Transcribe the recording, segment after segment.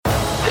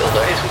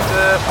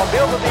Van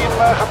Wilder die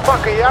hem gaat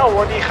pakken. Ja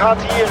hoor, die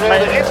gaat hier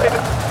de rit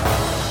winnen.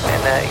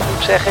 En ik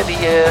moet zeggen, die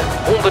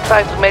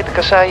 150 meter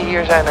kassei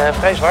hier zijn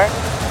vrij zwaar.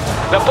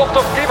 Dan popt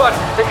op Timar.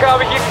 Dan gaan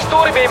we hier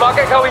historie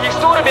meemaken. We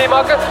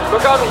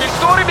gaan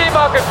historie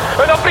meemaken.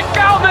 Een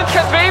Afrikaan in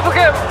het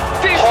Wevelgem.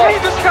 Het is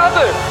niet te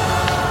schatten.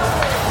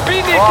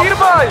 Bini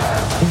Girmay.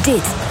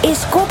 Dit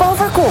is Kop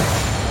Over Kop.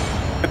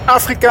 Een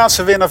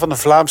Afrikaanse winnaar van de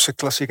Vlaamse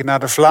klassieker na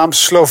de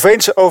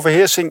Vlaams-Sloveense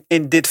overheersing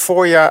in dit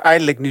voorjaar.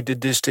 Eindelijk nu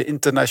dus de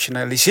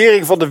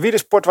internationalisering van de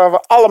wielersport waar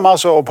we allemaal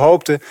zo op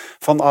hoopten.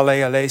 Van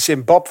Allee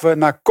Zimbabwe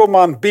naar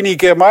Koman Bini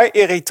Girmay.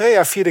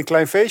 Eritrea vierde een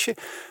klein feestje.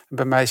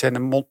 Bij mij zijn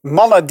de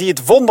mannen die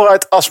het wonder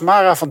uit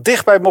Asmara van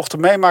dichtbij mochten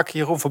meemaken.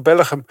 Jeroen van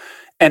Bellegem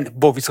en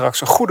Bobby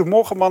Traxen.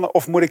 Goedemorgen mannen,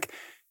 of moet ik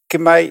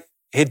Girmay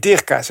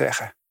Hedirka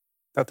zeggen?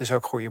 Dat is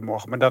ook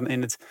goedemorgen, maar dan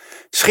in het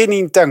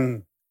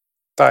Shinintang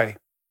Tai.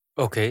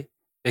 Oké.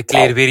 Ik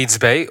leer weer iets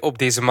bij op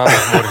deze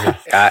maandagmorgen.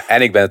 Ja,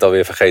 en ik ben het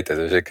alweer vergeten.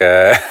 Dus ik...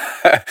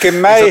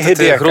 Girmay Is dat het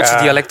Hedirka. grootste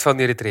dialect van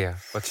Eritrea?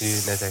 Wat je nu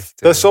net zegt.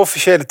 Dat is de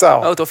officiële taal.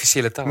 Oh, het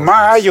officiële taal.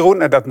 Maar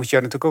Jeroen, en dat moet jij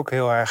natuurlijk ook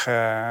heel erg...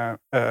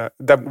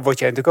 daar word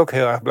jij natuurlijk ook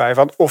heel erg blij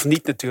van. Of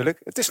niet natuurlijk.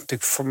 Het is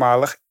natuurlijk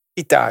voormalig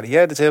Italië.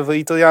 Hè? Dat is heel veel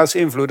Italiaanse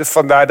invloeden.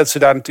 Vandaar dat ze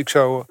daar natuurlijk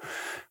zo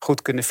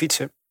goed kunnen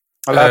fietsen.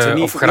 Maar laten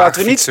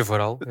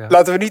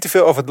we niet te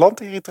veel over het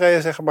land Eritrea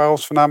zeggen. Maar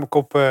ons voornamelijk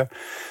op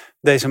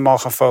deze man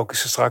gaan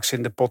focussen straks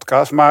in de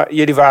podcast. Maar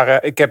jullie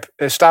waren... Ik heb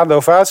staande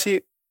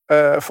ovatie.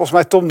 Volgens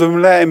mij Tom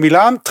Dumoulin in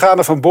Milaan.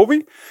 Tranen van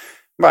Bobby.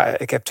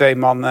 Maar ik heb twee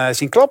man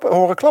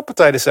horen klappen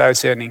tijdens de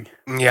uitzending.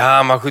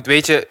 Ja, maar goed,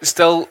 weet je,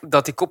 stel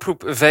dat die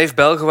koproep 5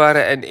 Belgen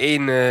waren en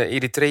 1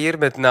 Eritreër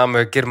met naam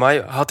Girmay,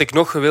 had ik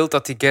nog gewild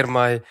dat die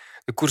Girmay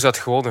de koers had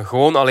gewonnen.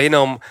 Gewoon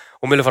alleen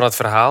omwille van het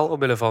verhaal,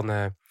 omwille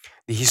van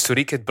die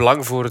historiek, het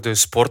belang voor de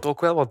sport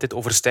ook wel, want dit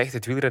overstijgt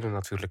het wielrennen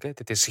natuurlijk. Hè.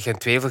 Dit is geen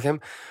Wevelgem,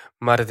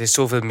 maar het is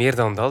zoveel meer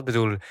dan dat. Ik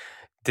bedoel,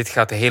 dit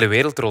gaat de hele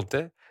wereld rond.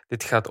 Hè.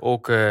 Dit gaat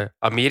ook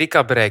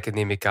Amerika bereiken,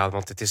 neem ik aan,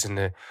 want het is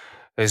een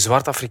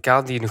zwart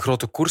Afrikaan die een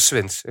grote koers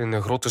wint.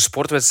 Een grote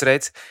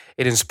sportwedstrijd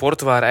in een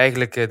sport waar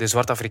eigenlijk de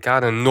zwart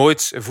Afrikanen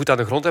nooit een voet aan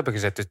de grond hebben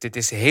gezet. Dus dit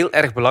is heel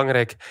erg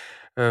belangrijk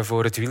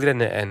voor het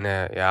wielrennen. En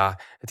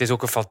het is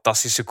ook een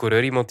fantastische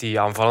coureur. Iemand die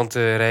aanvallend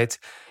rijdt.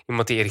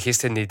 Iemand die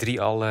eergisteren in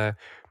D3 al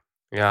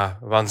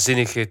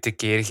waanzinnig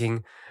tekeer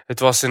ging. Het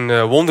was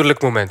een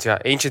wonderlijk moment.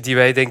 Ja. Eentje die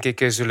wij denk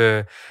ik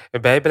zullen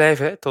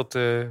bijblijven hè,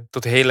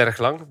 tot heel erg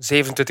lang.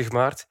 27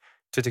 maart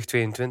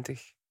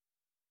 2022.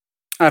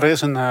 Er is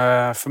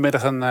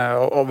vanmiddag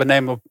we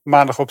nemen op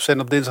maandag op en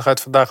op dinsdag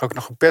uit vandaag ook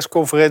nog een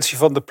persconferentie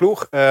van de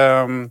ploeg.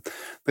 Er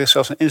is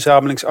zelfs een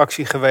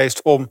inzamelingsactie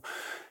geweest om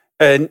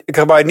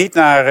Girmay niet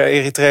naar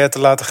Eritrea te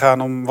laten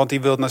gaan, want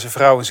die wil naar zijn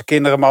vrouw en zijn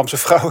kinderen, maar om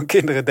zijn vrouw en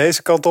kinderen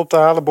deze kant op te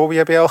halen. Bobby,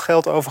 heb jij al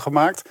geld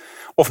overgemaakt?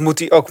 Of moet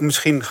hij ook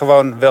misschien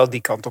gewoon wel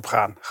die kant op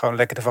gaan? Gewoon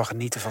lekker ervan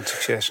genieten van het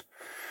succes.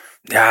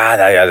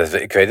 Ja,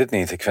 ik weet het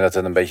niet. Ik vind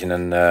het een beetje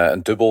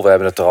een dubbel. We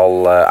hebben het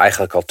er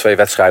eigenlijk al 2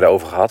 wedstrijden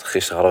over gehad.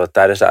 Gisteren hadden we het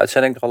tijdens de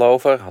uitzending er al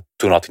over.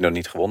 Toen had hij nog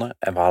niet gewonnen.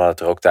 En we hadden het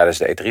er ook tijdens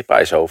de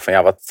E3-prijs over. Van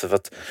ja,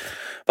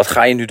 wat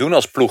ga je nu doen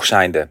als ploeg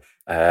zijnde?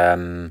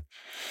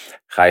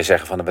 Ga je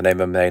zeggen van we nemen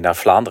hem mee naar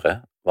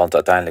Vlaanderen? Want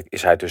uiteindelijk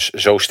is hij dus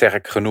zo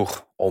sterk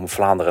genoeg om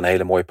Vlaanderen een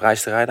hele mooie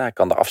prijs te rijden. Hij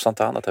kan de afstand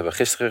aan, dat hebben we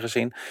gisteren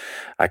gezien.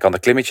 Hij kan de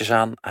klimmetjes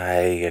aan.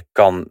 Hij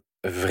kan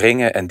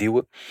wringen en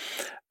duwen.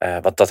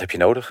 Want dat heb je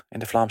nodig in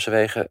de Vlaamse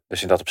wegen.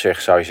 Dus in dat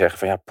opzicht zou je zeggen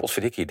van ja,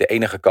 potverdikkie. De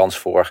enige kans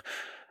voor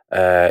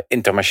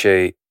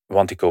Intermarché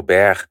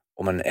Wanty-Gobert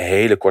om een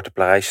hele korte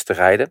prijs te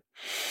rijden.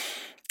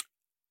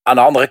 Aan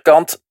de andere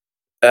kant,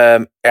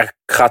 er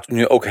gaat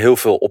nu ook heel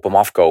veel op hem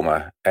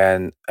afkomen.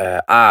 En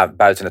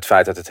buiten het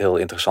feit dat het heel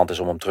interessant is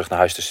om hem terug naar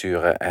huis te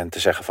sturen en te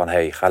zeggen van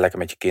hey, ga lekker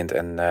met je kind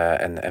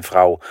en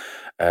vrouw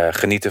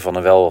genieten van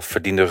een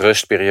welverdiende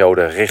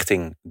rustperiode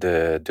richting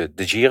de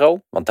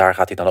Giro. Want daar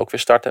gaat hij dan ook weer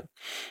starten.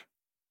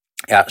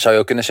 Ja, zou je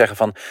ook kunnen zeggen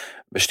van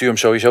we sturen hem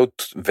sowieso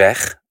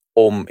weg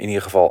om in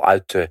ieder geval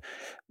uit de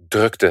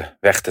drukte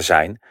weg te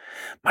zijn.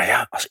 Maar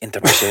ja, als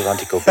Intermarché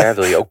Wanty-Gobert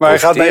wil je ook maar hij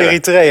gaat naar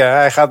Eritrea.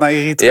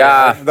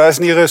 Ja. Daar is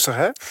het niet rustig,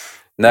 hè?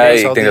 Nee,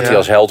 ik denk dat hij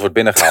als held wordt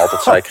binnengehaald.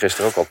 Dat zei ik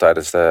gisteren ook al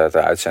tijdens de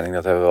uitzending.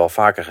 Dat hebben we wel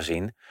vaker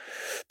gezien.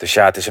 Dus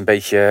ja, het is een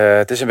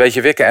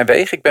beetje wikken en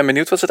wegen.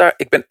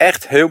 Ik ben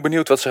echt heel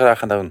benieuwd wat ze daar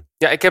gaan doen.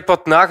 Ja, ik heb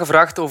wat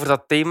nagevraagd over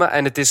dat thema.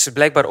 En het is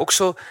blijkbaar ook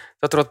zo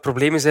dat er wat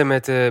problemen zijn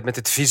met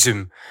het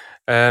visum.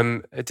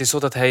 Het is zo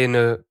dat hij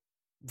een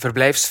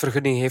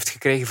verblijfsvergunning heeft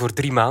gekregen voor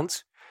 3 maanden.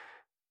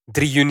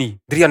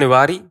 3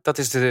 januari, dat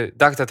is de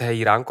dag dat hij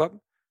hier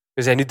aankwam.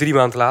 We zijn nu 3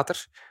 maanden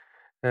later.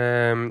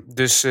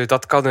 Dus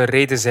dat kan een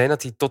reden zijn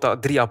dat hij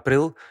tot 3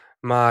 april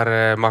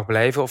maar mag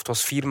blijven. Of het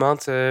was 4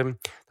 maanden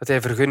dat hij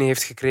een vergunning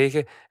heeft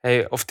gekregen.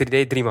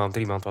 3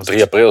 maanden was het.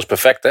 3 april is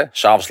perfect, hè?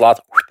 S'avonds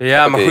laat.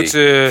 Ja, maar goed.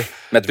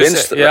 Met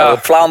winst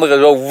op Vlaanderen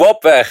zo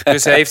wop weg.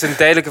 Dus hij heeft een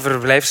tijdelijke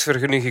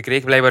verblijfsvergunning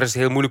gekregen. Blijkbaar is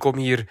het heel moeilijk om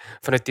hier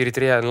vanuit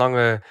Eritrea een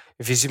lange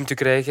visum te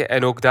krijgen.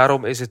 En ook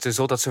daarom is het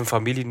zo dat zijn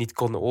familie niet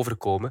kon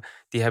overkomen.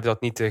 Die hebben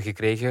dat niet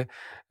gekregen.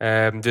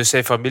 Dus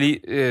zijn familie,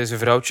 zijn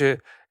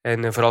vrouwtje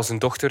en vooral zijn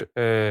dochter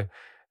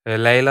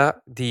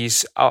Leila, die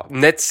is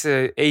net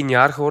 1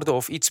 jaar geworden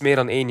of iets meer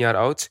dan 1 jaar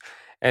oud.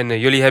 En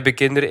jullie hebben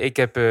kinderen, ik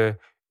heb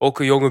ook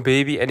een jonge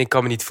baby. En ik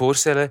kan me niet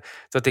voorstellen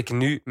dat ik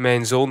nu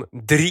mijn zoon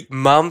 3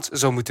 maanden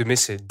zou moeten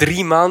missen.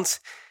 3 maanden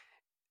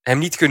hem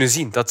niet kunnen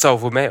zien. Dat zou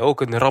voor mij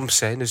ook een ramp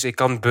zijn. Dus ik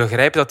kan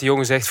begrijpen dat die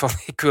jongen zegt van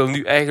ik wil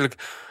nu eigenlijk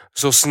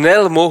zo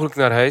snel mogelijk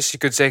naar huis. Je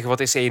kunt zeggen wat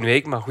is 1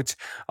 week. Maar goed,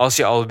 als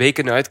je al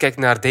weken uitkijkt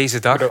naar deze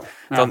dag,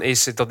 dan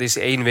is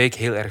 1 week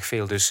heel erg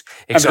veel. Dus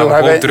ik zou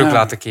hem gewoon druk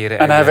laten keren.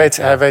 En hij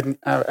weet niet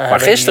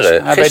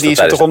eens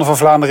wat de Ronde van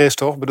Vlaanderen is,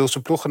 toch? Ik bedoel,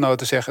 zijn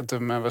ploeggenoten zeggen het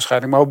hem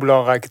waarschijnlijk, maar hoe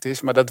belangrijk het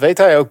is. Maar dat weet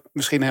hij ook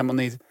misschien helemaal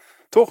niet.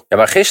 Toch? Ja,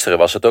 maar gisteren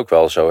was het ook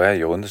wel zo, hè,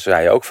 Jeroen? Dus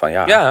zei je ook van,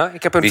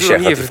 ik heb hem wie toen nog zegt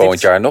niet dat hij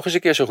volgend jaar nog eens een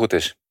keer zo goed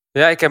is?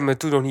 Ja, ik heb me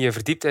toen nog niet in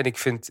verdiept. En ik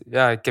vind,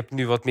 ik heb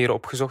nu wat meer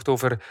opgezocht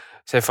over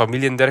zijn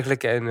familie en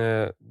dergelijke. En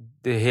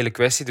de hele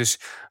kwestie. Dus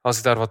als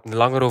ik daar wat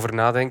langer over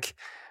nadenk.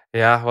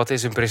 Ja, wat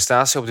is een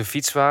prestatie op de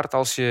fiets waard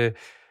als je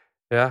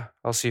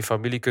je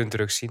familie kunt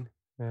terugzien?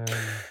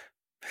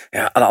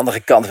 Ja, aan de andere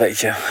kant, weet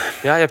je.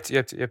 Ja,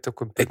 je hebt ook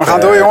een... We gaan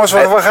door, jongens.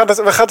 We gaan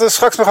het er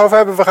straks nog over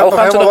hebben. We gaan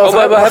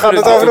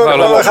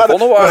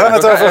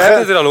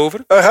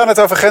het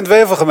over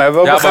Gent-Wevelgem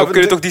hebben. Ja, maar we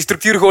kunnen toch die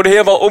structuur gewoon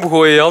helemaal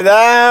omgooien, Jan?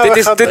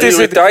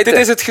 Dit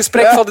is het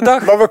gesprek van de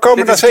dag. Maar we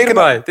komen er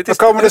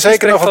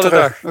zeker nog op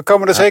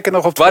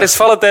terug. Waar is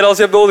Valentijn als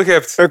je hem nodig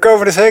hebt? We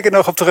komen er zeker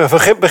nog op terug.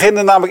 We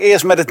beginnen namelijk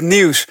eerst met het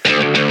nieuws.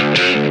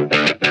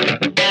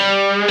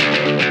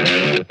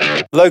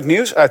 Leuk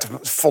nieuws,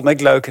 vond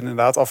ik leuk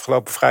inderdaad,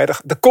 afgelopen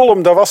vrijdag. De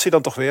column, daar was hij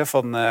dan toch weer,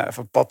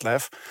 van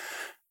Padlef.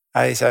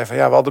 Hij zei van,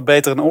 we hadden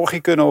beter een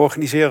orgie kunnen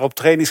organiseren op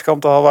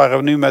trainingskamp. Dan waren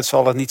we nu met z'n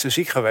allen niet zo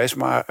ziek geweest.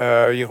 Maar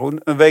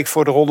Jeroen, een week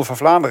voor de Ronde van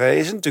Vlaanderen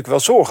is het natuurlijk wel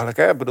zorgelijk.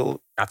 Hè? Ik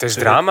bedoel, het is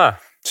drama.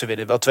 Ze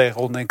winnen wel 2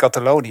 ronden in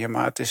Catalonië,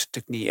 maar het is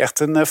natuurlijk niet echt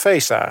een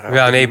feest daar.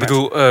 Ja, nee, ik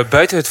bedoel,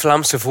 buiten het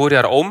Vlaamse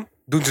voorjaar om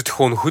doen ze het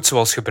gewoon goed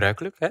zoals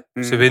gebruikelijk.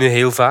 Hè? Ze winnen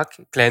heel vaak,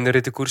 kleine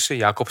rittenkoersen.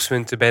 Jacobs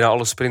wint bijna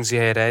alle sprints die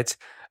hij rijdt.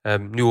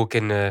 Nu ook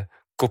in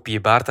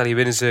Coppi-Bartali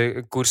winnen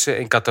ze koersen.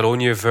 In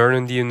Catalonië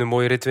Vernon die een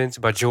mooie rit wint.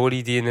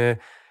 Bajoli die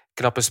een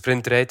knappe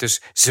sprint rijdt.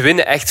 Dus ze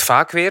winnen echt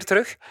vaak weer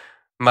terug.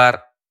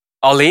 Maar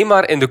alleen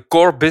maar in de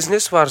core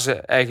business, waar ze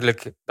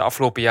eigenlijk de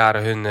afgelopen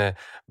jaren hun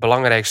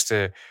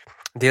belangrijkste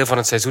deel van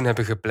het seizoen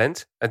hebben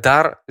gepland.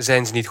 Daar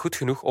zijn ze niet goed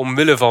genoeg.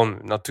 Omwille van,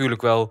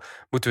 natuurlijk wel,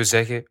 moeten we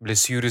zeggen,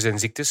 blessures en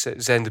ziektes.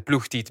 Zijn de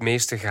ploeg die het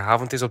meeste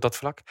gehavend is op dat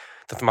vlak.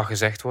 Dat mag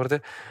gezegd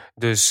worden.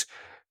 Dus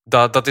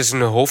dat is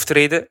een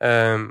hoofdreden.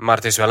 Maar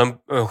het is wel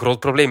een groot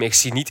probleem. Ik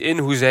zie niet in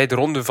hoe zij de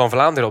Ronde van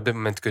Vlaanderen op dit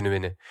moment kunnen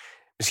winnen.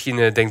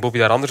 Misschien denkt Bobby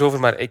daar anders over,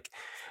 maar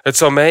het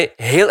zou mij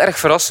heel erg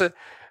verrassen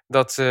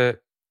dat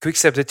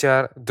Quickstep dit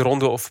jaar de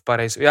Ronde of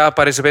Parijs... Ja,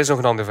 Parijs-Roubaix is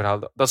nog een ander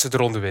verhaal. Dat ze de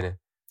Ronde winnen.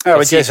 Ja,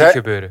 dat zie ik niet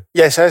gebeuren.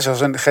 Jij zei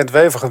zoals in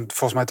Gent-Wevelgem,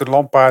 volgens mij toen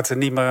Lampaard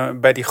niet meer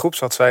bij die groep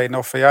zat, zei je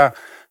nog van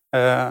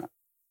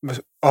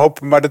we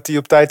hopen maar dat hij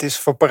op tijd is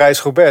voor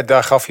Parijs-Roubaix.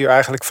 Daar gaf je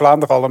eigenlijk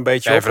Vlaanderen al een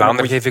beetje op.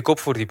 Vlaanderen geef ik op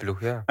voor die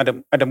ploeg, ja.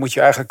 En dan moet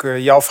je eigenlijk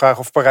jou vragen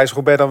of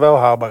Parijs-Roubaix dan wel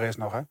haalbaar is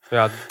nog. Hè?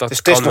 Ja,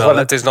 dat kan wel.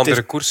 Het is een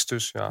andere koers,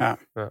 dus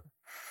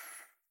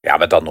ja,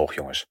 maar dan nog,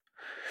 jongens.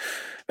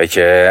 Weet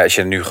je, als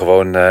je nu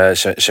gewoon...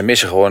 Ze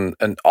missen gewoon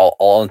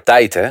al een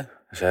tijd, hè.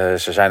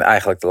 Ze zijn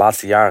eigenlijk de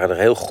laatste jaren er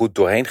heel goed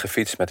doorheen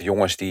gefietst met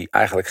jongens die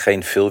eigenlijk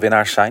geen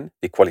veelwinnaars zijn.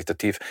 Die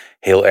kwalitatief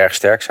heel erg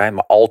sterk zijn,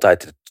 maar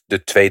altijd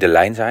de tweede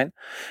lijn zijn.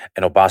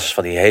 En op basis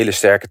van die hele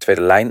sterke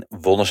tweede lijn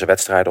wonnen ze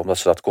wedstrijden omdat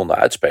ze dat konden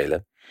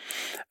uitspelen.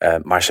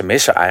 Maar ze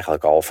missen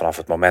eigenlijk al vanaf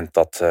het moment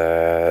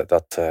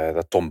dat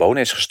Tom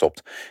Bonen is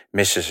gestopt,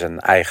 missen ze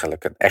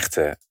eigenlijk een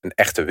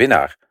echte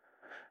winnaar.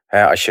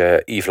 Als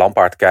je Yves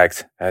Lampaert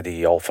kijkt,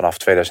 die al vanaf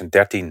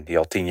 2013, die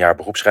al 10 jaar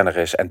beroepsrenner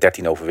is en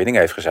 13 overwinningen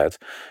heeft gezuid.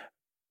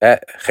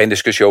 Geen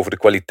discussie over de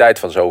kwaliteit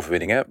van zijn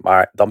overwinningen,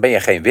 maar dan ben je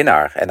geen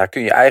winnaar. En daar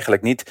kun je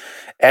eigenlijk niet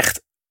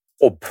echt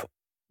op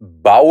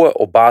bouwen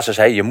op basis,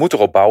 je moet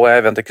erop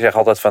bouwen. Want ik zeg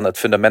altijd van het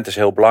fundament is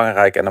heel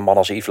belangrijk. En een man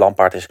als Yves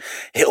Lampaert is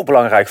heel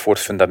belangrijk voor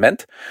het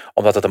fundament.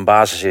 Omdat het een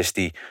basis is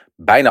die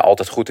bijna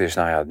altijd goed is.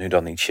 Nou ja, nu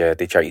dan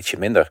dit jaar ietsje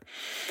minder.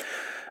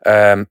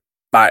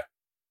 Maar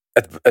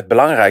het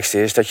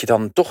belangrijkste is dat je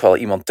dan toch wel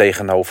iemand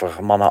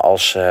tegenover mannen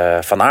als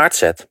Van Aert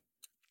zet.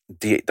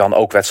 Die dan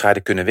ook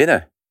wedstrijden kunnen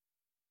winnen.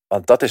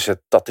 Want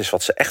dat is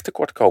wat ze echt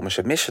tekort komen.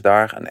 Ze missen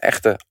daar een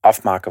echte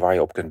afmaker waar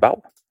je op kunt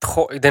bouwen.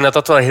 Goh, ik denk dat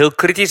dat wel heel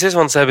kritisch is,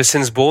 want ze hebben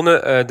sinds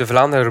Bonen de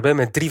Vlaanderen erbij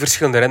met 3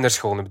 verschillende renners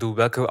gewonnen. Ik bedoel,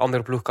 welke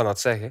andere ploeg kan dat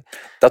zeggen?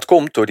 Dat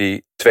komt door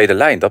die tweede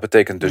lijn. Dat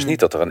betekent dus niet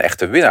dat er een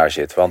echte winnaar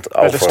zit. Want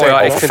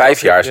over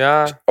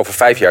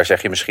 5 jaar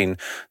zeg je misschien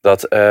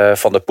dat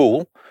Van der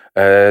Poel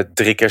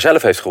 3 keer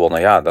zelf heeft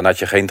gewonnen. Ja, dan had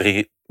je geen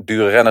 3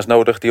 dure renners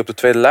nodig die op de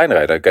tweede lijn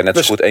rijden. Dan kan je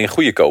net zo goed 1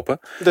 goede kopen.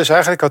 Dus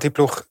eigenlijk had die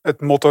ploeg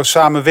het motto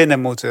samen winnen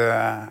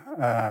moeten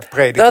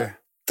prediken.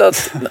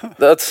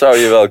 Dat zou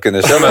je wel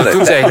kunnen zeggen. Maar dat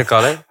doen ze eigenlijk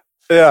al, hè?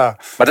 Ja.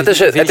 Maar het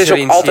is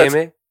ook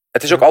altijd...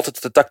 Het is ook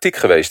altijd de tactiek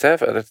geweest. Hè?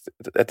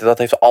 Dat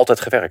heeft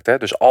altijd gewerkt. Hè?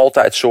 Dus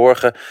altijd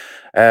zorgen.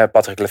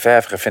 Patrick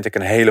Lefevere vind ik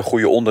een hele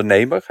goede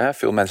ondernemer. Hè?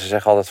 Veel mensen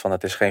zeggen altijd van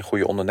het is geen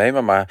goede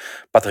ondernemer.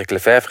 Maar Patrick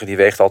Lefevere die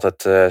weegt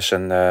altijd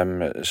zijn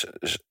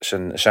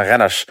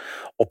renners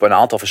op een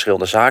aantal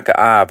verschillende zaken.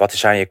 A, wat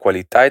zijn je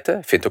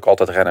kwaliteiten? Vindt ook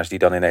altijd renners die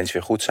dan ineens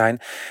weer goed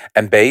zijn.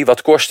 En B,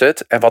 wat kost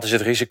het? En wat is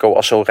het risico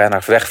als zo'n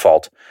renner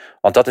wegvalt?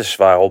 Want dat is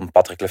waarom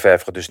Patrick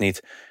Lefevere dus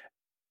niet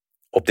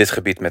op dit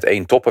gebied met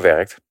 1 topper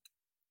werkt.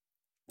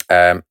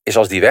 Is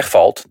als die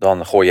wegvalt,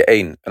 dan gooi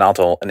je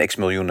een x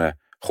miljoenen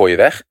gooi je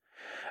weg.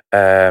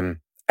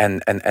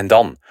 En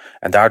dan.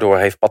 En daardoor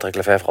heeft Patrick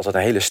Lefevere altijd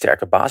een hele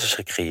sterke basis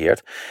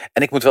gecreëerd.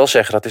 En ik moet wel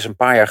zeggen, dat is een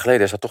paar jaar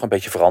geleden is dat toch een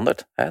beetje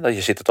veranderd. Hè? Dat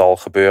je ziet het al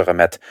gebeuren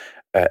met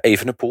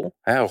Evenepoel.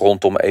 Hè?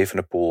 Rondom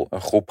Evenepoel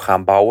een groep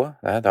gaan bouwen.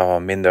 Hè? Daar we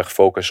minder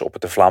focus op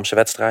de Vlaamse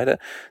wedstrijden.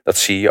 Dat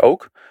zie je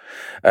ook.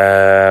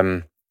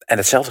 En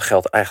hetzelfde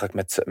geldt eigenlijk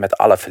met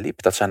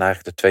Alaphilippe. Dat zijn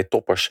eigenlijk de 2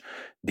 toppers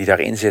die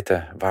daarin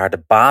zitten, waar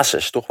de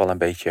basis toch wel een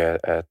beetje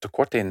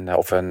tekort in,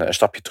 of een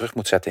stapje terug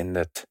moet zetten in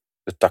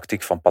de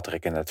tactiek van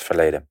Patrick in het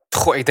verleden.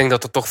 Goh, ik denk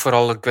dat het toch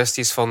vooral een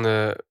kwestie is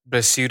van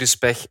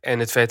blessurespech en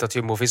het feit dat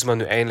Jumbo-Visma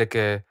nu dat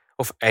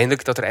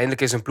er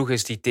eindelijk eens een ploeg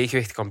is die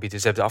tegenwicht kan bieden.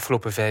 Ze hebben de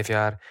afgelopen 5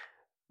 jaar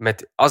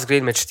met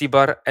Asgreen, met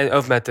Stibar,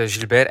 of met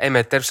Gilbert en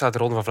met Terpstra de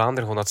Ronde van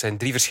Vlaanderen gewoon. Dat zijn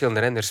 3 verschillende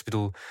renners. Ik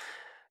bedoel,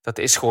 dat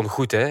is gewoon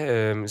goed. Hè?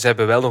 Ze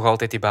hebben wel nog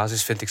altijd die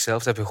basis, vind ik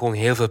zelf. Ze hebben gewoon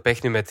heel veel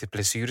pech nu met de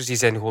blessures. Die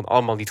zijn gewoon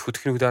allemaal niet goed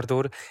genoeg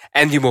daardoor.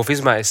 En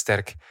Jumbo-Visma is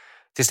sterk.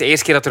 Het is de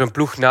eerste keer dat er een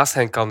ploeg naast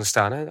hen kan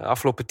staan. Hè? De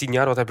afgelopen 10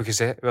 jaar,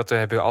 wat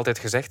hebben we altijd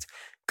gezegd?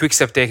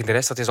 Quickstep tegen de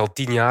rest, dat is al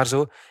 10 jaar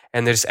zo.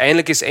 En er is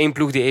eindelijk eens 1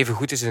 ploeg die even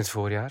goed is in het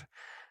voorjaar.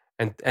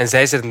 En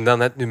zij zitten dan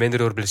net nu minder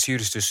door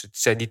blessures. Dus het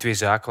zijn die 2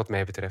 zaken wat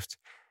mij betreft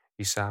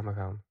die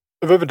samengaan.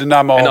 We hebben de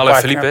naam al En een paar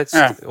Alaphilippe,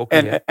 keer.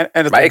 En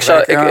het Maar ik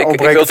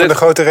wil van de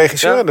grote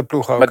regisseur in de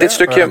ploeg ook. Maar dit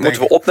stukje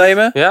moeten we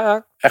opnemen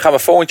Ja, en gaan we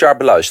volgend jaar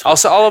beluisteren.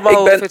 als ze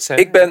allemaal fit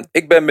zijn.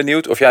 Ik ben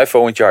benieuwd of jij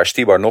volgend jaar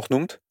Stibar nog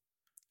noemt.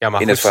 Ja,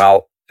 maar In goed, het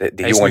verhaal, hij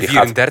die is jongen nu die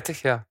gaat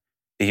 34, ja.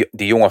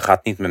 die jongen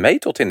gaat niet meer mee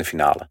tot in de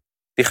finale.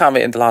 Die gaan we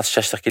in de laatste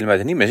 60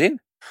 kilometer niet meer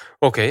zien.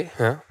 Oké,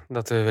 ja,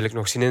 dat wil ik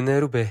nog zien in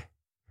Roubaix.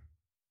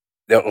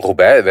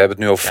 Roubaix, we hebben het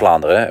nu over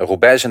Vlaanderen. Hè.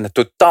 Roubaix is een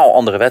totaal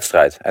andere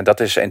wedstrijd. En dat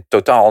is een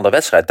totaal andere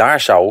wedstrijd. Daar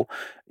zou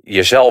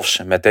je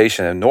zelfs met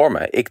deze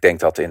normen... Ik denk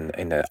dat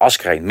in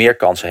Asgreen meer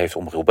kansen heeft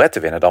om Roubaix te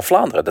winnen dan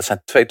Vlaanderen. Dat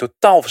zijn 2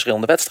 totaal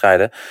verschillende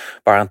wedstrijden...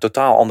 waar een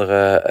totaal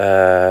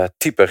andere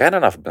type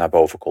renner naar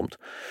boven komt.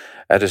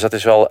 Dus dat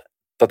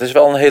is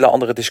wel een hele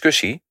andere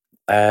discussie.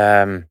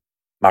 Maar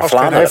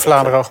Vlaanderen heeft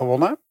Vlaanderen al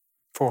gewonnen,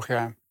 vorig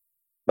jaar.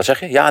 Wat zeg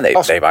je? Ja,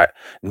 nee,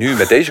 maar nu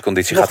met deze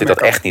conditie gaat hij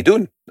dat echt niet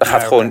doen. Dat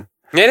gaat gewoon...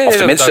 Nee,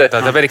 tenminste...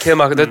 dat ben ik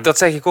helemaal... Dat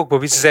zeg ik ook,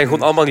 Bobby. Ze zijn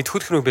gewoon allemaal niet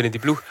goed genoeg binnen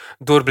die ploeg.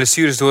 Door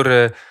blessures,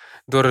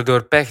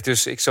 door pech.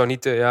 Dus ik zou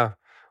niet...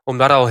 om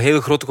daar al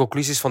heel grote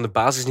conclusies van de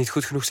basis niet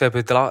goed genoeg. Ze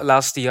hebben het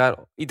laatste jaar,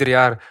 ieder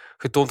jaar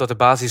getoond dat de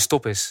basis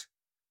top is.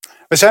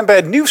 We zijn bij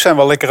het nieuws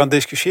wel lekker aan het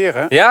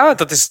discussiëzem. Ja,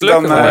 dat is het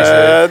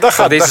leuke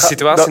van deze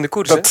situatie in de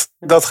koers.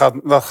 Dat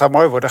gaat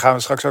mooi worden. Dat gaan we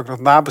straks ook nog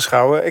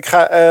nabeschouwen. Ik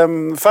ga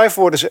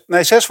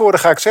 6 woorden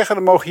ga ik zeggen.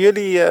 Dan mogen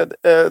jullie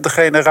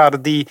degene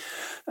raden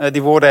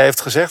die woorden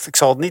heeft gezegd. Ik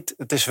zal het niet.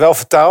 Het is wel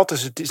vertaald,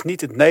 dus het is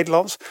niet in het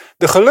Nederlands.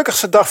 De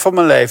gelukkigste dag van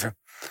mijn leven.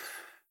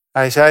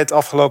 Hij zei het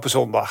afgelopen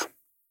zondag.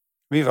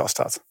 Wie was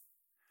dat?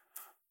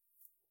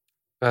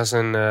 Dat is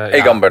een...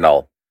 Egan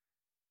Bernal.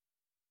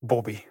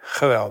 Bobby.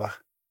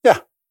 Geweldig.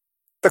 Ja,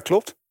 dat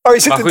klopt. Oh, je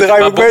zit in de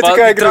rij ook Bob, mee te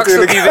kijken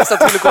natuurlijk. Die wist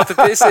natuurlijk wat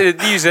het is in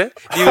het nieuws. Hè?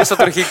 Die wist dat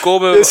er ging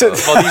komen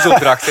van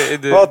nieuwsopdrachten.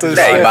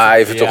 Nee, maar hij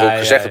heeft het toch ook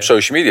gezegd op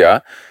social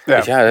media.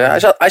 Ja.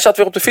 Hij zat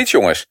weer op de fiets,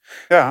 jongens.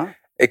 Ja.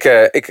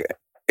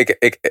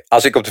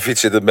 Als ik op de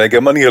fiets zit, dan ben ik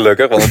helemaal niet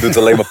gelukkig. Want het doet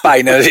alleen maar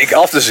pijn en ik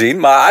af te zien.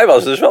 Maar hij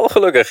was dus wel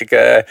gelukkig. Ik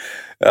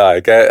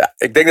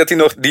denk dat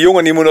die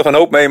jongen die moet nog een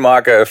hoop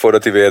meemaken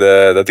voordat hij weer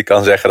dat hij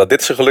kan zeggen dat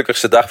dit zijn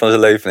gelukkigste dag van zijn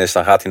leven is.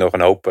 Dan gaat hij nog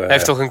een hoop... Hij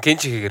heeft toch een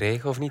kindje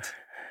gekregen, of niet?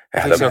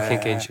 Of heeft hij nog geen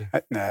kindje?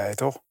 Nee,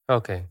 toch?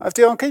 Oké. Heeft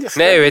hij al een kindje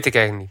gekregen? Nee, weet ik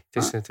eigenlijk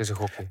niet. Het is een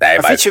gokje. Nee,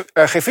 maar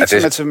geen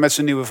fietsen met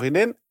zijn nieuwe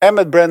vriendin en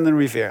met Brandon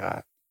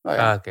Rivera. Nou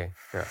ja. Oké.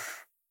 Ja.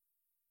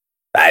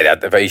 Nee,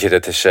 weet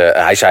je,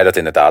 hij zei dat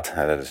inderdaad.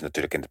 Dat is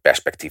natuurlijk in het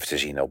perspectief te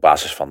zien. Op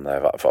basis van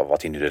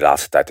wat hij nu de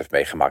laatste tijd heeft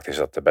meegemaakt, is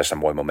dat best een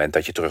mooi moment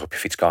dat je terug op je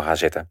fiets kan gaan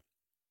zitten.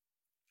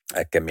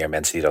 Ik ken meer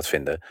mensen die dat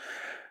vinden.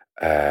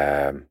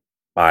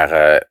 Maar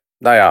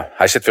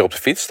hij zit weer op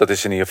de fiets. Dat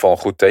is in ieder geval een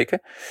goed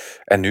teken.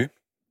 En nu?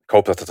 Ik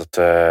hoop dat het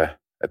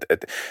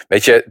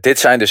weet je,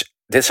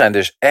 dit zijn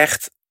dus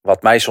echt,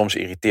 wat mij soms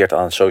irriteert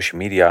aan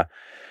social media,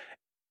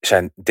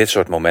 zijn dit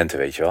soort momenten,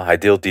 weet je wel. Hij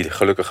deelt die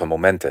gelukkige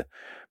momenten.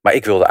 Maar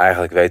ik wilde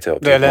eigenlijk weten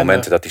op die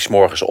momenten dat hij 's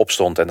morgens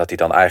opstond en dat hij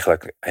dan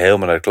eigenlijk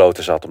helemaal naar de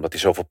kloten zat omdat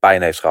hij zoveel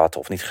pijn heeft gehad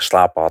of niet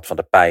geslapen had van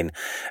de pijn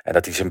en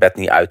dat hij zijn bed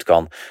niet uit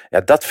kan.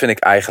 Ja, dat vind ik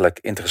eigenlijk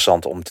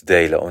interessant om te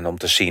delen en om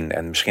te zien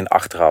en misschien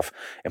achteraf.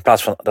 In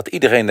plaats van dat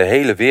iedereen de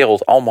hele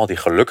wereld allemaal die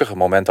gelukkige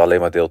momenten alleen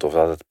maar deelt of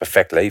dat het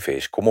perfect leven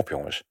is. Kom op,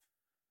 jongens.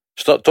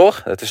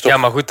 Toch? Het is toch... Ja,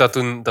 maar goed, dat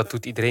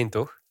doet iedereen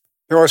toch?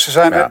 Jongens, we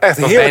zijn echt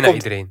nog heerlijk bijna op,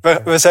 iedereen.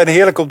 we zijn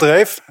heerlijk op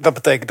dreef. Dat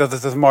betekent dat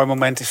het een mooi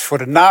moment is voor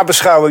de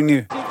nabeschouwing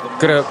nu.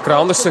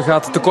 Andersen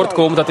gaat tekort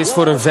komen, dat is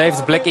voor een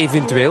 5e plek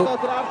eventueel.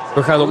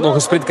 We gaan ook nog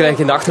een sprint krijgen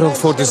in de achtergrond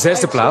voor de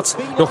 6e plaats.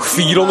 Nog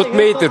 400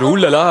 meter,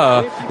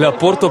 oelala.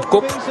 Laporte op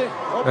kop.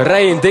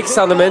 Rijen dik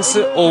staan de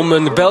mensen om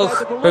een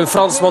Belg, een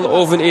Fransman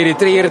of een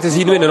Eritreër te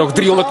zien winnen. Nog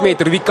 300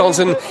 meter. Wie kan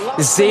zijn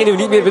zenuw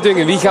niet meer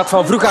bedwingen? Wie gaat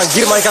van vroeg aan?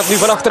 Girmay gaat nu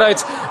van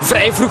achteruit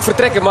vrij vroeg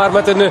vertrekken, maar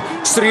met een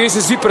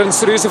serieuze zwieper, een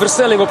serieuze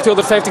versnelling op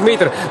 250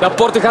 meter.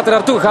 Laporte gaat er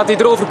naartoe. Gaat hij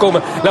erover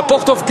komen?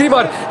 Laporte of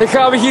Girmay?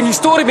 Gaan we hier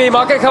historie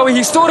meemaken? We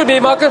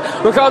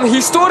gaan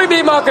historie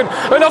meemaken.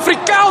 Een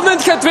Afrikaan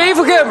wint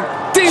Gent-Wevelgem.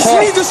 Het is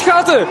niet de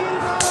schatten.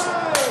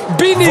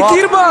 Bini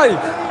Girmay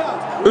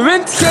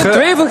wint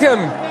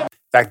Gent-Wevelgem.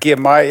 Ja,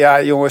 Girmay,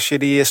 ja jongens,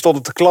 die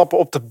stonden te klappen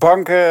op de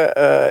banken.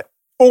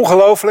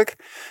 Ongelooflijk.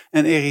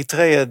 En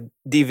Eritrea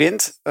die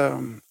wint.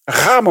 Een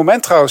raar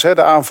moment trouwens, hè,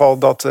 de aanval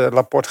dat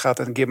Laporte gaat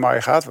en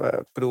Girmay gaat.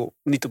 Ik bedoel,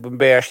 niet op een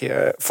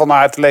bergje. Van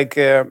Aert leek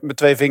met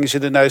 2 vingers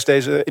in de neus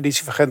deze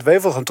editie van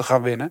Gent-Wevelgem te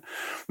gaan winnen.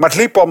 Maar het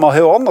liep allemaal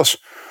heel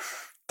anders.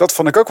 Dat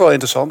vond ik ook wel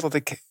interessant, want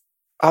ik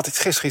had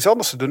gisteren iets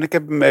anders te doen. Ik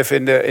heb hem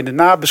even in de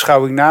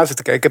nabeschouwing na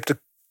zitten kijken. Ik heb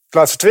de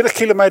laatste 20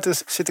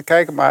 kilometer zitten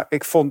kijken, maar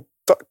ik vond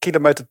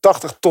kilometer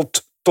 80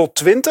 tot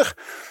 20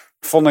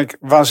 vond ik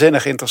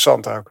waanzinnig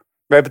interessant ook.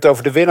 We hebben het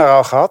over de winnaar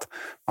al gehad,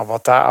 maar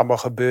wat daar allemaal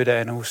gebeurde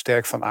en hoe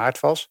sterk Van Aert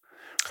was.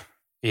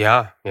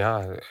 Ja,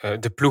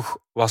 de ploeg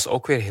was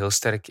ook weer heel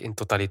sterk in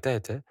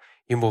totaliteit. Hè.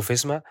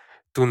 Jumbo-Visma,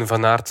 toen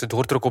Van Aert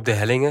doortrok op de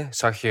hellingen,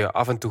 zag je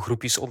af en toe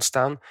groepjes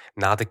ontstaan.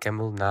 Na de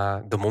Kemmel,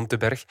 na de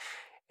Monteberg.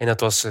 En dat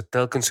was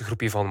telkens een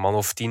groepje van man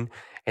of 10.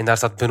 En daar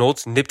zat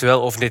Benoot nipt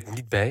wel of net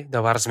niet bij.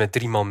 Daar waren ze met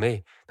 3 man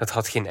mee. Dat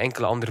had geen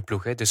enkele andere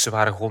ploeg. Hè. Dus ze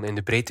waren gewoon in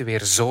de breedte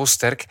weer zo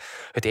sterk.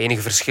 Het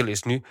enige verschil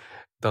is nu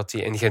dat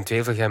je in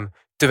Gent-Wevelgem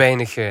te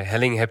weinig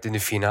helling hebt in de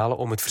finale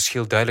om het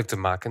verschil duidelijk te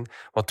maken.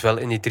 Wat wel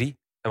in die 3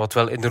 en wat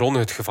wel in de ronde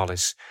het geval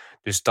is.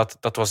 Dus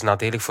dat was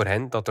nadelig voor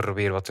hen, dat er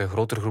weer wat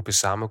grotere groepen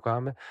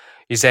samenkwamen.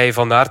 Je zei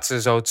Van Aert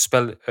zou het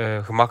spel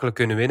gemakkelijk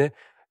kunnen winnen.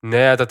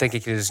 Nee, dat denk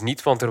ik dus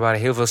niet, want er waren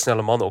heel veel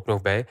snelle mannen ook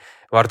nog bij.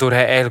 Waardoor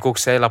hij eigenlijk ook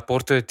zei,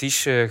 Laporte,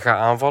 Tiche, ga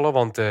aanvallen,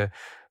 want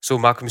zo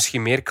maak ik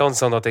misschien meer kans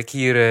dan dat ik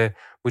hier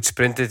moet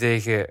sprinten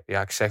tegen,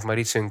 ja, ik zeg maar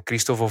iets, een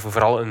Christophe of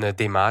vooral een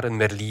Demar, een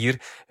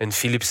Merlier, een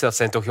Philips. Dat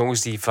zijn toch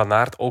jongens die Van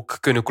Aert ook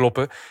kunnen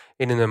kloppen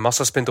in een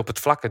massasprint op het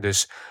vlakke.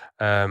 Dus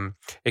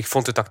ik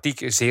vond de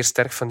tactiek zeer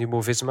sterk van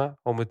Jumbo-Visma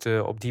om het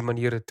op die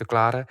manier te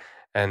klaren.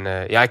 En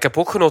ja, ik heb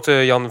ook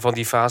genoten, Jan, van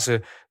die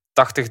fase 80-30,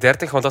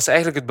 want dat is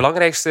eigenlijk het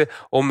belangrijkste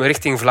om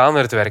richting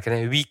Vlaanderen te werken.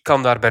 Hè. Wie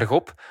kan daar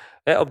bergop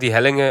op die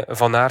hellingen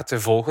Van Aert te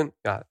volgen?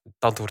 Ja, het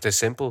antwoord is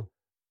simpel.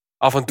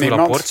 Af en toe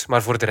Niemand. Laporte,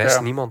 maar voor de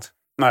rest niemand.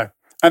 Nee.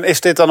 En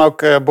is dit dan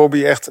ook,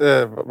 Bobby, echt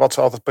wat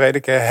ze altijd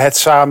prediken, het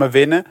samen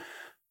winnen?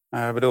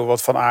 Ik bedoel,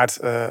 wat Van Aert,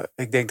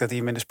 ik denk dat hij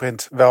hem in de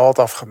sprint wel had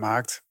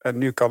afgemaakt. En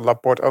nu kan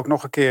Laporte ook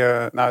nog een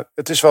keer...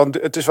 het is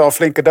wel een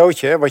flink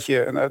cadeautje.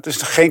 Hè, het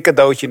is geen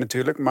cadeautje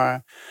natuurlijk,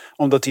 maar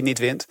omdat hij niet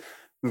wint.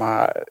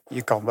 Maar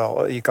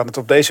je kan het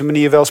op deze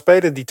manier wel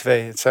spelen, die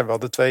twee. Het zijn wel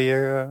de 2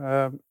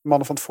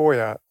 mannen van het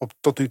voorjaar.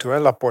 Tot nu toe, hè,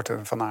 Laporte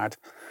en Van Aert.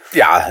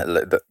 Ja,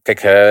 kijk,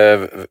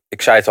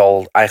 ik zei het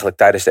al eigenlijk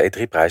tijdens de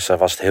E3-prijs.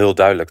 Was het heel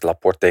duidelijk.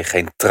 Laporte deed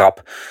geen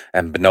trap.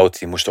 En Benoot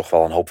die moest toch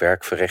wel een hoop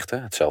werk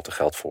verrichten. Hetzelfde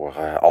geldt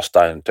voor als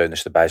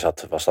Teunis erbij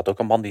zat. Was dat ook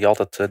een man die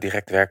altijd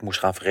direct werk moest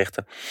gaan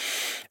verrichten.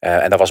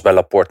 En dat was bij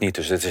Laporte niet.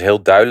 Dus het is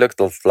heel duidelijk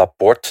dat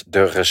Laporte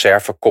de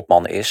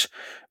reserve-kopman is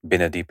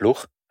binnen die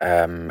ploeg.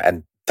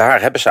 En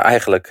daar hebben ze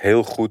eigenlijk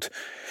heel goed...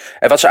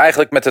 En wat ze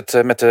eigenlijk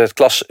met de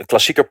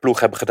klassiekerploeg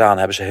hebben gedaan,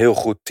 hebben ze heel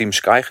goed Team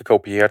Sky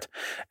gekopieerd.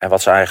 En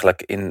wat ze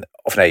eigenlijk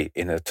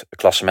in het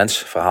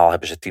klassementsverhaal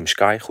hebben ze Team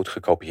Sky goed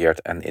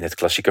gekopieerd. En in het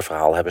klassieke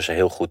verhaal hebben ze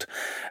heel goed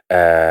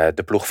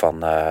de ploeg van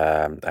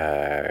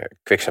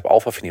Quickstep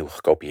Alpha Vinyl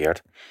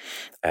gekopieerd.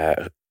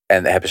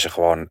 En hebben ze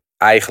gewoon,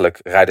 eigenlijk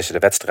rijden ze de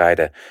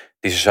wedstrijden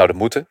die ze zouden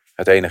moeten.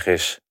 Het enige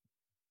is,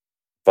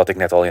 wat ik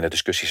net al in de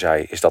discussie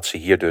zei, is dat ze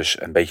hier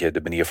dus een beetje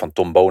de manier van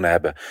Tom Bonen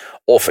hebben.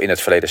 Of in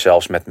het verleden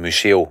zelfs met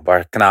Museeuw,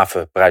 waar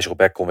Knaven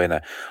Parijs-Roubaix kon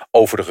winnen,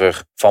 over de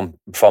rug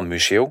van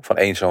Museeuw, van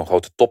één zo'n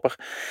grote topper.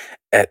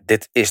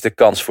 Dit is de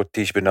kans voor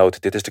Tiesj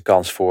Benoot, dit is de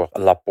kans voor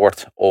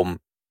Laporte om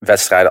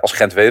wedstrijden als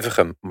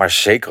Gent-Wevelgem, maar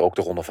zeker ook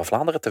de Ronde van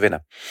Vlaanderen te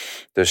winnen.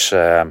 Dus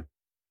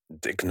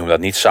ik noem dat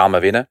niet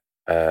samen winnen.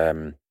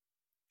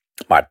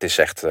 Maar het is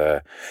echt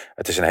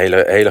het is een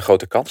hele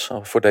grote kans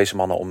voor deze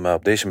mannen om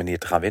op deze manier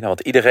te gaan winnen.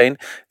 Want iedereen,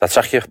 dat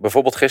zag je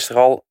bijvoorbeeld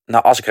gisteren al,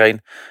 naar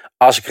Asgreen.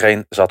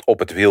 Asgreen zat op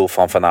het wiel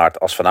van Van Aert.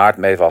 Als Van Aert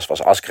mee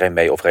was Asgreen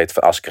mee of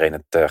reed Asgreen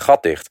het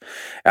gat dicht.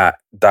 Ja,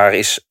 daar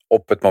is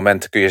op het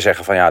moment, kun je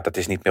zeggen van ja, dat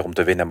is niet meer om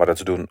te winnen, maar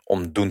dat is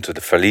om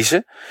te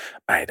verliezen.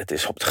 Maar ja, dat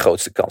is op de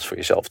grootste kans voor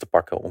jezelf te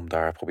pakken om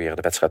daar proberen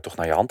de wedstrijd toch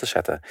naar je hand te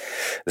zetten.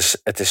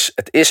 Dus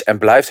het is en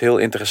blijft heel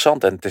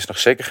interessant. En het is nog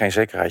zeker geen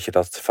zekerheidje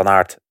dat Van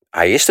Aert,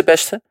 hij is de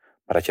beste,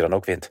 maar dat je dan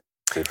ook wint.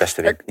 De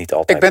beste wint niet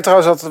altijd. Ik ben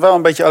trouwens altijd wel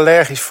een beetje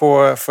allergisch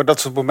voor dat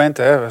soort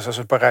momenten. Hè. Zoals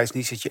in Parijs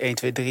niet dat je 1,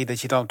 2, 3...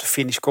 dat je dan op de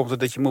finish komt en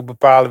dat je moet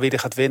bepalen wie er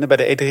gaat winnen. Bij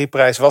de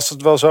E3-prijs was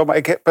het wel zo. Maar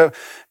ik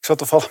zat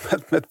toevallig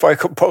met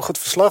Paiko Boog het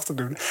verslag te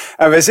doen.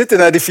 En wij zitten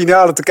naar die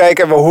finale te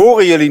kijken en we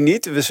horen jullie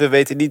niet. Dus we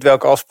weten niet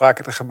welke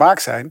afspraken er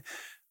gemaakt zijn.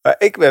 Maar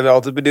ik ben wel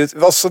altijd benieuwd.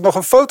 Was er nog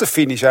een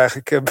fotofinish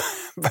eigenlijk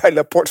bij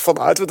Laporte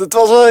vanuit? Want het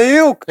was wel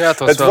heel... Ja,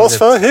 het was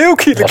wel heel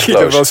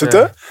kiele was het,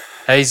 hè?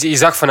 Ja, je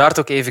zag Van Aert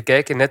ook even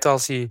kijken, net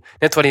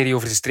wanneer hij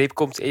over de streep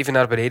komt, even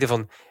naar beneden van,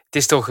 het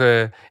is toch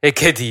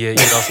ik die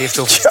hier als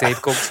eerste over de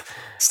streep komt.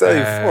 Stel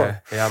je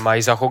voor. Ja, maar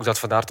je zag ook dat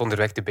Van Aert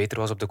onderweg de beter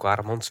was op de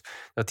Quaremont.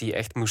 Dat hij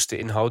echt moest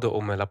inhouden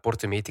om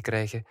Laporte mee te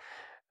krijgen.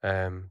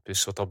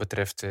 Dus wat dat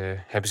betreft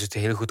hebben ze het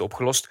heel goed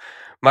opgelost.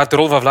 Maar de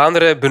Ronde van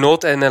Vlaanderen,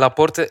 Benoot en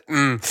Laporte,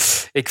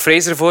 ik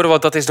vrees ervoor,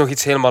 want dat is nog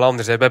iets helemaal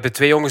anders. Hè. We hebben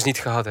 2 jongens niet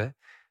gehad, hè,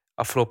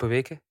 afgelopen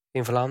weken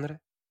in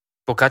Vlaanderen.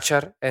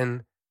 Pogačar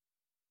en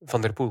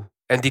Van der Poel.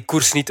 En die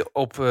koers niet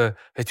op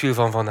het wiel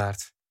van Van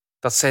Aert.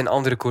 Dat zijn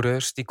andere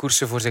coureurs, die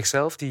koersen voor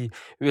zichzelf. Die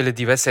willen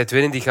die wedstrijd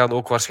winnen, die gaan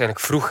ook waarschijnlijk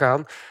vroeg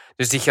gaan.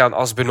 Dus die gaan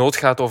als Benoot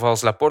gaat of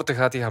als Laporte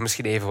gaat, die gaan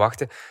misschien even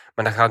wachten.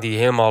 Maar dan gaan die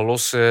helemaal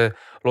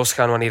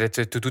losgaan wanneer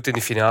het toe doet in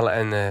de finale.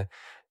 En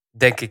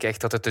denk ik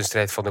echt dat het een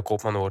strijd van de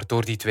koopman wordt.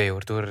 Door die 2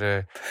 hoor. Door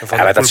Van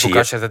der Poel en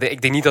Pogačar.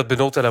 Ik denk niet dat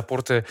Benoot en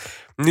Laporte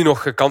nu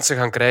nog kansen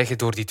gaan krijgen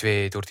door die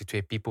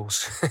twee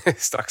peoples.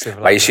 Straks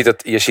even. Maar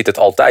je ziet het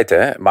altijd,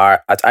 hè.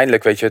 Maar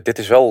uiteindelijk, weet je, dit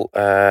is wel...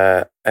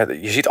 je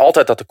ziet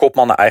altijd dat de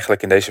kopmannen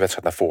eigenlijk in deze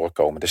wedstrijd naar voren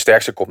komen. De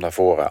sterkste komt naar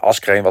voren.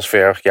 Askreen was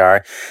vorig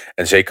jaar.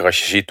 En zeker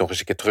als je nog eens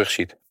een keer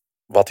terugziet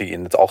wat hij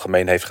in het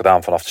algemeen heeft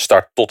gedaan vanaf de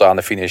start tot aan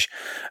de finish.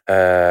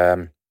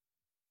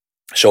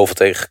 Zoveel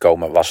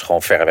tegengekomen, was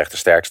gewoon verreweg de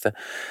sterkste.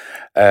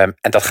 En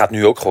dat gaat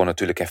nu ook gewoon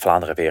natuurlijk in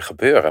Vlaanderen weer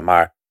gebeuren.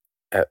 Maar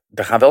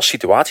er gaan wel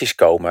situaties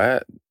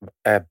komen.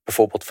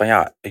 Bijvoorbeeld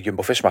van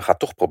Jumbo-Visma gaat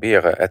toch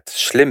proberen het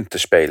slim te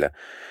spelen.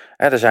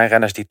 Er zijn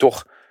renners die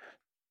toch...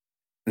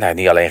 Nee,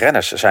 niet alleen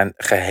renners. Er zijn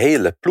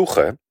gehele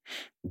ploegen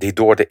die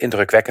door de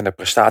indrukwekkende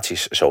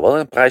prestaties, zowel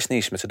in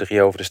Parijs-Nice met z'n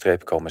 3 over de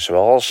streep komen,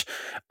 zoals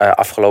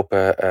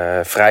afgelopen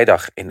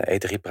vrijdag in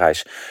de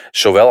E3-prijs,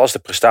 zowel als de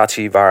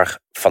prestatie waar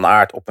Van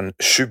Aert op een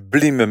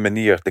sublieme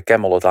manier de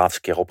Camel het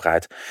laatste keer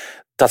oprijdt,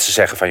 dat ze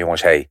zeggen van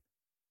jongens,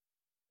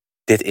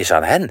 dit is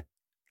aan hen.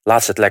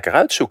 Laat ze het lekker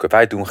uitzoeken.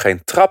 Wij doen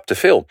geen trap te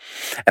veel.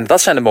 En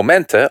dat zijn de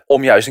momenten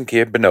om juist een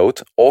keer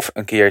Benoot of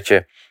een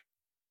keertje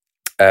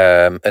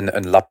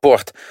een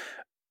Laporte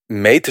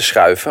mee te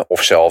schuiven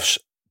of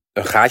zelfs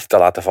een gaatje te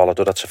laten vallen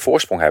doordat ze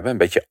voorsprong hebben. Een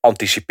beetje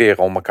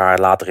anticiperen om elkaar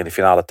later in de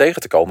finale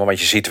tegen te komen. Want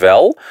je ziet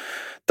wel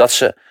dat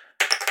ze,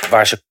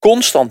 waar ze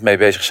constant mee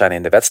bezig zijn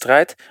in de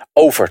wedstrijd,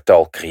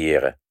 overtal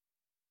creëren.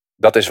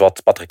 Dat is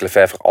wat Patrick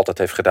Lefevere altijd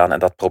heeft gedaan. En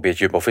dat probeert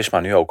Jumbo-Visma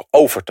nu ook,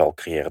 overtal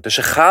creëren. Dus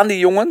ze gaan die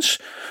jongens,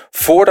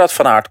 voordat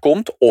Van Aert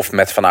komt, of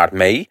met Van Aert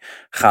mee,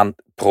 gaan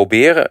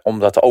proberen om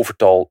dat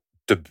overtal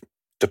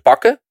te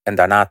pakken en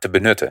daarna te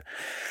benutten.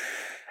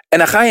 En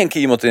dan ga je een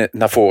keer iemand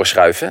naar voren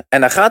schuiven.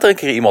 En dan gaat er een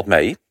keer iemand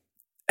mee.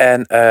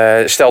 En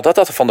stel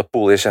dat Van der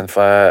Poel is en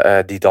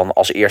die dan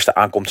als eerste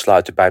aankomt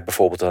sluiten bij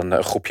bijvoorbeeld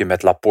een groepje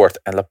met Laporte.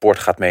 En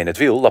Laporte gaat mee in het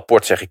wiel.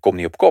 Laporte zegt, ik kom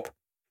niet op kop.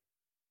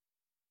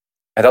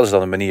 En dat is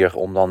dan een manier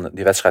om dan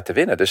die wedstrijd te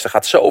winnen. Dus er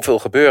gaat zoveel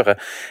gebeuren.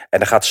 En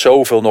er gaat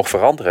zoveel nog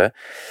veranderen.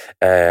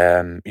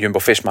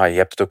 Jumbo-Visma, je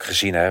hebt het ook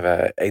gezien.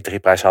 Hè?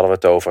 E3-prijs hadden we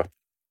het over.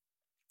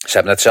 Ze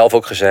hebben het zelf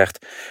ook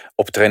gezegd.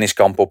 Op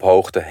trainingskamp op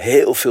hoogte.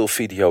 Heel veel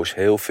video's.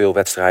 Heel veel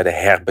wedstrijden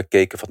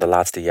herbekeken van de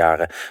laatste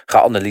jaren.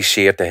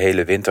 Geanalyseerd de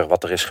hele winter.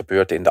 Wat er is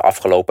gebeurd in de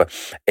afgelopen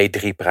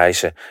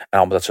E3-prijzen. En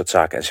allemaal dat soort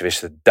zaken. En ze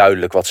wisten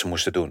duidelijk wat ze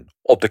moesten doen.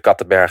 Op de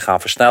Kattenberg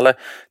gaan versnellen.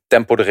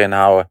 Tempo erin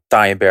houden.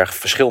 Taaienberg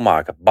verschil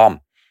maken.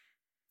 Bam.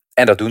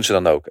 En dat doen ze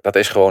dan ook. Dat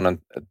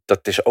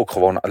is ook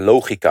gewoon een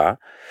logica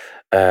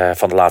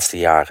van de laatste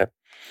jaren.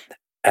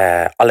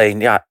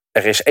 Alleen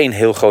er is 1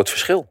 heel groot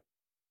verschil.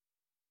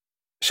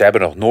 Ze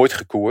hebben nog nooit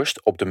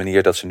gekoerst op de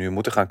manier dat ze nu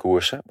moeten gaan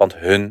koersen. Want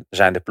hun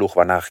zijn de ploeg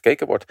waarnaar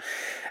gekeken wordt.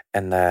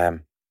 En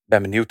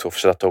ben benieuwd of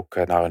ze dat ook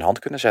naar hun hand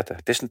kunnen zetten.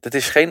 Het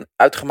is geen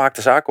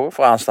uitgemaakte zaak hoor,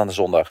 voor aanstaande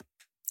zondag.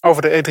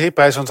 Over de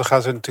E3-prijs, want we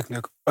gaan ze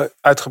natuurlijk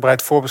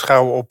uitgebreid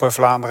voorbeschouwen op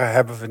Vlaanderen.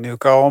 Hebben we nu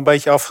ook al een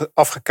beetje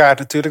afgekaart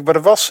natuurlijk. Maar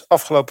er was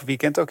afgelopen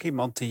weekend ook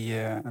iemand die,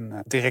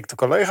 een directe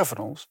collega van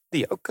ons,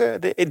 die ook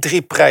de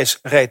E3-prijs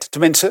reed.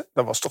 Tenminste,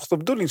 dat was toch de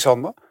bedoeling,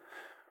 Sander?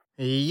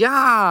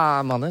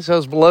 Ja, mannen,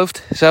 zoals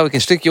beloofd zou ik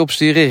een stukje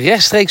opsturen,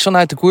 rechtstreeks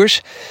vanuit de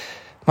koers.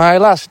 Maar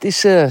helaas, het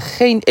is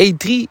geen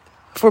E3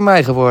 voor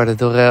mij geworden.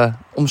 Door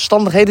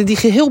omstandigheden die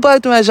geheel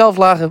buiten mijzelf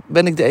lagen,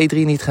 ben ik de E3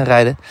 niet gaan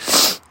rijden.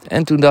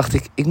 En toen dacht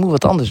ik moet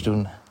wat anders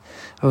doen.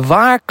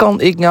 Waar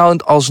kan ik nou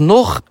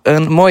alsnog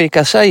een mooie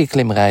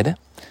kasseienklim rijden?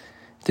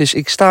 Dus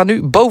ik sta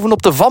nu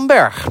bovenop de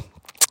Vanberg.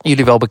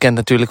 Jullie wel bekend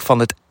natuurlijk van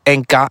het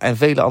NK en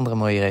vele andere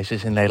mooie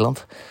races in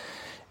Nederland.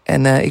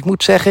 En ik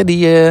moet zeggen,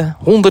 die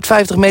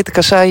 150 meter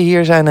kasseien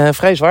hier zijn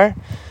vrij zwaar.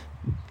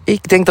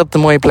 Ik denk dat het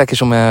een mooie plek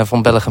is om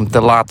Van Bellegem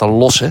te laten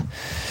lossen.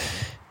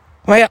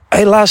 Maar ja,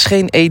 helaas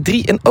geen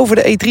E3. En over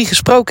de E3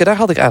 gesproken, daar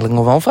had ik eigenlijk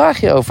nog wel een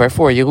vraagje over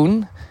voor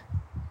Jeroen.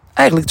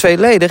 eigenlijk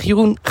tweeledig.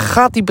 Jeroen,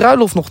 gaat die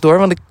bruiloft nog door?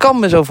 Want ik kan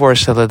me zo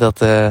voorstellen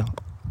dat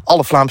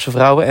alle Vlaamse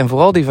vrouwen... en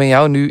vooral die van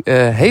jou nu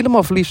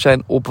helemaal verliefd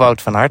zijn op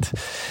Wout van Aert.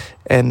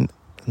 En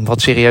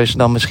wat serieuzer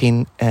dan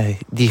misschien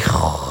die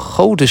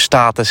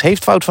godenstatus.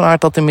 Heeft Wout van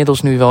Aert dat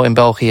inmiddels nu wel in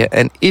België?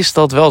 En is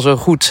dat wel zo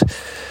goed?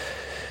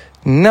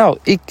 Nou,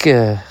 ik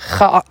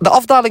ga de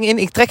afdaling in.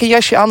 Ik trek een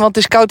jasje aan, want het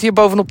is koud hier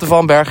bovenop de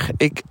Vanberg.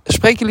 Ik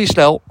spreek jullie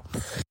snel.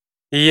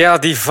 Ja,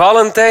 die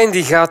Valentijn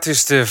die gaat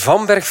dus de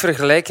Vanberg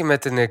vergelijken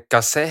met een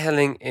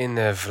kasseihhelling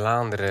in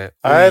Vlaanderen.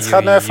 Het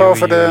gaat nu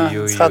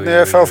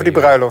even over die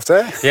bruiloft, hè?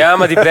 Ja,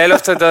 maar die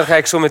bruiloft, daar ga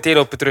ik zo meteen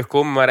op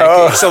terugkomen.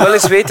 Maar ik zou wel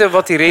eens weten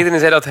wat die redenen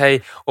zijn dat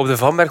hij op de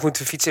Vanberg moet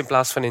fietsen in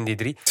plaats van in die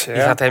 3. Die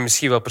gaat hij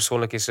misschien wel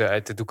persoonlijk eens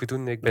uit de doeken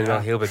doen. Ik ben wel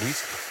heel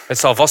benieuwd. Het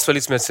zal vast wel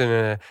iets met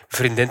zijn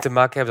vriendin te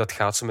maken hebben. Dat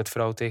gaat ze met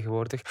vrouwen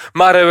tegenwoordig.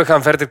 Maar we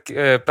gaan verder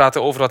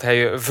praten over wat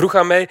hij vroeg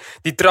aan mij.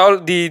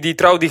 Die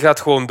trouw die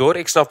gaat gewoon door.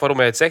 Ik snap waarom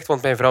hij het zegt, want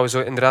mijn vrouw is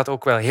inderdaad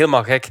ook wel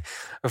helemaal gek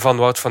van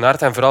Wout van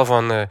Aert. En vooral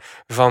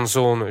van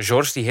zo'n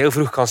George die heel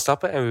vroeg kan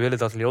stappen. En we willen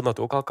dat Leon dat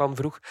ook al kan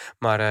vroeg.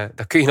 Maar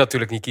dat kun je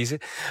natuurlijk niet kiezen.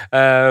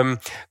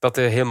 Dat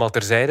helemaal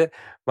terzijde.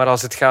 Maar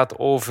als het gaat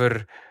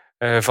over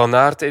Van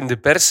Aert in de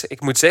pers.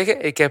 Ik moet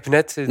zeggen, ik heb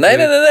net...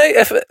 Nee,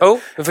 even. Oh,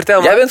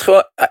 vertel maar. Jij bent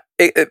gewoon...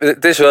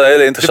 Het is wel heel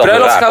interessant. De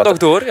bruiloft gaat nog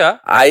door, ja.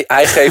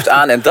 Hij geeft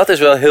aan, en dat is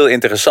wel heel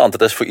interessant.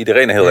 Dat is voor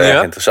iedereen heel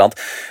erg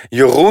interessant.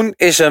 Jeroen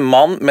is een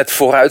man met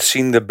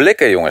vooruitziende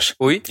blikken, jongens.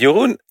 Oei.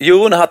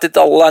 Jeroen had dit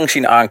al lang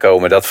zien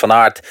aankomen. Dat Van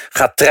Aert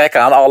gaat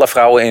trekken aan alle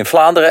vrouwen in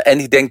Vlaanderen. En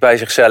die denkt bij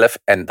zichzelf,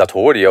 en dat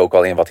hoorde je ook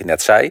al in wat hij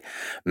net zei.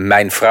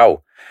 Mijn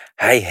vrouw.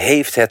 Hij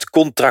heeft het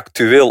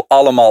contractueel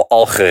allemaal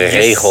al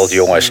geregeld,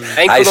 jongens.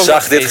 Hij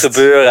zag dit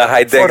gebeuren.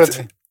 Hij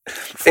denkt...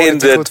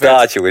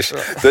 Inderdaad, jongens.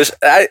 Dus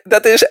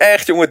dat is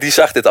echt, jongen, die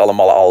zag dit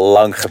allemaal al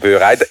lang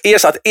gebeuren.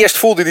 Eerst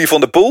voelde hij Van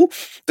der Poel.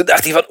 Toen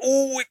dacht hij van,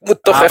 ik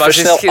moet toch even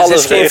snel alles regelen.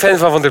 Ze is geen fan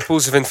van Van der Poel,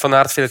 ze vindt Van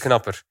Aert veel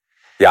knapper.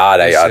 Ja,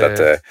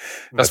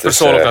 dat is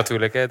persoonlijk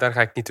natuurlijk, hè. Daar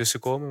ga ik niet tussen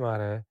komen,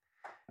 maar...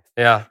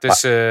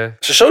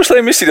 zo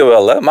slim is hij er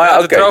wel, hè?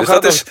 Maar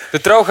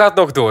de trouw gaat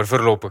nog door,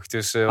 voorlopig.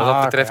 Dus wat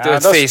dat betreft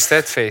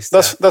het feest.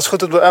 Dat is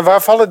goed. En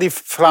waar vallen die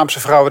Vlaamse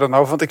vrouwen dan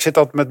over? Want ik zit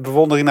altijd met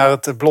bewondering naar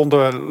het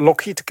blonde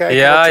lokje te kijken.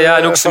 Ja,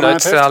 en ook zijn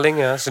uitstraling.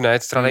 Ja, zijn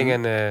uitstraling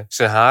en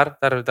zijn haar.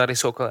 Daar is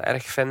ze ook wel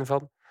erg fan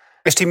van.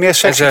 Is die meer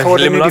sexy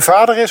geworden nu die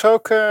vader is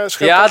ook?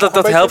 Ja,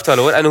 dat helpt wel,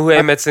 hoor. En hoe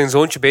hij met zijn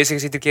zoontje bezig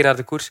is iedere keer naar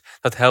de koers,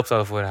 dat helpt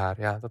wel voor haar.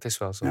 Ja, dat is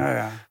wel zo.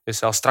 Ja.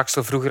 Dus als straks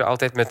zo vroeger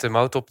altijd met de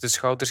mout op de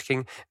schouders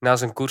ging na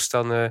zijn koers,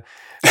 dan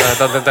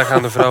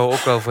gaan de vrouwen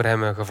ook wel voor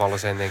hem gevallen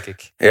zijn, denk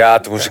ik. Ja,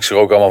 toen moest ik ze er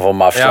ook allemaal van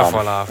me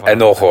afslaan. Ja, voilà. En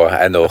nog, hoor.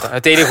 En nog.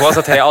 Het enige was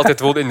dat hij altijd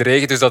woonde in de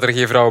regen, dus dat er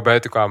geen vrouwen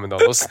buiten kwamen dan.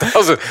 Dat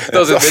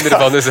is het minder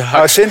van de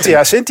zaak.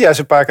 Cynthia is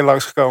een paar keer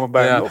langsgekomen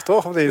bij hem nog,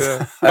 toch? Of niet?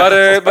 Maar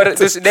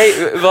dus nee,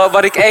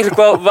 waar ik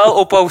eigenlijk wel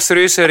op wou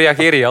serieus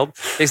reageren, Jan,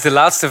 is de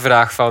laatste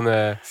vraag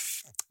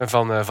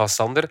van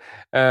Sander.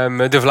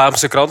 De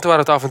Vlaamse kranten waar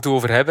we het af en toe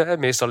over hebben. Hè.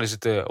 Meestal is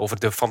het over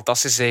de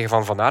fantastische zege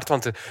van Van Aert.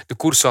 Want de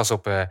koers was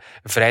op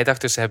vrijdag,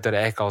 dus ze hebben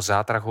daar eigenlijk al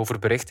zaterdag over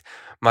bericht.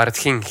 Maar het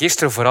ging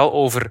gisteren vooral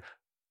over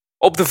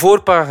op de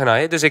voorpagina.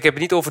 Hè. Dus ik heb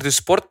het niet over de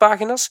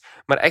sportpagina's,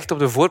 maar echt op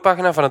de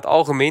voorpagina van het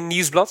Algemeen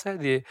Nieuwsblad. Hè,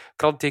 die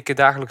krant die ik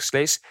dagelijks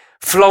lees.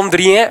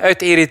 Flandrien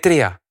uit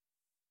Eritrea.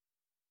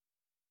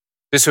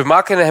 Dus we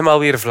maken hem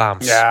alweer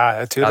Vlaams. Ja,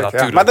 natuurlijk.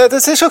 Ja. Maar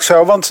dat is ook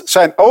zo, want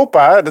zijn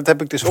opa, dat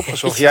heb ik dus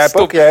opgezocht. Jij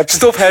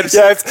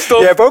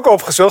hebt ook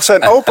opgezocht.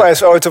 Zijn opa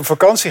is ooit op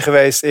vakantie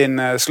geweest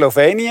in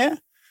Slovenië.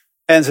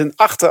 En zijn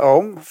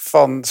achteroom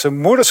van zijn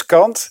moeders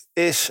kant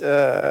is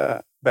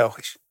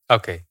Belgisch.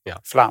 Oké, ja.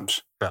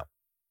 Vlaams.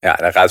 Ja,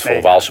 dan gaat het voor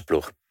een Waalse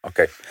ploeg.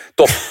 Oké,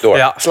 top, door.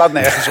 Ja, slaat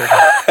nergens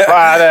op.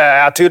 Maar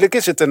natuurlijk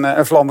is het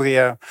een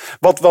Vlaanderen.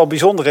 Wat wel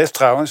bijzonder is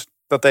trouwens,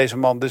 dat deze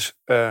man dus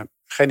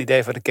geen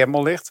idee waar de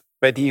Camel ligt.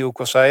 Weet niet hoe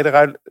kasseien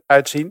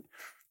eruit zien.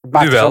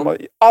 Nu wel.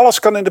 Alles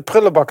kan in de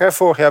prullenbak. Hè.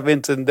 Vorig jaar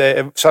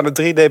staan er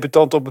 3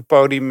 debutanten op het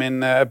podium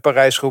in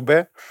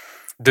Parijs-Roubaix.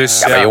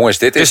 Dus maar jongens,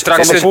 dit is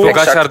straks is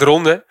Pogačar de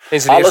ronde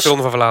in zijn eerste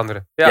ronde van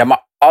Vlaanderen. Ja,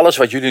 maar alles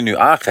wat jullie nu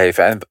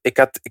aangeven, en ik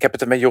heb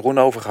het er met Jeroen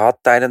over gehad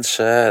tijdens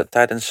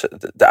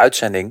de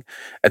uitzending.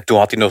 En toen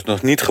had hij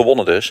nog niet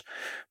gewonnen dus.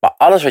 Maar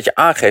alles wat je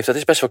aangeeft, dat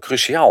is best wel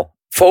cruciaal.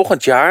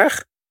 Volgend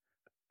jaar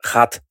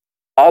gaat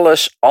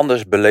alles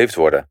anders beleefd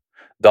worden.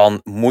 Dan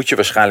moet je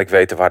waarschijnlijk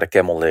weten waar de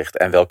Camel ligt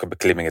en welke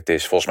beklimming het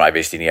is. Volgens mij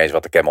wist hij niet eens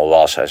wat de Camel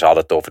was. Ze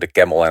hadden het over de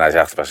Camel en hij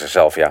zegt bij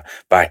zichzelf, ja,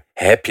 waar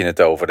heb je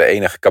het over? De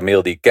enige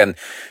kameel die ik ken,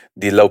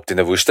 die loopt in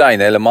de woestijn.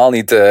 Helemaal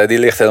niet, die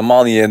ligt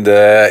helemaal niet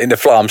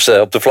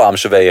op de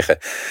Vlaamse wegen.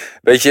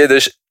 Weet je,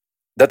 dus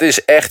dat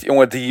is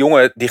echt, die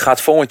jongen die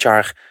gaat volgend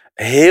jaar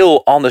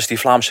heel anders die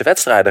Vlaamse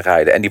wedstrijden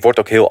rijden. En die wordt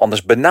ook heel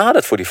anders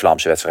benaderd voor die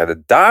Vlaamse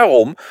wedstrijden.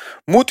 Daarom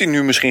moet hij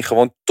nu misschien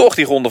gewoon toch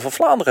die Ronde van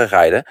Vlaanderen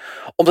rijden.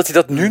 Omdat hij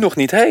dat nu nog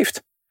niet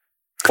heeft.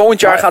 Volgend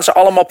jaar gaan ze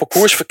allemaal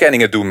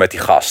parcoursverkenningen doen met die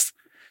gast.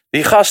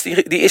 Die gast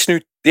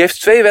die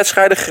heeft 2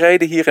 wedstrijden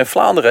gereden hier in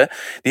Vlaanderen.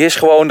 Die is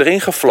gewoon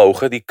erin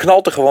gevlogen. Die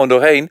knalt er gewoon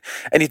doorheen.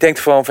 En die denkt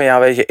gewoon van ja,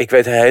 weet je, ik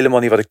weet helemaal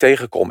niet wat ik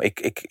tegenkom.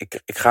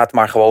 Ik ga het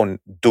maar gewoon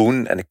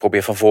doen. En ik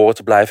probeer van voren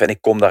te blijven. En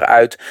ik kom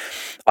daaruit.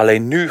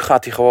 Alleen nu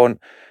gaat hij gewoon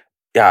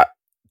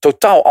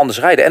totaal anders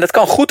rijden. En het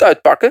kan goed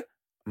uitpakken.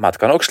 Maar het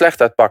kan ook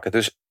slecht uitpakken.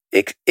 Dus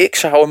ik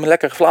zou hem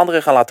lekker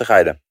Vlaanderen gaan laten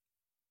rijden.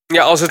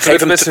 Ja, als het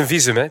lukt met zijn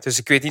visum. Hè? Dus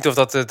ik weet niet of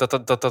dat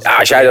ja,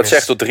 als jij dat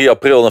zegt tot 3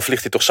 april, dan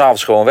vliegt hij toch 's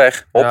avonds gewoon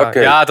weg.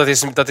 Ja,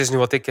 dat is nu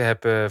wat ik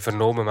heb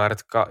vernomen. Maar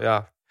het kan,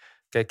 ja.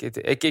 Kijk,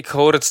 ik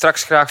hoor het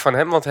straks graag van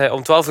hem. Want hij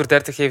om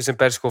 12:30 geeft zijn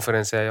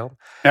persconferentie, Jan.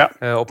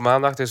 Ja. Op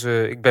maandag. Dus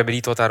ik ben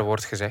benieuwd wat daar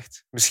wordt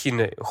gezegd.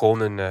 Misschien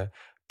gewoon een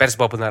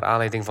persbabbel naar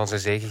aanleiding van zijn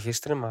zege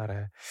gisteren.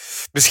 Maar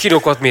misschien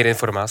ook wat meer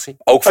informatie.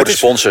 Ook voor de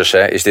sponsors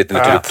is dit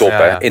natuurlijk top.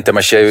 Ja.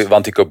 Intermarché,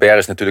 Wanty Gobert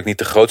is natuurlijk niet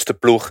de grootste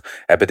ploeg.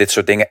 Hebben dit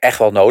soort dingen echt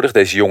wel nodig.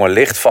 Deze jongen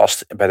ligt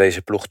vast bij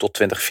deze ploeg tot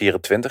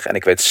 2024. En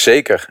ik weet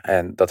zeker,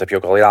 en dat heb je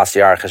ook al de laatste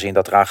jaren gezien,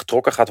 dat eraan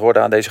getrokken gaat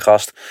worden aan deze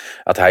gast.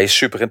 Want hij is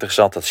super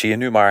interessant, dat zie je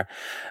nu maar.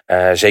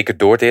 Zeker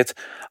door dit.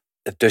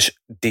 Dus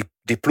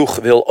die ploeg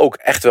wil ook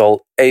echt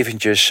wel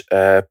eventjes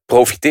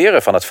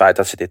profiteren van het feit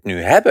dat ze dit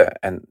nu hebben.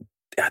 En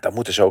ja, daar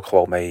moeten ze ook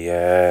gewoon mee.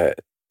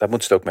 Daar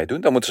moeten ze het ook mee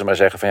doen. Dan moeten ze maar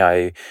zeggen van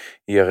ja,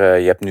 hier,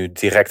 je hebt nu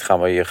direct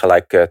gaan we je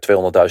gelijk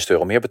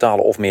 €200.000 meer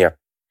betalen of meer.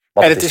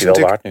 Want en het is wel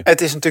waard nu.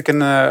 Het is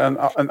natuurlijk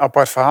een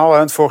apart verhaal.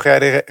 Hè. Vorig jaar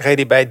reed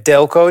hij bij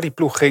Delco. Die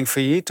ploeg ging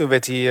failliet. Toen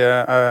werd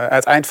hij aan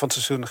het eind van het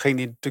seizoen ging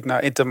hij natuurlijk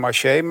naar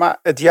Intermarché. Maar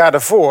het jaar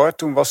daarvoor,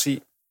 toen was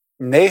hij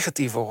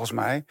 19 volgens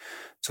mij.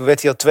 Toen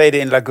werd hij al tweede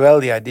in La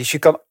Guelia. Dus je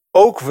kan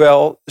ook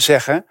wel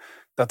zeggen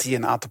dat hij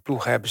een aantal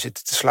ploegen hebben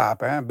zitten te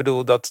slapen. Hè. Ik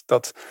bedoel,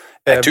 dat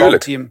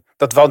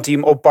Wanty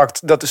hem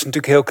oppakt, dat is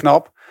natuurlijk heel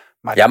knap.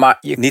 Maar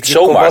niet je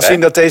zomaar. kon wel zien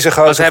dat deze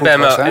gozer ze hebben hem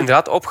was,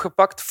 inderdaad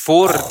opgepakt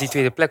voor die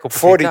tweede plek op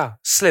het WK.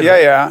 Slim.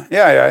 Ja.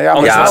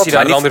 Anders was hij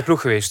naar een niet, andere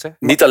ploeg geweest. Hè?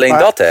 Niet alleen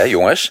dat, hè,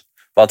 jongens.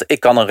 Want ik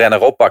kan een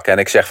renner oppakken en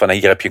ik zeg van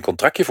hier heb je een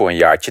contractje voor een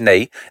jaartje.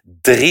 Nee,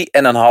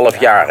 3,5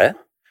 jaar, hè.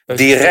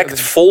 Direct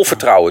vol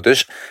vertrouwen.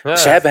 Dus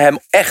ze hebben hem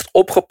echt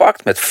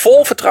opgepakt met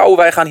vol vertrouwen.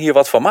 Wij gaan hier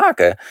wat van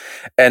maken.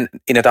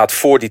 En inderdaad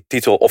voor die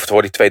titel of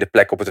voor die tweede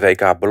plek op het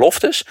WK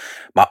beloftes.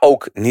 Maar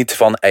ook niet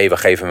van we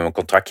geven hem een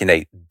contractje.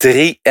 Nee,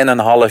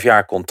 3,5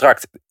 jaar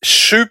contract.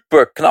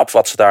 Super knap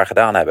wat ze daar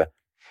gedaan hebben.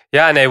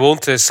 Ja, en hij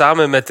woont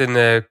samen met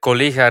een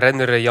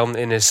collega-renner Jan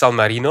in San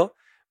Marino.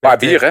 Waar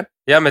bier, hè?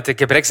 Ja, met de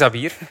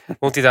Gebreksabir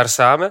woont hij daar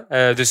samen.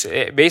 Dus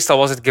meestal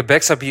was het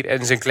Gebreksabir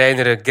en zijn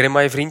kleinere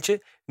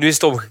Girmay-vriendje. Nu is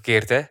het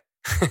omgekeerd, hè.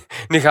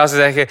 Nu gaan ze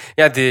zeggen,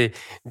 ja,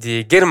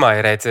 die Girmay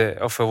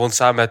rijdt of woont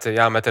samen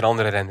met een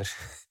andere renner.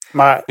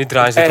 Maar nu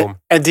draaien ze het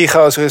om. En die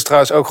gozer is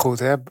trouwens ook goed,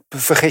 hè.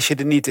 Vergis je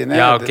er niet in, hè.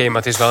 Ja, oké,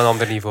 maar het is wel een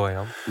ander niveau,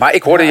 Jan. Maar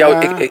ik hoorde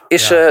jou...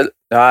 is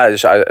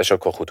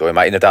ook wel goed, hoor.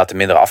 Maar inderdaad een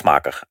mindere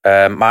afmaker.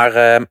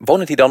 Maar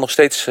woont hij dan nog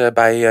steeds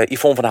bij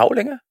Yvonne van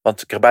Houwelingen?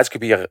 Want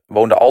Gerbeidsgebier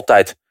woonde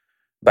altijd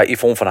bij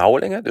Yvonne van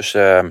Houwelingen. Dus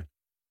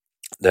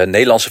de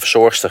Nederlandse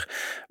verzorgster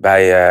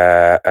bij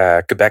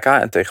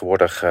Quebeca en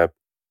tegenwoordig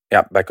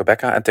bij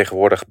Quebeca en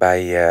tegenwoordig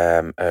bij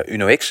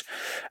UNO-X.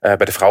 Bij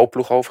de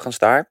vrouwenploeg overigens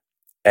daar.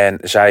 En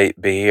zij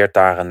beheert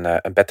daar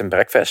een bed and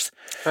breakfast.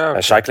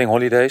 Cycling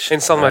holidays.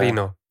 In San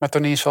Marino. Maar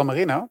toch niet in San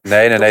Marino?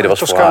 Nee, dat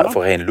was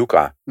voorheen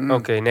Luca.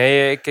 Oké,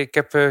 nee, ik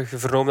heb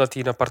vernomen dat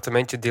hij een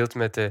appartementje deelt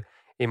met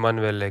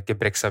Emmanuel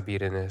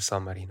Gebreksabir in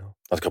San Marino.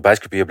 Want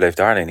Gerbeidsgebier bleef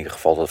daar in ieder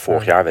geval.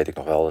 Vorig jaar weet ik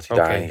nog wel dat hij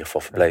daar in ieder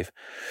geval verbleef.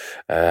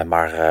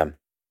 Maar ja.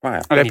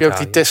 Dan heb je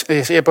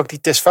ook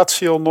die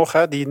Tesfatsion nog,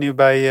 hè, die nu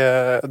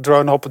bij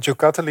Drone Hopper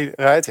Ducati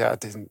rijdt. Ja,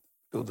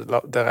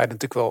 daar rijden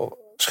natuurlijk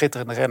wel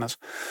schitterende renners.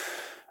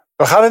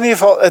 We gaan in ieder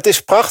geval, het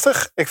is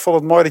prachtig. Ik vond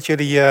het mooi dat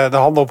jullie de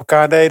handen op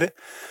elkaar deden.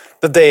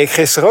 Dat deed ik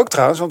gisteren ook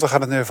trouwens, want we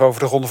gaan het nu even over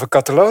de Ronde van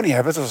Catalonië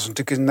hebben. Het was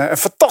natuurlijk een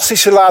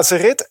fantastische laatste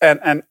rit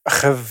en een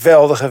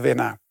geweldige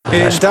winnaar.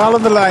 In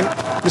dalende lijn,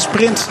 de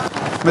sprint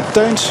met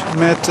Teuns,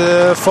 met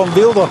Van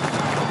Wilder.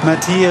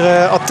 Met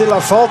hier Attila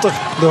Valter,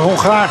 de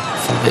Hongaar.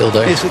 Van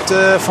Wilder. Is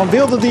het Van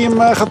Wilder die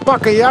hem gaat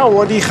pakken? Ja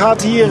hoor, die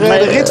gaat hier de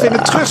rit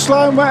winnen,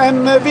 terugsluimen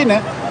en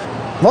winnen.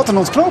 Wat een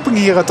ontknoping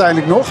hier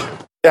uiteindelijk nog.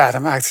 Ja,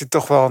 dan maakt hij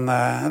toch wel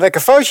een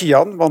lekker foutje,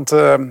 Jan. Want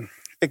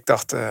ik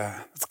dacht,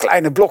 het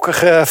kleine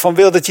blokkige Van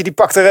Wildertje, die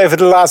pakt er even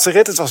de laatste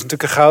rit. Het was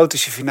natuurlijk een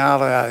chaotische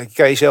finale. Ja, je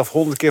kan jezelf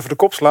 100 keer voor de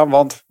kop slaan.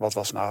 Want, wat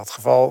was nou het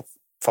geval?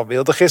 Van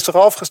Wilder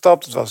gisteren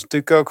afgestapt. Het was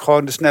natuurlijk ook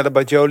gewoon de snelle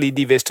Bajoli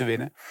die wist te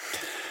winnen.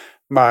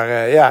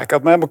 Maar ik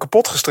had me helemaal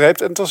kapot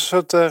gestreept. En het was een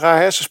soort raar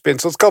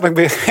hersenspinsel. Dat kan ook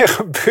weer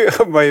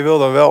gebeuren. Maar je wil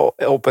dan wel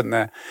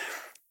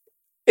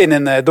in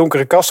een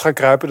donkere kast gaan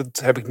kruipen. Dat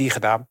heb ik niet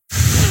gedaan.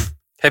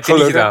 Heb je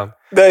niet gedaan?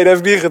 Nee, dat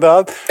heb ik niet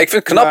gedaan. Ik vind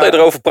het knap dat je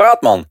erover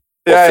praat, man.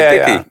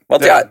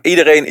 Want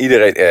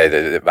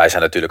iedereen, wij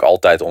zijn natuurlijk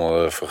altijd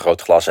onder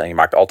vergrootglas en je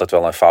maakt altijd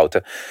wel een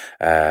fouten.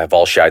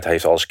 Walscheid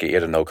heeft al eens een keer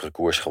eerder een okere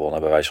koers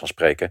gewonnen, bij wijze van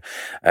spreken.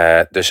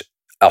 Dus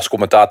als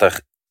commentator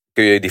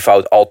kun je die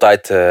fout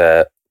altijd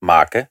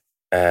maken.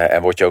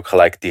 En word je ook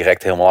gelijk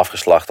direct helemaal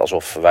afgeslacht,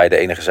 alsof wij de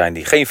enige zijn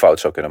die geen fout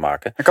zou kunnen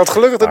maken. Ik had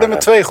gelukkig de nummer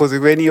 2 goed.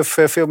 Ik weet niet of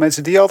veel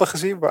mensen die hadden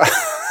gezien,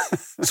 maar...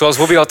 Zoals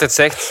Bobby altijd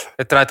zegt,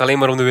 het draait alleen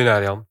maar om de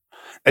winnaar, Jan.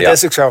 Dat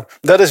is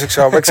ook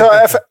zo. Maar ik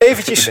zou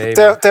eventjes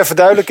ter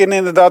verduidelijking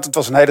inderdaad. Het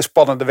was een hele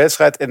spannende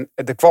wedstrijd. En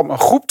er kwam een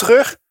groep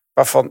terug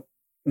waarvan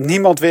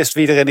niemand wist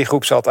wie er in die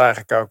groep zat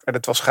eigenlijk ook. En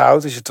het was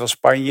chaotisch, het was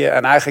Spanje.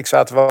 En eigenlijk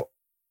zaten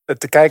we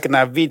te kijken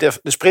naar wie de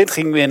sprint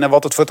ging winnen.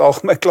 Wat het voor het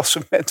algemeen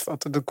klassement.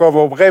 Want toen kwam op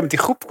een gegeven moment die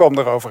groep kwam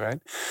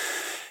eroverheen.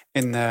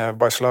 In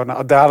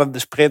Barcelona. Dalende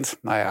sprint.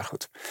 Nou ja,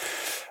 goed.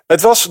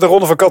 Het was de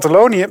Ronde van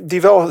Catalonië,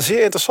 die wel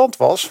zeer interessant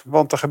was.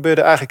 Want er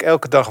gebeurde eigenlijk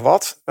elke dag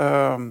wat.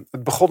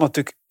 Het begon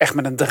natuurlijk echt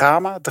met een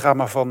drama. Het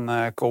drama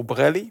van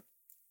Colbrelli.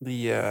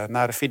 Die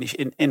na de finish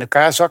in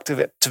elkaar zakte.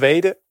 Werd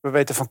tweede. We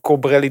weten van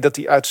Colbrelli dat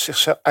hij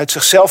uit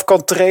zichzelf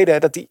kan treden. Hè,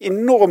 dat hij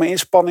enorme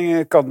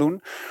inspanningen kan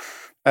doen.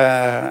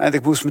 En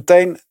ik moest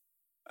meteen...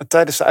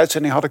 Tijdens de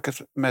uitzending had ik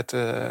het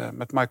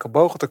met Michael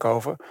Bogert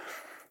over.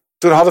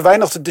 Toen hadden wij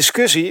nog de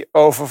discussie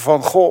over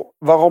van... Goh,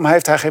 waarom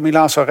heeft hij geen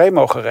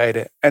Milaan-Sanremo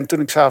gereden? En toen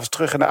ik s'avonds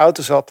terug in de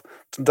auto zat...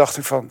 Toen dacht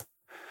ik van...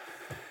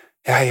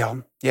 Ja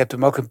Jan, je hebt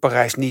hem ook in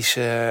Parijs-Nice...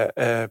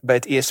 bij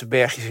het eerste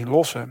bergje zien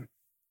lossen.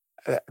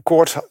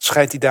 Koorts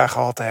schijnt hij daar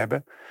gehad te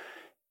hebben.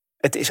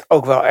 Het is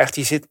ook wel echt...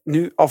 Je zit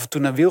nu af en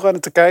toe naar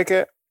wielrennen te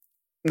kijken...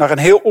 Naar een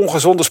heel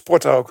ongezonde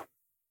sport ook.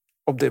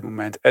 Op dit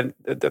moment. En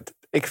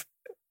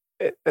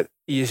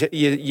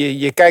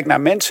je kijkt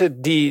naar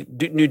mensen die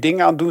nu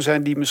dingen aan het doen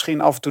zijn... die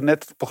misschien af en toe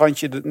net op het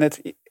randje...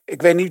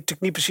 Ik weet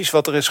natuurlijk niet precies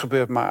wat er is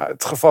gebeurd... maar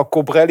het geval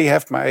Colbrelli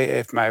heeft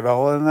mij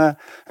wel een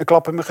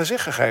klap in mijn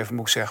gezicht gegeven...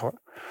 moet ik zeggen hoor.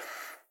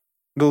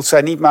 Ik bedoel,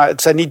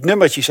 het zijn niet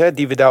nummertjes hè,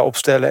 die we daar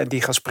opstellen... en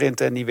die gaan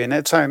sprinten en die winnen.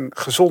 Het zijn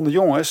gezonde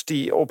jongens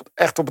die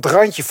echt op het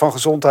randje van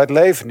gezondheid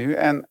leven nu...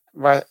 en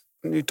waar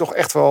nu toch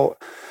echt wel...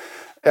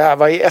 Ja,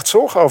 waar je echt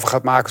zorgen over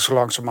gaat maken zo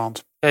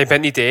langzamerhand. Ja, je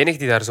bent niet de enige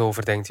die daar zo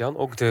over denkt, Jan.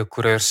 Ook de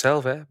coureurs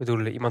zelf. Hè. Ik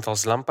bedoel, iemand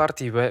als Lampaard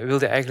die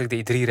wilde eigenlijk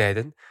de E3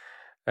 rijden.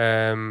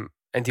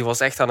 En die was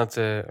echt aan het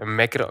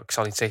mekkeren. Ik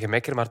zal niet zeggen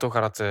mekkeren, maar toch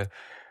aan het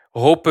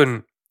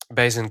hopen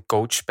bij zijn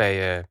coach,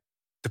 bij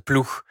de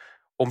ploeg,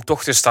 om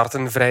toch te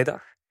starten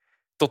vrijdag.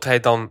 Tot hij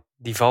dan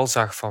die val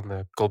zag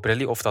van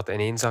Colbrelli, of dat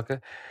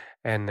ineenzakken.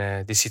 En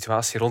de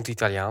situatie rond de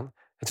Italiaan.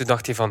 En toen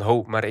dacht hij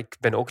van, maar ik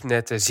ben ook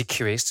net ziek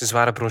geweest. Een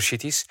zware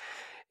bronchitis.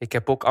 Ik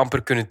heb ook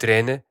amper kunnen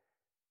trainen.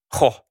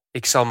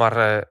 Ik zal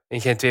maar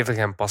in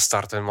Gent-Wevelgem pas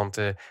starten, want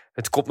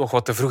het komt nog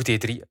wat te vroeg,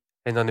 D3.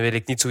 En dan wil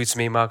ik niet zoiets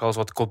meemaken als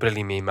wat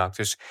Colbrelli meemaakt.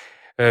 Dus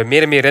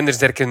meer en meer renners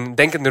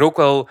denken er ook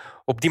wel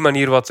op die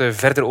manier wat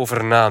verder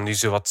over na, nu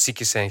ze wat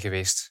ziekjes zijn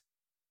geweest.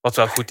 Wat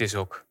wel goed is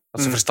ook,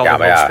 dat ze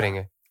verstandig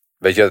opspringen.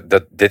 Weet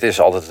je, dit is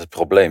altijd het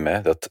probleem,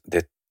 hè? Dat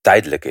dit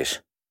tijdelijk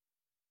is.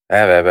 We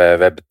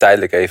hebben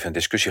tijdelijk even een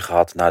discussie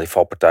gehad na die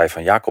valpartij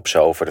van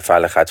Jacobsen over de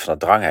veiligheid van het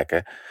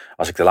dranghekken.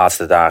 Als ik de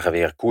laatste dagen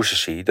weer koersen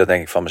zie, dan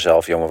denk ik van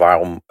mezelf, jongen,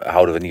 waarom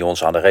houden we niet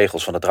ons aan de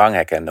regels van de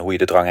dranghekken en hoe je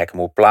de dranghekken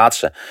moet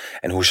plaatsen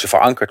en hoe ze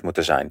verankerd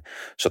moeten zijn,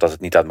 zodat het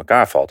niet uit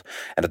elkaar valt.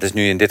 En dat is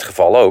nu in dit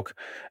geval ook.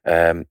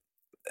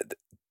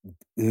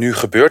 Nu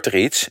gebeurt er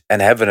iets en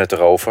hebben we het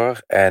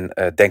erover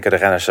en denken de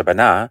renners erbij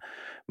na.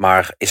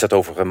 Maar is dat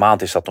over een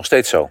maand, is dat nog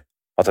steeds zo?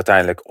 Want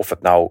uiteindelijk, of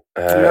het nou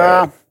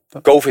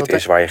COVID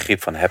is waar je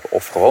griep van hebt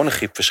of gewone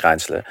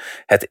griepverschijnselen.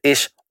 Het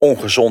is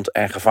ongezond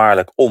en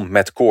gevaarlijk om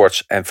met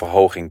koorts en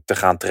verhoging te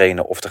gaan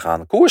trainen of te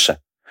gaan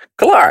koersen.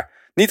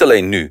 Klaar. Niet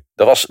alleen nu.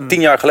 Dat was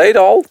 10 jaar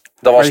geleden al.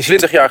 Dat was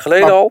 20 jaar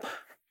geleden al.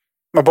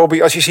 Maar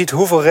Bobby, als je ziet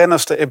hoeveel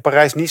renners er in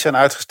Parijs niet zijn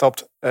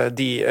uitgestapt...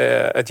 die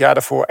het jaar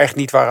daarvoor echt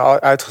niet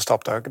waren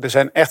uitgestapt. Ook. Er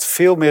zijn echt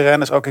veel meer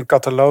renners, ook in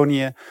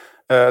Catalonië.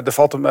 Er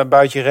valt een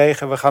buitje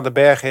regen, we gaan de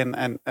berg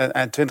in.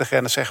 En 20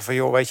 renners zeggen van,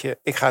 joh, weet je,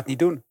 ik ga het niet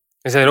doen.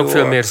 Er zijn ook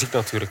veel meer ziek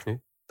natuurlijk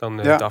nu dan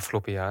de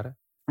afgelopen jaren.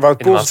 Wout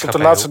Poels op de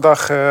laatste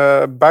dag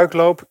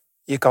buikloop.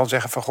 Je kan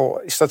zeggen van,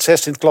 goh, is dat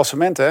 6 in het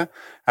klassement, hè?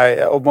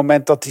 Op het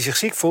moment dat hij zich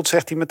ziek voelt,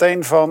 zegt hij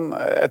meteen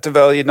van...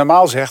 terwijl je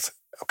normaal zegt,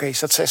 oké, is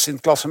dat 6 in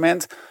het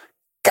klassement?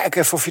 Kijk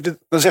even of je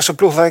dan zegt zo'n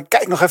ploeg,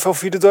 kijk nog even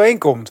of je er doorheen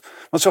komt.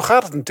 Want zo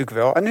gaat het natuurlijk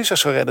wel. En nu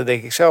zegt zo'n renner,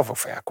 denk ik zelf ook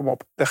van, ja, kom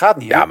op, dat gaat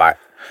niet. Ja, hè? Maar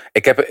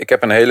ik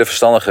heb een hele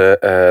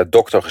verstandige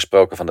dokter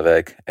gesproken van de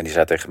week. En die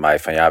zei tegen mij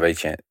van, ja,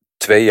 weet je,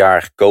 2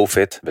 jaar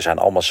COVID. We zijn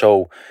allemaal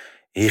zo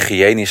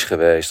hygiënisch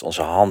geweest.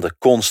 Onze handen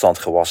constant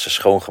gewassen,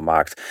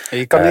 schoongemaakt.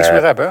 Je kan niks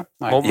meer hebben.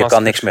 Nee. Je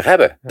kan niks meer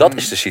hebben. Dat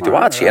is de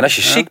situatie. En als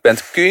je ziek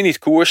bent, kun je niet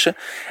koersen.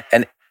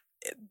 En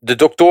de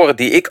doktoren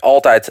die ik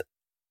altijd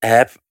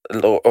heb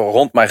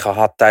rond mij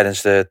gehad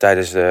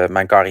tijdens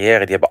mijn carrière,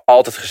 die hebben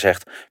altijd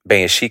gezegd, ben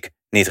je ziek,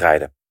 niet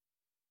rijden.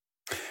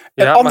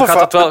 Ja, maar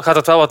gaat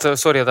dat wel wat...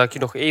 Sorry dat ik je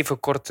nog even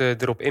kort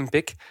erop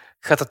inpik.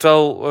 Gaat dat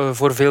wel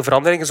voor veel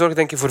veranderingen zorgen,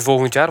 denk je, voor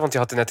volgend jaar? Want je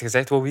had het net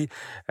gezegd, Bobby.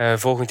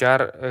 Volgend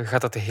jaar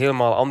gaat dat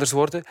helemaal anders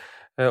worden.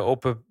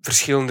 Op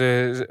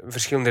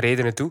verschillende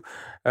redenen toe.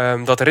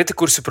 Dat de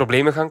rittenkoersen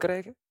problemen gaan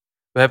krijgen.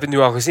 We hebben het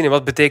nu al gezien. En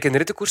wat betekenen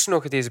rittenkoersen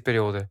nog in deze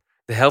periode?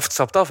 De helft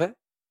stapt af, hè?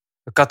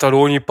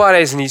 Catalonië,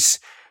 Parijs-Nice.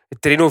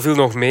 Het Tirreno viel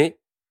nog mee.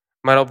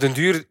 Maar op den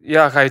duur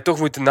ga je toch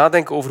moeten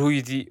nadenken over hoe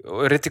je die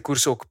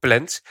rittenkoers ook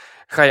plant.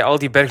 Ga je al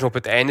die bergen op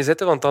het einde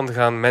zetten? Want dan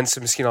gaan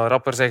mensen misschien al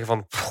rapper zeggen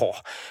van...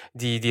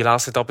 Die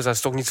laatste etappes, dat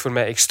is toch niets voor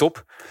mij, ik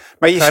stop.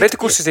 Maar je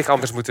rittenkoersen zich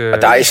anders moeten... Maar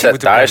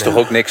daar is toch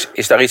ook niks...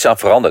 Is daar iets aan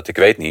veranderd? Ik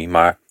weet niet,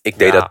 maar ik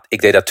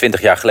deed dat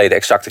 20 jaar geleden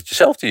exact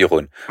hetzelfde,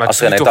 Jeroen. Maar als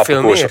er een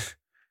etappekoers...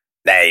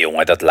 Nee,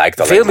 jongen, dat lijkt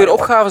alleen veel meer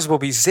opgaves,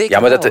 Bobby, zeker. Ja,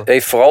 maar wel. dat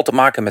heeft vooral te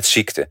maken met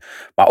ziekte.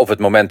 Maar op het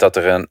moment dat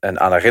er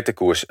aan een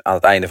rittenkoers aan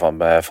het einde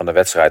van de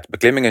wedstrijd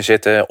beklimmingen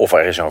zitten, of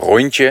er is een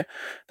rondje,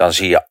 dan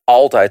zie je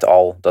altijd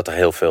al dat er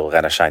heel veel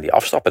renners zijn die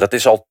afstappen. Dat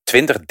is al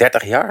 20,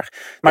 30 jaar.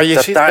 Maar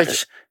je ziet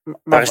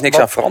daar is niks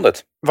aan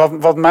veranderd.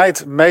 Wat mij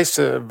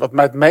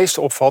het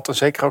meeste opvalt, en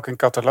zeker ook in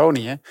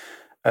Catalonië.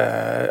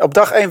 Op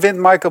dag 1 wint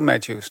Michael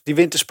Matthews. Die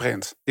wint de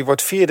sprint. Die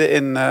wordt 4e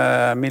in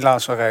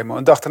Milaan-San Remo.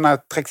 Een dag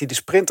daarna trekt hij de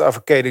sprint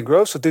over Caden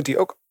Groves. Dat doet hij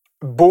ook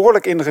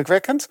behoorlijk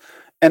indrukwekkend.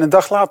 En een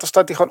dag later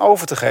staat hij gewoon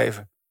over te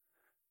geven.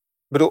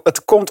 Ik bedoel,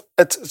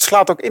 het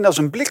slaat ook in als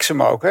een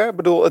bliksem ook. Hè? Ik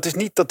bedoel, het is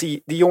niet dat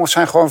die jongens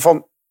zijn gewoon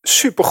van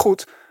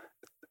supergoed.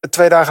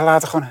 2 dagen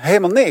later gewoon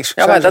helemaal niks.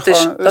 Ja, maar dat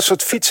is een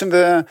soort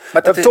fietsende...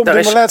 Maar Tom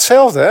Dumoulin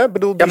hetzelfde. Hè? Ik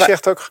bedoel, die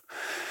zegt ook...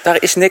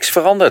 Daar is niks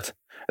veranderd.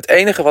 Het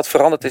enige wat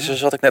veranderd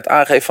is wat ik net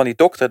aangeef van die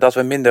dokter, dat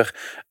we minder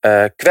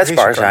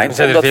kwetsbaar zijn. We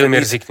zijn veel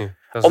meer ziek nu.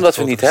 Omdat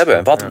we niet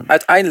hebben. Want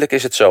uiteindelijk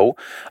is het zo,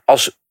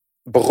 als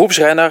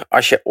beroepsrenner,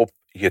 als je op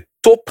je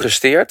top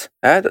presteert,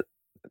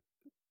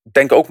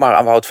 denk ook maar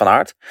aan Wout van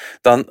Aert,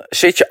 dan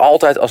zit je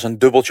altijd als een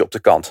dubbeltje op de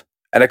kant.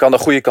 En dan kan de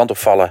goede kant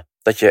opvallen.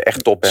 Dat je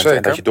echt top bent. Zeker.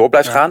 En dat je door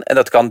blijft gaan. En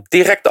dat kan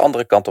direct de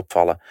andere kant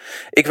opvallen.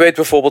 Ik weet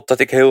bijvoorbeeld dat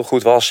ik heel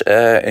goed was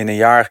in een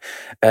jaar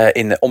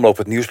in Omloop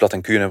het Nieuwsblad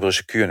in Kuurne,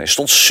 Brussel Kuurne.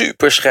 Stond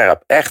super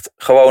scherp. Echt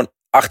gewoon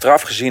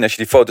achteraf gezien, als je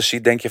die foto's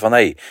ziet, denk je van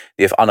die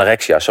heeft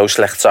anorexia. Zo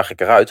slecht zag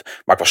ik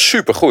eruit. Maar ik was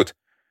super goed.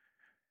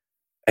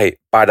 Een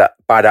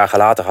paar dagen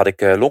later had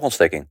ik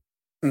longontsteking.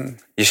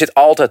 Je zit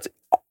altijd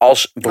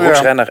als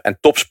beroepsrenner en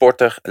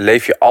topsporter,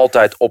 leef je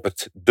altijd op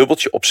het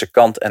dubbeltje op zijn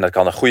kant. En dat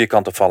kan de goede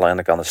kant opvallen en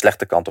dat kan de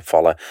slechte kant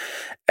opvallen.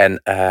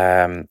 En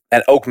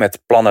ook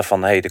met plannen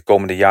van de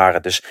komende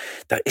jaren. Dus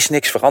daar is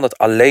niks veranderd.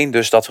 Alleen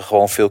dus dat we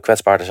gewoon veel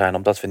kwetsbaarder zijn,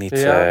 omdat we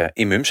niet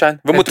immuun zijn.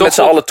 We moeten met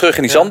z'n allen terug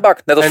in die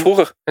zandbak, net als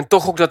vroeger. En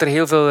toch ook dat er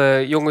heel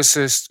veel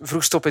jongens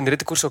vroeg stoppen in de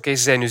rittenkoers. Oké,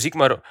 ze zijn nu ziek,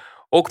 maar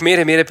ook meer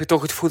en meer heb je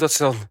toch het gevoel dat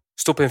ze dan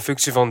stoppen in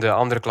functie van de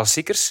andere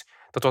klassiekers.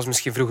 Dat was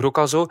misschien vroeger ook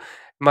al zo.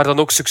 Maar dan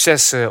ook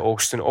succes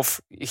oogsten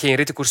of geen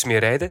rittenkoers meer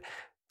rijden.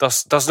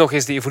 Dat is nog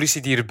eens de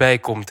evolutie die erbij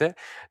komt. Hè.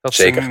 Dat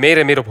Zeker. Ze meer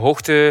en meer op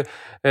hoogte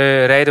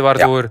rijden,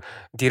 waardoor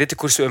die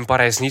rittenkoersen een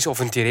Parijs-Nice of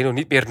een Tirreno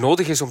niet meer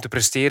nodig is om te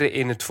presteren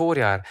in het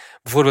voorjaar.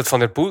 Bijvoorbeeld Van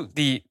der Poel,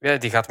 die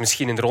gaat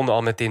misschien in de ronde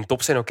al meteen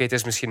top zijn. Oké, het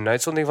is misschien een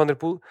uitzondering Van der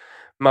Poel.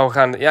 Maar we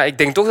gaan, ik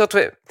denk toch dat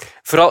we,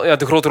 vooral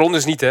de grote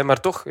rondes niet, hè, maar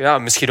toch,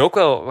 misschien ook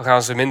wel, we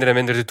gaan ze minder en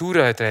minder de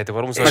Tour uitrijden.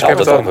 Waarom zou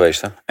dat al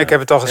geweest? Hè? Ik heb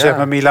het al gezegd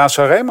met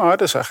Milaan-San Remo.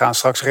 Dus er gaan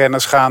straks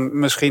renners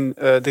misschien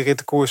de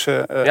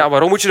rittenkoersen.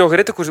 Waarom moet je nog een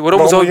rittenkoers?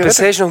 Waarom zou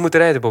Bessèges nog moeten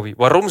rijden, Bobby?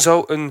 Waarom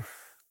zou een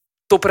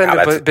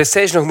toprenner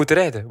Bessèges nog moeten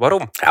rijden?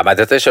 Waarom? Ja, maar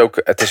het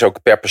is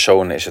ook per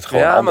persoon is het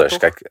gewoon anders.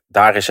 Kijk,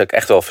 daar is ook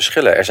echt wel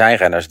verschillen. Er zijn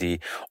renners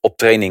die op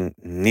training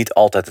niet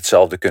altijd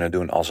hetzelfde kunnen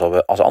doen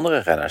als andere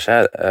renners.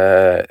 Hè.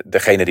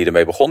 Degene die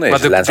ermee begonnen is.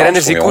 Maar de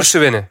renners die koersen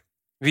winnen.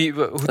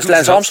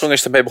 Lance Armstrong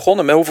is ermee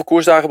begonnen. Met hoeveel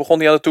koersdagen begon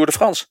hij aan de Tour de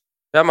France?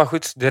 Ja, maar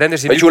goed, de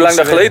renners die Weet je hoe lang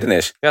dat geleden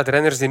is? Ja, de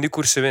renners die nu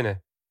koersen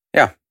winnen.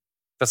 Ja.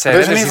 Dat zijn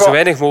renners die zo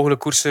weinig mogelijk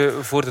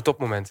koersen voor de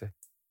topmomenten.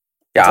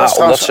 Ja,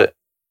 omdat ze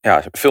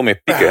veel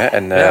meer pieken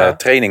en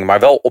training. Maar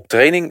wel op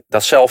training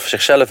dat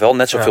zichzelf wel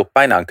net zoveel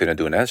pijn aan kunnen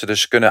doen. Hè.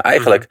 Dus ze kunnen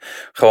eigenlijk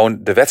gewoon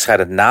de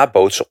wedstrijden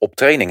nabootsen op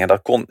training. En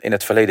dat kon in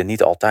het verleden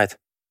niet altijd.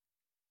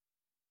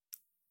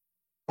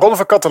 Ronde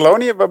van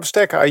Catalonië, we hebben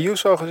sterke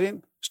Ayuso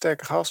gezien.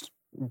 Sterke gast.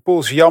 Poel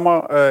is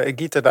jammer.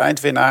 Egita de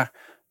eindwinnaar.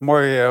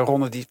 Mooie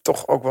ronde die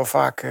toch ook wel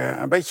vaak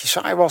een beetje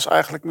saai was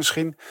eigenlijk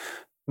misschien.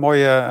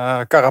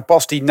 Mooie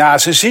Carapaz die na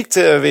zijn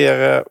ziekte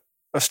weer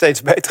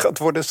steeds beter gaat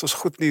worden. Dus dat is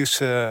goed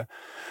nieuws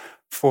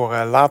voor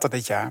later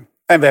dit jaar.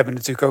 En we hebben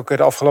natuurlijk ook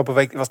de afgelopen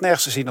week, was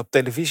nergens te zien op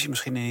televisie,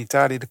 misschien in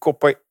Italië, de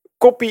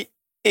Coppi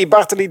e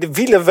Bartali, de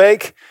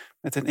wielerweek.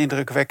 Met een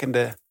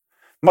indrukwekkende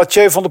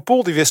Mathieu van der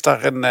Poel. Die wist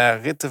daar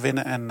een rit te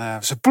winnen. En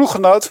zijn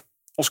ploeggenoot,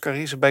 Oscar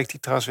Riesebeek, die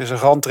trouwens weer zijn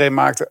rentree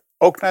maakte,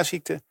 ook na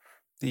ziekte.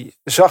 Die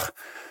zag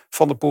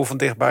Van der Poel van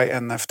dichtbij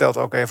en vertelt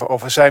ook even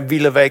over zijn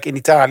wielerweek in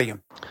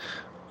Italië.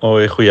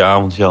 Hoi,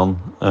 goedenavond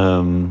Jan.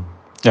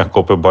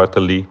 Coppi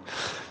Bartali,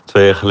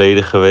 2 jaar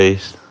geleden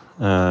geweest.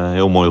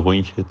 Heel mooi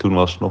rondje. Toen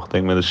was het nog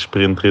denk ik met een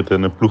sprintrit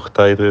en een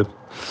ploegtijdrit.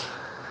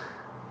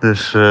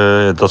 Dus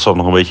dat zat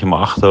nog een beetje in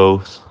mijn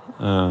achterhoofd.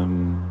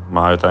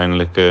 Maar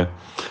uiteindelijk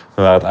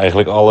waren het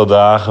eigenlijk alle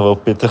dagen wel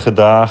pittige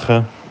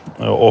dagen.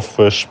 Of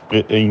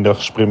 1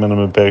 dag sprint met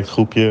een beperkt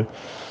groepje.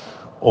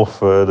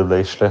 Of er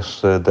bleef slechts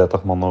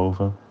 30 man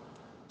over.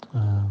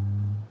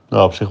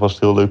 Op zich was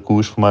het een heel leuk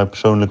koers. Voor mij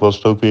persoonlijk was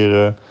het ook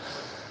weer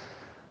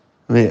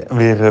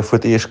voor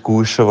het eerst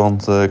koersen.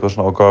 Want ik was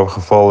in elkaar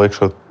gevallen. Ik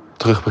zou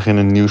terug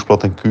beginnen in het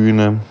Nieuwsblad in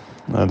Kuurne.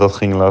 Dat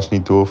ging helaas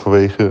niet door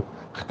vanwege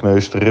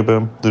gekneusde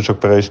ribben. Dus ook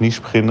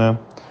Parijs-Nice beginnen.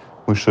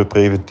 Moesten we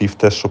preventief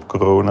testen op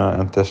corona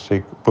en testte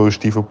ik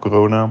positief op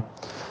corona.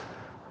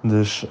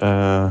 Dus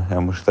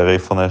moest ik daar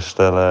even van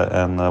herstellen.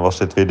 En was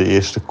dit weer de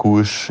eerste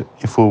koers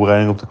in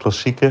voorbereiding op de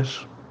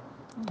klassiekers.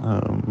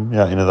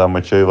 Inderdaad,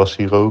 Mathieu was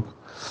hier ook.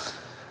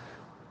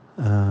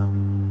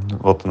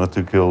 Wat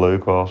natuurlijk heel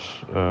leuk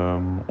was.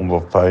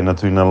 Omdat hij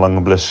natuurlijk na een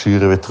lange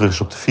blessure weer terug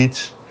is op de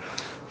fiets.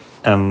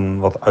 En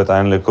wat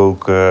uiteindelijk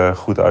ook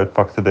goed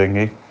uitpakte, denk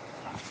ik.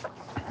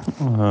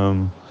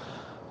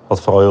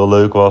 Wat vooral heel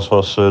leuk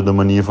was de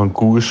manier van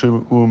koersen.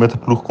 Hoe we met de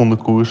ploeg konden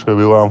koersen. We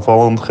hebben heel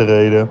aanvallend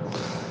gereden.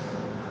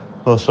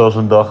 Het was zelfs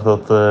een dag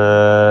dat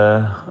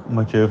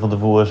Mathieu van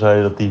tevoren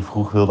zei dat hij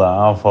vroeg wilde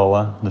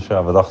aanvallen. Dus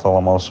ja, we dachten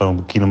allemaal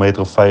zo'n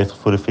kilometer of 50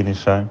 voor de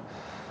finish zijn.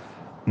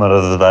 Maar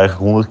dat het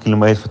eigenlijk 100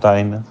 kilometer voor het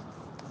einde.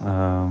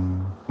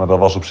 Maar dat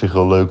was op zich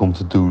wel leuk om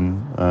te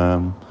doen.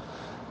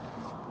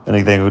 En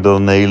ik denk ook dat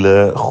het een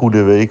hele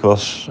goede week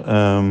was.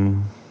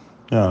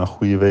 Een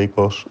goede week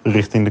was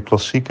richting de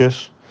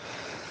klassiekers.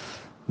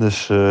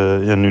 Dus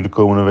nu de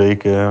komende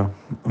weken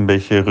een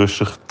beetje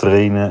rustig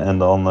trainen. En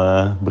dan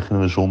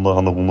beginnen we zondag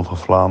aan de Ronde van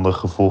Vlaanderen.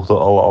 Gevolgd door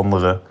alle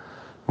andere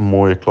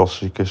mooie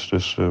klassiekers.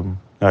 Dus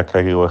ik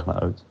kijk heel erg naar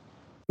uit.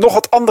 Nog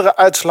wat andere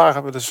uitslagen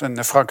hebben we dus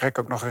in Frankrijk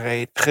ook nog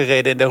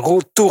gereden in de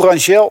Route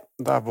Tourangelle.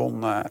 Daar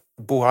won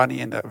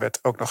Bouhanni en daar werd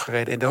ook nog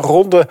gereden in de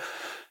Ronde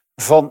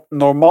van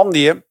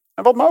Normandië.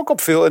 En wat me ook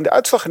opviel in de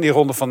uitslag in die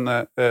ronde van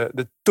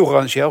de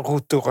Tourangelle,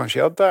 Route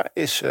Tourangelle, daar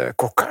is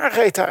Coquard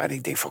reed daar. En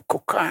ik denk van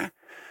Coquard,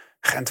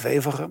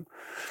 Gent-Wevelgem.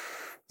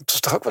 Het was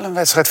toch ook wel een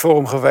wedstrijd voor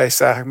hem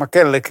geweest eigenlijk. Maar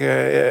kennelijk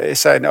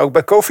zijn ook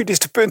bij Cofidis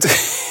de punten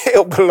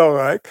heel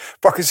belangrijk.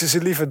 Pakken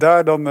ze liever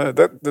daar dan...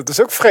 dat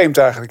is ook vreemd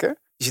eigenlijk, hè?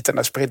 Je zit daar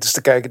naar sprinters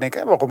te kijken en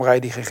denkt, waarom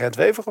rijdt die geen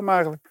Gent-Wevelgem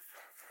eigenlijk?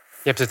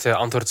 Je hebt het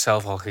antwoord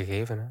zelf al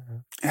gegeven.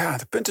 Hè? Ja,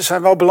 de punten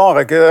zijn wel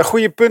belangrijk.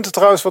 Goede punten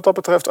trouwens wat dat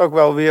betreft ook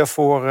wel weer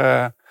voor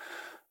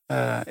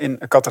in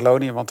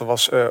Catalonië. Want er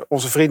was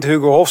onze vriend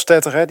Hugo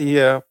Hofstetter. Hè,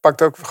 die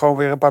pakt ook gewoon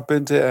weer een paar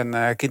punten.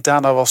 En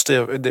Quintana was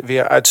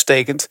weer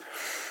uitstekend.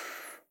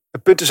 De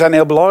punten zijn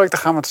heel belangrijk.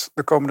 Daar gaan we het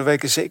de komende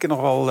weken zeker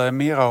nog wel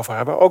meer over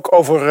hebben. Ook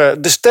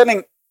over de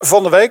stelling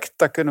van de week.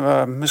 Daar kunnen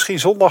we misschien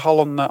zondag al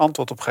een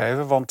antwoord op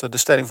geven. Want de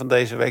stelling van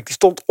deze week die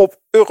stond op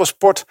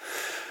Eurosport.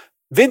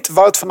 Wint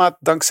Wout van Aert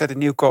dankzij de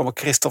nieuwkomer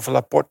Christophe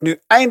Laporte nu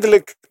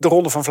eindelijk de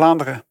Ronde van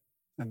Vlaanderen?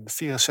 En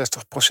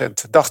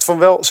 64% dacht van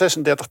wel,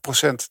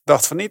 36%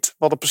 dacht van niet. We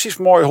hadden precies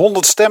mooi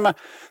 100 stemmen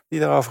die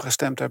daarover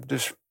gestemd hebben.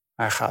 Dus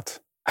hij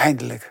gaat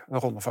eindelijk de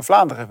Ronde van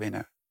Vlaanderen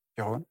winnen,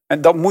 Jeroen.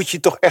 En dan moet je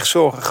toch echt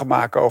zorgen gaan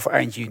maken over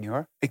eind juni,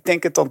 hoor. Ik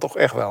denk het dan toch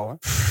echt wel, hoor.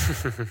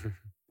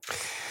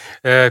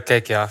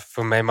 Kijk, ja,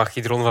 voor mij mag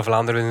je de Ronde van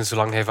Vlaanderen winnen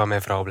zolang hij van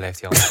mijn vrouw blijft,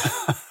 Jan.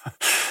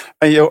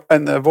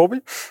 En Bobby?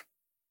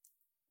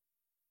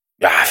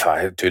 Ja,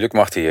 natuurlijk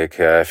mag hij. Ik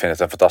vind het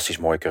een fantastisch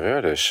mooie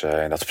coureur. Dus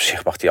in dat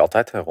opzicht mag hij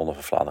altijd de Ronde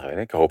van Vlaanderen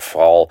winnen. Ik hoop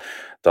vooral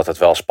dat het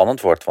wel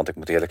spannend wordt. Want ik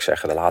moet eerlijk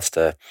zeggen, de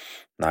laatste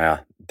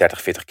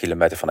 30, 40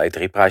 kilometer van de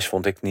E3-prijs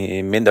vond ik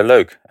niet minder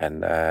leuk.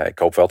 En ik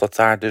hoop wel dat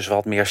daar dus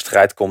wat meer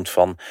strijd komt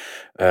van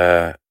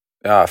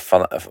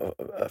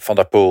Van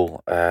der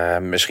Poel.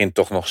 Misschien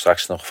toch nog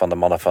straks nog van de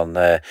mannen van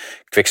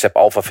Quickstep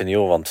Alpha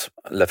Vinyl. Want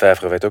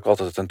Lefevre weet ook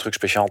altijd een truc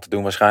speciaal te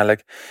doen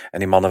waarschijnlijk. En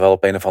die mannen wel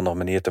op een of andere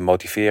manier te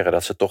motiveren.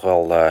 Dat ze toch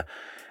wel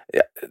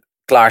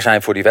klaar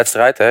zijn voor die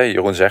wedstrijd. Hè.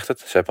 Jeroen zegt het.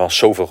 Ze hebben al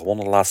zoveel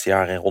gewonnen de laatste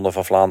jaren in Ronde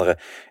van Vlaanderen.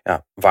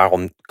 Ja,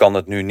 waarom kan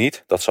het nu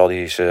niet? Dat zal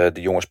de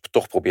jongens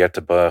toch proberen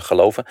te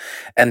geloven.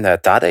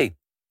 En Tadej.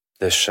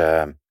 Dus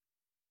hij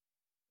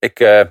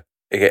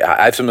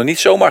heeft hem nog niet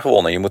zomaar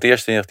gewonnen. Je moet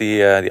eerst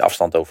die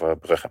afstand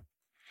overbruggen.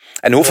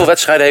 En hoeveel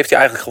wedstrijden heeft hij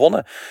eigenlijk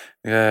gewonnen?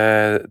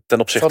 Ten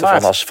opzichte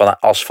van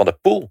als Van der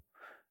Poel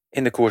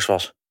in de koers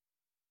was.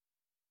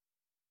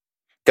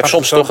 Ik heb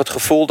soms toch het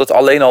gevoel dat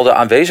alleen al de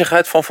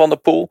aanwezigheid van Van der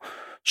Poel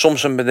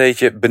soms een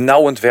beetje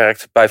benauwend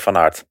werkt bij Van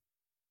Aert.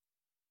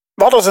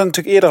 We hadden het er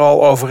natuurlijk eerder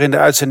al over in de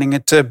uitzending.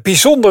 Het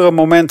bijzondere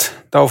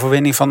moment, de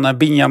overwinning van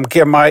Binyam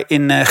Girmay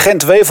in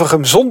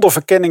Gent-Wevelgem. Zonder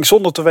verkenning,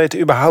 zonder te weten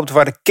überhaupt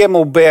waar de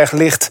Kemmelberg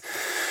ligt.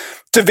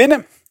 Te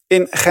winnen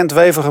in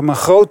Gent-Wevelgem. Een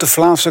grote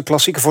Vlaamse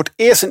klassieker. Voor het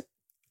eerst een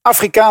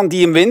Afrikaan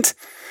die hem wint.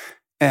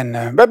 En we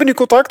hebben nu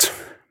contact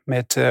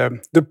met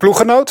de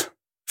ploeggenoot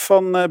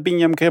van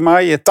Binyam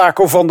Girmay.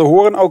 Taco van der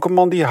Hoorn, ook een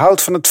man die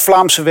houdt van het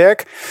Vlaamse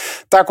werk.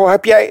 Taco,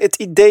 heb jij het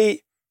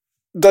idee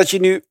dat je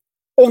nu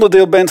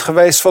onderdeel bent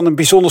geweest van een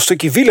bijzonder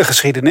stukje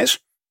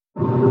wielergeschiedenis?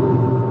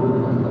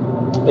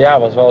 Ja,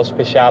 het was wel een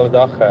speciale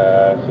dag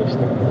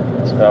gisteren.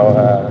 Het is wel,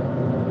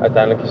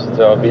 uiteindelijk is het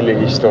wel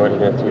wielerhistorie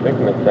natuurlijk.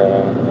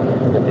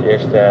 Met de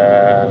eerste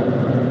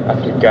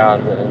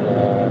Afrikaan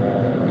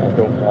en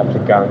donkere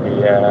Afrikaan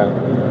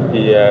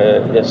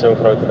die zo'n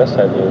grote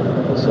wedstrijd doet.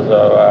 Dus dat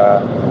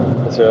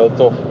is wel heel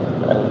tof.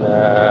 En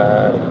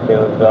ik denk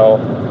dat het wel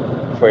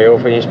voor heel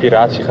veel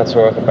inspiratie gaat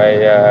zorgen bij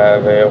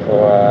heel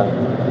veel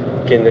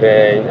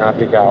kinderen in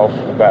Afrika of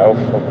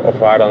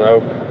waar dan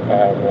ook.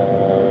 En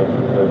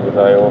dat het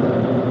wel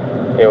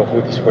heel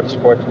goed is voor de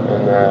sport.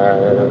 En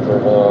dat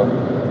het wel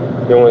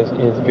jongens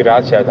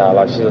inspiratie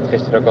uithalen. Als je dat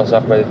gisteren ook al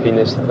zag bij de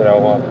finish, dat er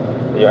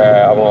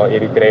allemaal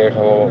Eritreërs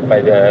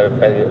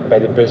bij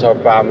de bus al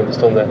kwamen. Die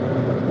stonden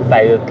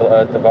tijden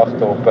te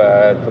wachten op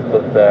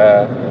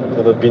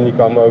totdat Bini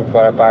kwam. Ook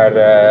een paar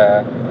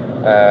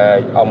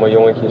allemaal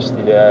jongetjes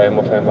die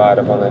helemaal fan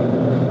waren van hem.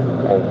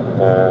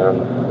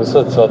 Dus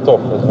dat is wel tof,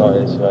 dat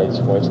is wel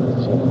iets moois om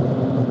te zien.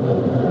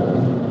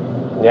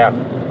 Ja, dat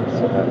is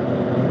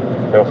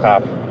heel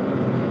gaaf.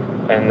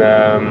 En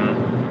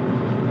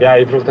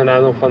je vroeg daarna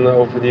nog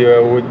over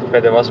hoe het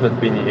verder was met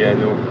Bini.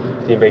 En hoe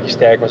hij een beetje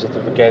sterk was op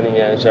de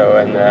verkenningen en zo.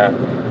 En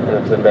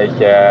dat het een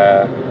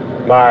beetje...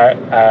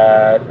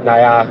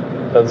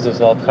 dat is dus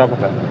wel het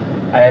grappige.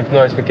 Hij heeft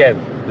nooit verkend,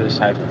 dus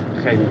hij heeft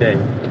geen idee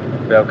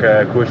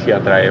welke koers hij aan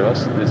het rijden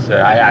was. Dus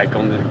hij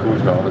kon de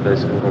koers wel, want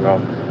deze vroeger wel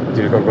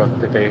natuurlijk ook wat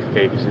tv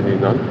gekeken ze nu en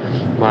dan.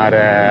 Maar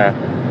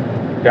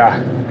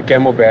de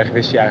Kemmelberg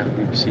wist hij eigenlijk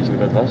niet precies hoe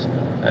dat was.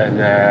 En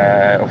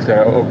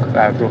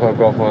hij vroeg ook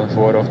wel van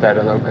tevoren of daar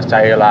dan ook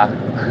kasseien lagen.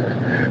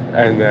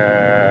 En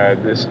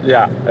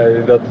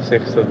dat op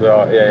zich is dat wel,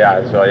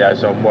 het is wel juist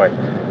zo mooi.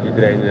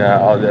 Iedereen,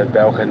 al de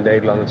Belgen en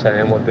Nederlanders zijn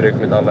helemaal druk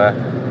met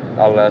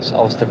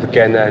alles te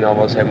verkennen en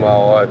alles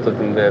helemaal tot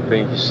in de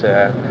puntjes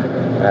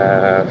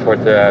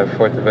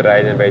voor te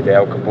bereiden en weten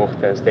elke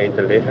bocht en steen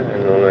te liggen.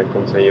 En dan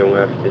komt zo'n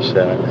jongen eventjes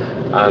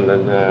aan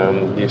en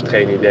die heeft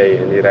geen idee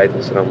en die rijdt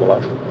ons er allemaal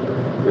af.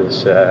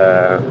 Dus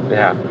het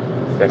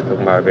zegt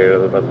toch maar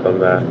weer wat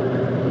dan,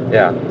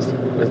 het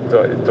is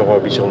toch wel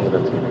bijzonder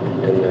natuurlijk.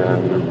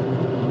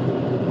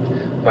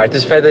 Maar het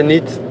is verder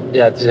niet,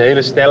 het is een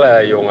hele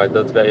snelle jongen,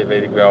 dat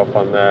weet ik wel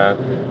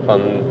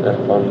van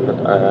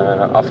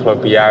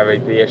afgelopen jaar. Weet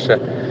ik de eerste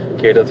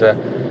keer dat we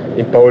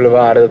in Polen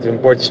waren, dat we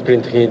een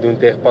bordjesprint gingen doen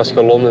tegen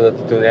Pascalon. En dat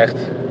hij toen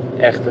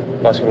echt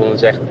Pascalon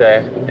is echt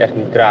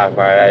niet traag,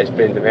 maar hij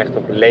sprint hem echt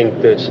op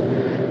lengtes.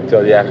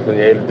 Terwijl hij eigenlijk van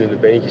die hele dunne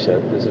beentjes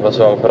heeft. Dus het was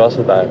wel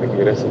verrassend eigenlijk.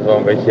 Hier is het wel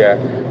een beetje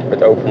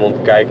met open mond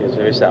te kijken. Dus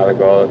we wisten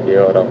eigenlijk wel dat hij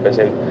heel rap is.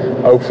 En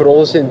ook voor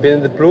ons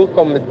binnen de ploeg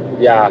kwam het,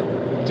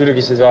 natuurlijk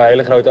is het wel een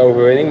hele grote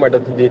overwinning. Maar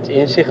dat hij dit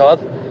in zich had,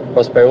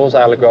 was bij ons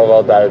eigenlijk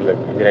wel duidelijk.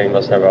 Iedereen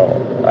was daar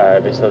wel,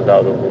 wist dat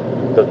wel,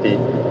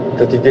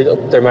 dat hij dit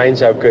op termijn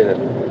zou kunnen.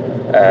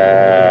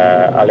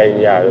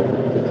 Alleen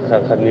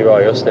het gaat nu wel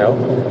heel snel.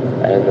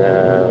 En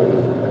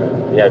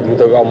het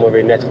moet ook allemaal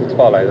weer net goed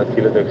vallen. En dat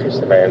viel het ook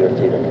gisteren bij hem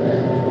natuurlijk.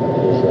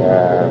 Dus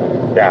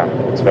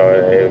het is wel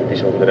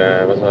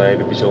was wel een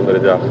hele bijzondere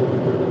dag.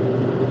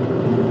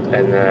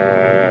 En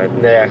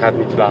nee, hij gaat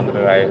niet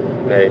Vlaanderen rijden.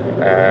 Nee,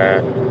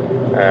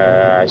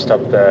 hij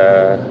stapt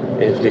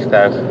in het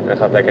vliegtuig en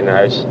gaat lekker naar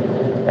huis.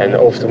 En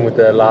of er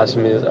moeten de laatste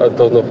minuut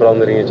toch nog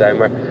veranderingen zijn,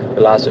 maar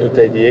de laatste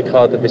update die ik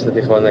gehad heb is dat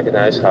hij gewoon lekker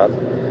naar huis gaat.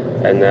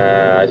 En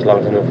hij is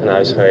lang genoeg van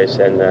huis geweest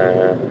en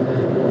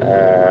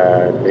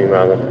 3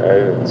 maanden.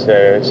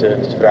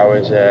 Zijn vrouw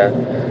en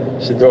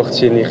zijn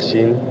dochtertje niet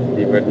gezien.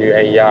 Die wordt nu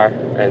 1 jaar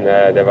en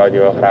daar wou hij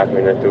wel graag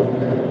mee naartoe.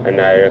 En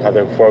hij gaat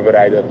ook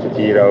voorbereiden op de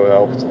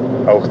Giro,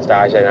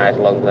 hoogtestage in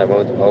eigen land. Hij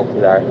woont op hoogte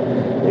daar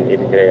in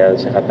Eritrea,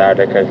 dus hij gaat daar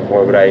lekker zijn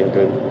voorbereiding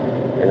doen.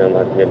 En dan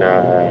gaat hij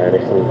daarna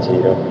richting de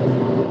Giro.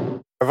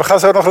 We gaan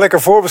zo nog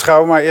lekker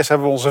voorbeschouwen, maar eerst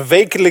hebben we onze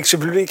wekelijkse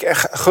publiek.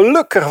 Echt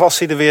gelukkig was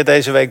hij er weer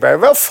deze week bij.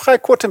 Wel vrij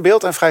kort in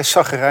beeld en vrij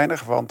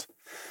chagrijnig, want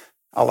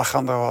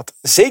Alejandro had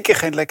zeker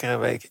geen lekkere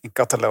week in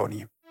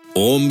Catalonië.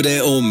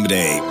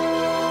 Hombre.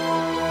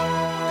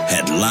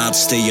 Het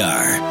laatste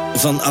jaar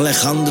van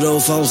Alejandro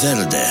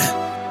Valverde.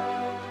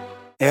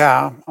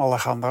 Ja,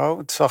 Alejandro.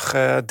 Het zag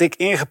dik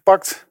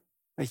ingepakt.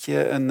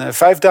 Beetje een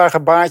 5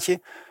 dagen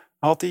baardje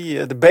had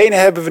hij. De benen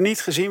hebben we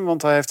niet gezien,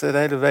 want hij heeft de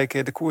hele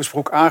week de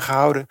koersbroek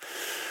aangehouden.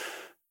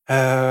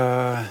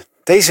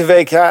 Deze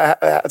week,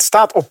 het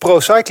staat op Pro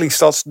Cycling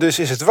Stats, dus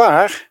is het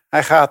waar.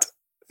 Hij gaat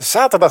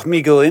zaterdag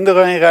Miguel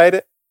Indurain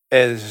rijden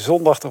en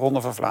zondag de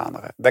Ronde van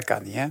Vlaanderen. Dat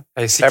kan niet, hè?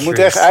 Hij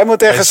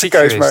moet echt zijn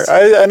keus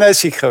maken. En hij is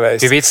ziek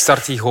geweest. Je weet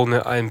start hij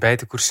gewoon in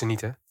beide koersen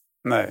niet, hè?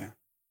 Nee.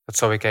 Dat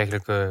zou ik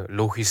eigenlijk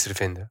logischer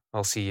vinden.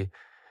 Als hij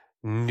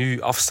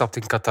nu afstapt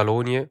in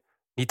Catalonië,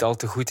 niet al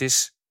te goed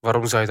is,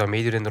 waarom zou je dan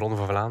meedoen in de Ronde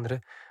van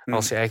Vlaanderen?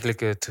 Als je eigenlijk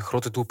het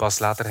grote doel pas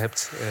later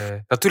hebt.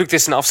 Natuurlijk, het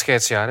is een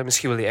afscheidsjaar. Hè.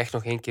 Misschien wil hij echt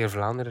nog 1 keer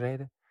Vlaanderen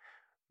rijden.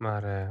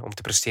 Maar om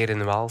te presteren in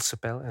de Waalse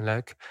Pijl en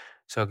Luik,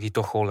 zou ik die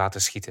toch gewoon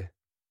laten schieten.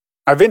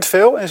 Hij wint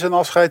veel in zijn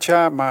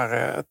afscheidsjaar, maar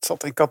het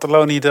zat in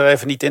Catalonië er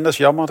even niet in. Dat is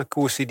jammer. De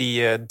koers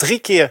die hij 3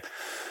 keer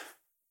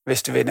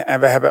wist te winnen. En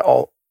we hebben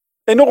al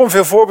enorm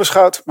veel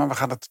voorbeschouwd, maar we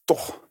gaan het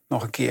toch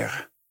nog een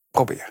keer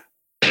proberen.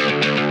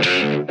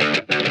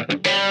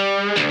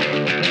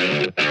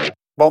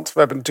 Want we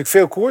hebben natuurlijk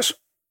veel koers.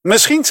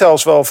 Misschien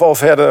zelfs wel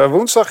Valverde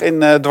woensdag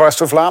in Dwars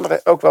door Vlaanderen.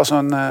 Ook wel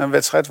zo'n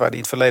wedstrijd waar hij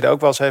in het verleden ook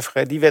wel eens heeft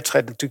gereden. Die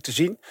wedstrijd natuurlijk te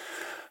zien.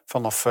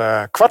 Vanaf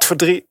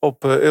 2:15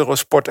 op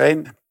Eurosport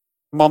 1.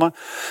 Mannen.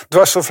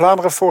 Dwars door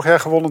Vlaanderen vorig jaar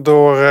gewonnen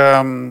door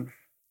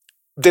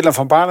Dylan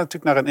van Baarle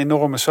natuurlijk naar een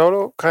enorme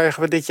solo.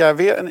 Krijgen we dit jaar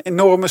weer een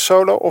enorme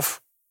solo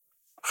of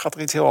gaat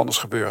er iets heel anders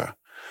gebeuren?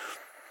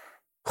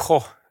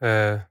 Goh,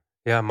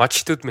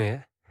 Match doet mee. Hè?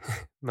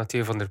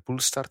 Mathieu van der Poel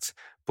start.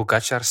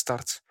 Pogacar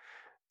start.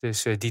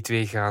 Dus die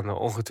twee gaan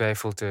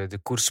ongetwijfeld de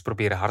koers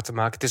proberen hard te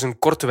maken. Het is een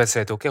korte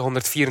wedstrijd ook,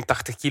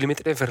 184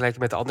 kilometer in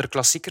vergelijking met de andere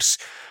klassiekers.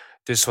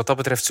 Dus wat dat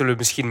betreft zullen we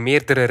misschien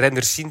meerdere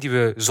renners zien die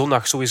we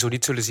zondag sowieso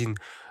niet zullen zien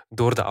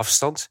door de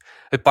afstand.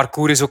 Het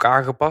parcours is ook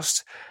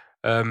aangepast.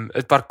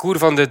 Het parcours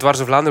van de Dwars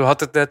door Vlaanderen, we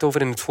hadden het net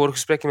over in het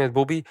voorgesprek met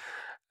Bobby.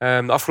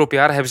 De afgelopen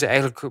jaren hebben ze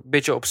eigenlijk een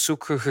beetje op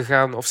zoek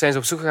gegaan, of zijn ze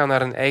op zoek gegaan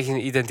naar een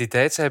eigen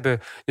identiteit. Ze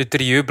hebben de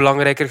Trieux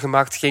belangrijker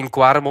gemaakt, geen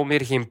Quaremont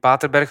meer, geen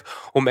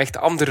Paterberg, om echt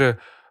andere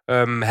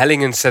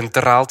hellingen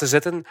centraal te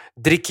zetten.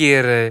 3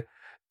 keer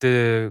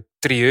de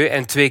Trieux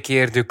en 2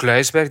 keer de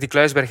Kluisberg. Die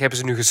Kluisberg hebben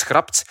ze nu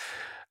geschrapt.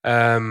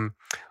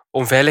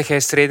 Om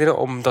veiligheidsredenen,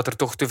 omdat er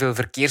toch te veel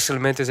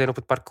verkeerselementen zijn op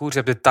het parcours. Ze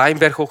hebben de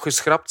Taimberg ook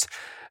geschrapt.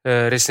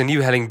 Er is een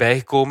nieuwe helling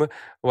bijgekomen,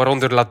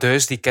 waaronder La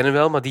Deus, die kennen we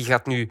wel, maar die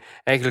gaat nu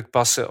eigenlijk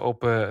pas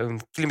op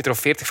een kilometer of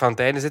 40 van het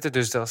einde zitten.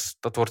 Dus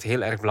dat wordt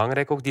heel erg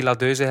belangrijk, ook die La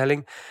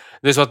Deuse-helling.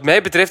 Dus wat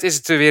mij betreft is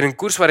het weer een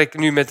koers waar ik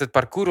nu met het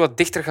parcours wat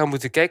dichter ga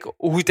moeten kijken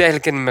hoe het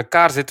eigenlijk in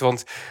elkaar zit.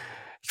 Want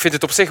ik vind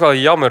het op zich wel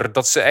jammer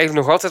dat ze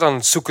eigenlijk nog altijd aan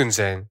het zoeken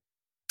zijn.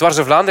 Dwars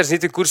door Vlaanderen is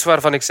niet een koers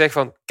waarvan ik zeg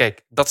van,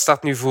 kijk, dat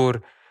staat nu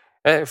voor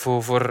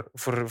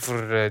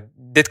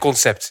dit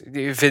concept.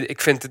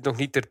 Ik vind het nog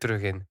niet er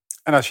terug in.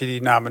 En als je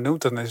die namen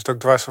noemt, dan is het ook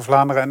Dwars door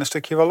Vlaanderen en een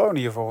stukje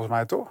Wallonië volgens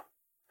mij, toch?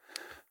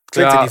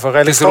 Klinkt in ieder geval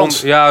redelijk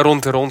Frans.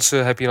 Rond de Ronse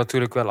heb je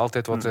natuurlijk wel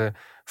altijd wat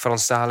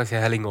Franstalige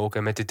hellingen ook.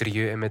 En met de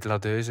Trieux en met La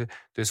Deuse.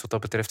 Dus wat dat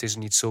betreft is het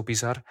niet zo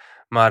bizar.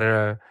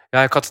 Maar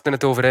ik had het er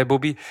net over,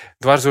 Bobby.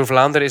 Dwars door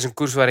Vlaanderen is een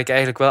koers waar ik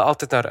eigenlijk wel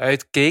altijd naar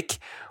uitkeek.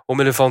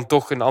 Omwille van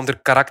toch een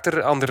ander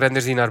karakter. Andere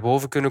renners die naar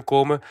boven kunnen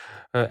komen.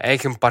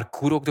 Eigen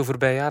parcours ook de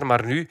voorbije jaren.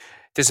 Maar nu,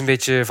 het is een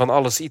beetje van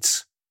alles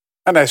iets.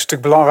 En hij is een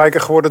stuk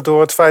belangrijker geworden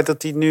door het feit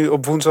dat hij nu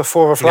op woensdag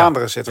voor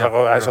Vlaanderen zit.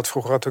 Hij zat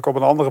vroeger natuurlijk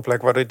op een andere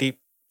plek, waardoor hij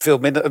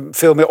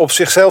veel meer op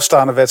zichzelf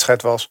staande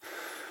wedstrijd was.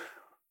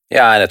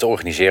 Ja, en het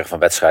organiseren van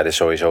wedstrijden is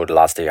sowieso de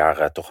laatste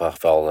jaren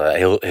toch wel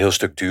heel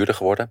stuk duurder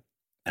geworden.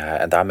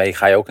 En daarmee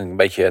ga je ook een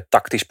beetje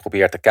tactisch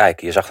proberen te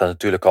kijken. Je zag dat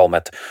natuurlijk al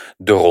met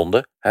de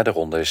ronde. De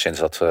ronde is sinds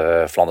dat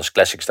Flanders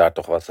Classics daar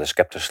toch wat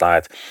scepter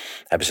slaat,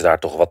 hebben ze daar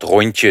toch wat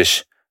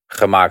rondjes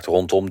gemaakt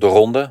rondom de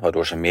ronde.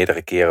 Waardoor ze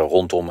meerdere keren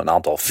rondom een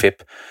aantal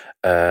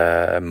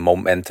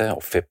VIP-momenten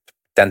of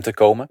VIP-tenten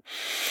komen.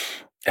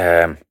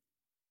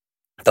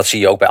 Dat zie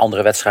je ook bij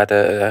andere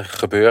wedstrijden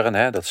gebeuren.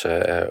 Hè? Dat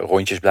ze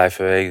rondjes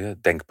blijven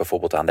wegen. Denk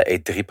bijvoorbeeld aan de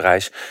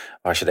E3-prijs.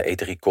 Waar ze de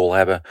E3-call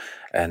hebben.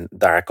 En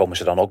daar komen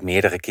ze dan ook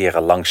meerdere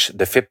keren langs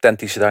de VIP-tent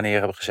die ze daar neer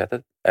hebben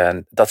gezet.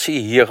 En dat zie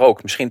je hier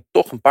ook. Misschien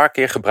toch een paar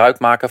keer gebruik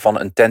maken van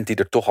een tent die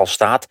er toch al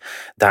staat.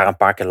 Daar een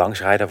paar keer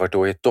langs rijden.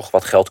 Waardoor je toch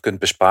wat geld kunt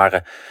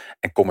besparen.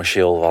 En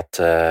commercieel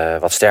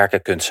wat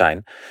sterker kunt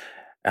zijn.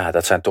 Ja,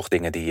 dat zijn toch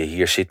dingen die je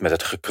hier ziet met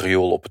het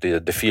gekrioel op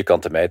de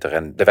vierkante meter.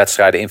 En de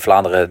wedstrijden in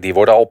Vlaanderen die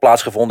worden al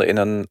plaatsgevonden in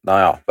een,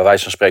 bij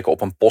wijze van spreken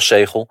op een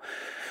postzegel.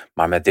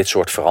 Maar met dit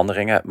soort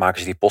veranderingen maken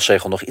ze die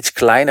postzegel nog iets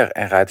kleiner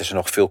en rijden ze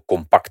nog veel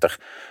compacter.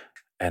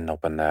 En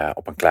op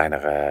een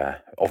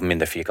kleinere of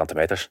minder vierkante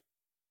meters.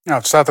 Nou,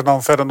 het staat er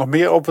dan verder nog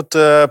meer op het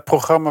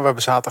programma. We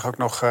hebben zaterdag ook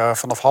nog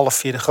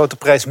vanaf 3:30 de grote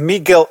prijs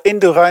Miguel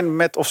Indurain.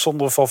 Met of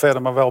zonder Valverde,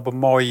 maar wel op een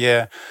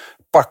mooi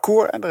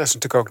parcours. En er is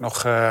natuurlijk ook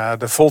nog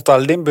de Volta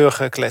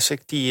Limburg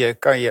Classic. Die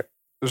kan je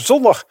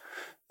zondag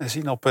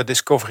zien op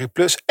Discovery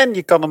Plus. En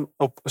je kan hem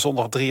op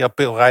zondag 3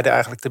 april rijden.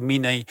 Eigenlijk de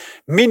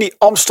mini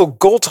Amstel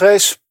Gold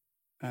Race.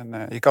 En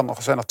er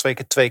zijn nog 2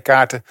 keer 2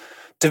 kaarten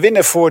te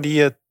winnen voor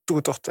die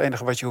toertocht. Het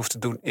enige wat je hoeft te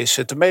doen is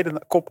te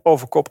mailen kop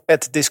over kop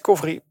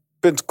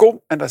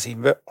 @discovery.com. En daar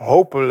zien we,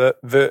 hopen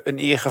we in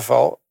ieder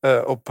geval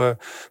op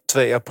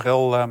 2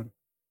 april...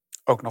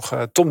 ook nog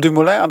Tom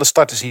Dumoulin aan de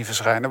start te zien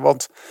verschijnen.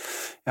 Want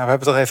we hebben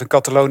het er even in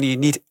Catalonië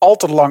niet al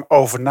te lang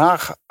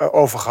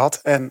over gehad.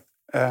 En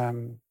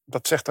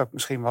dat zegt ook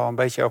misschien wel een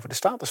beetje over de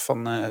status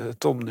van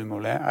Tom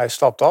Dumoulin. Hij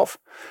stapt af.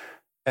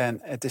 En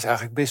het is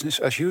eigenlijk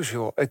business as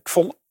usual. Ik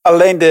vond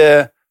alleen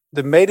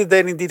de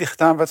mededeling die er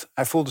gedaan werd,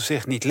 hij voelde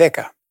zich niet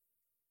lekker.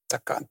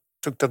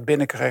 Toen ik dat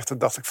binnenkreeg, toen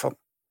dacht ik van,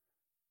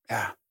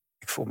 ja,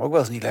 ik voel me ook wel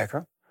eens niet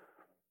lekker.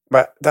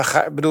 Maar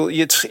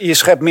je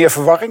schept meer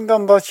verwarring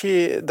dan dat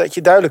je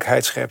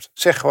duidelijkheid schept.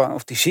 Zeg gewoon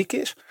of hij ziek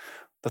is,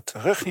 dat de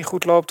rug niet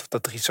goed loopt, of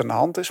dat er iets aan de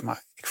hand is.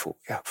 Maar ik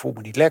voel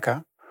me niet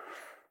lekker.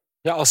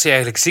 Ja, als hij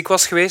eigenlijk ziek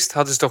was geweest,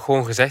 hadden ze toch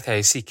gewoon gezegd hij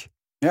is ziek.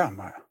 Ja,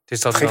 maar... Dus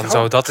dan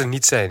zou dat er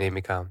niet zijn, neem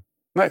ik aan.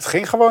 Nee, het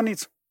ging gewoon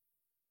niet.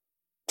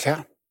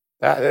 Tja.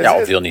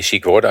 Of wil niet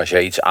ziek worden. Als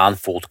je iets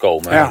aanvoelt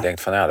komen en je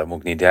denkt van dat moet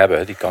ik niet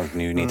hebben. Die kan ik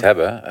nu niet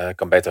hebben. Ik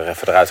kan beter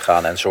even eruit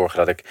gaan en zorgen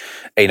dat ik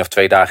 1 of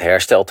 2 dagen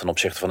herstel ten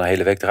opzichte van een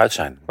hele week eruit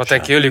zijn. Wat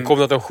denken jullie? Komt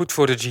dat nog goed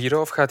voor de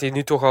Giro of gaat hij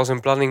nu toch al zijn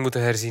planning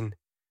moeten herzien?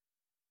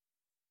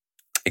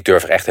 Ik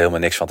durf er echt helemaal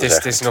niks van te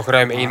zeggen. Het is nog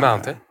ruim 1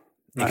 maand, hè?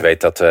 Ik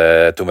weet dat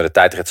toen we de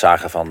tijdrit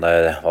zagen van,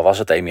 wat was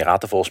het,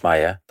 Emiraten volgens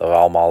mij, hè? Dat we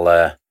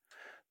allemaal,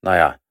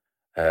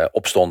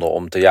 opstonden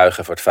om te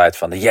juichen voor het feit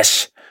van,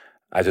 yes,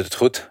 hij doet het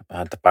goed. Maar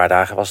een paar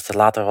dagen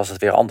later was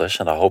het weer anders.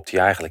 En dan hoopt hij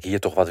eigenlijk hier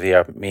toch wat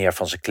weer meer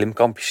van zijn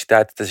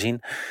klimcapaciteit te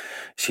zien.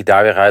 Ziet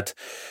daar weer uit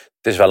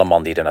het is wel een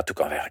man die er naartoe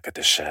kan werken.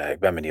 Dus ik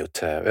ben benieuwd.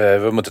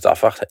 We moeten het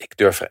afwachten. Ik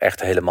durf er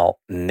echt helemaal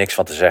niks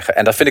van te zeggen.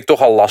 En dat vind ik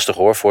toch al lastig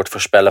hoor, voor het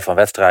voorspellen van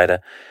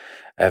wedstrijden.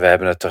 We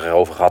hebben het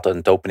erover gehad in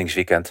het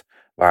openingsweekend.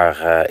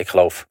 Waar ik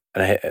geloof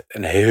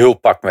een heel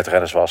pak met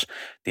renners was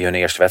die hun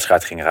eerste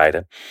wedstrijd gingen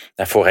rijden.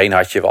 En voorheen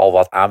had je al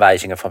wat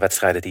aanwijzingen van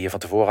wedstrijden die je van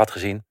tevoren had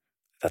gezien.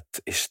 Dat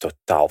is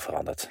totaal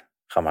veranderd.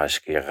 Ga maar eens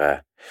een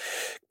keer...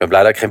 ik ben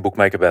blij dat ik geen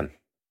boekmaker ben.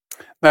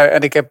 Nee,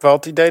 en ik heb wel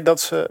het idee dat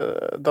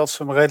ze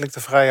hem redelijk de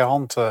vrije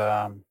hand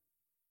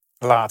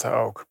laten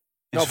ook.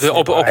 Dus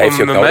op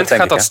een moment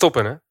gaat dat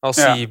stoppen. Hè? Als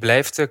hij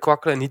blijft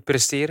kwakkelen en niet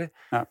presteren,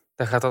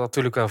 dan gaat dat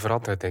natuurlijk wel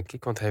veranderen, denk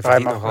ik. Want hij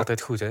verdient nog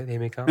altijd goed, hè,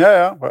 neem ik aan.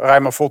 Ja.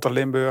 Rijmer Volta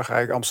Limburg,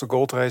 eigenlijk Amsterdam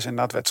Gold Race.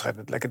 Inderdaad,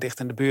 wedstrijd lekker dicht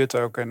in de buurt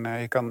ook. En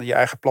je kan je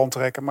eigen plan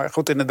trekken. Maar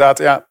goed, inderdaad,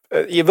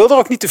 je wil er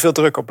ook niet te veel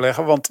druk op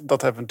leggen. Want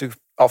dat hebben we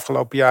natuurlijk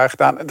afgelopen jaar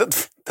gedaan. En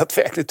dat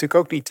werkt natuurlijk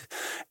ook niet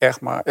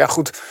echt. Maar ja,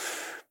 goed...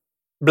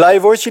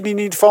 Blij word je er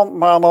niet van,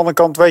 maar aan de andere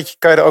kant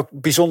kan je er ook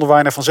bijzonder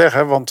weinig van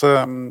zeggen. Want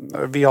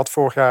wie had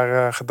vorig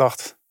jaar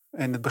gedacht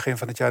in het begin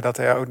van het jaar dat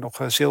hij ook nog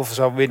zilver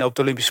zou winnen op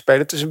de Olympische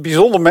Spelen. Het is een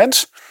bijzonder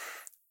mens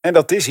en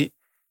dat is hij.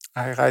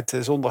 Hij rijdt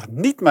zondag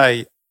niet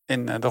mee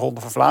in de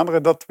Ronde van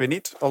Vlaanderen, dat weer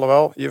niet.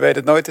 Alhoewel, je weet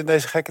het nooit in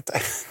deze gekke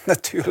tijd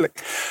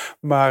natuurlijk.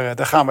 Maar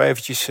daar gaan we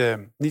eventjes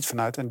niet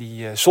vanuit. En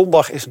die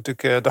zondag is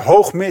natuurlijk de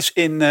hoogmis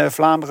in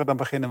Vlaanderen. Dan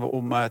beginnen we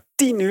om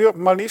 10:00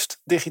 maar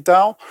liefst,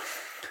 digitaal.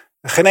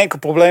 Geen enkel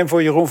probleem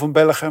voor Jeroen van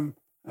Bellegem.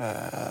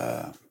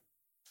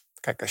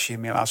 Kijk, als je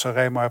Milaan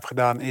Sanremo hebt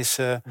gedaan, is...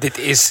 Dit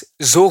is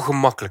zo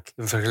gemakkelijk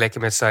in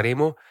vergelijking met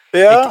Sanremo.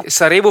 Ja?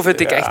 Sanremo vind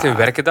ik echt een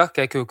werkendag.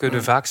 Kijk, we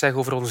kunnen vaak zeggen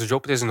over onze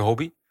job, het is een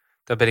hobby.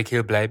 Daar ben ik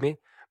heel blij mee.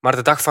 Maar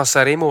de dag van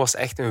Sanremo was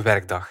echt een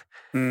werkdag.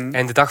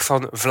 En de dag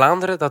van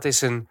Vlaanderen, dat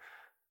is een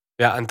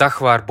dag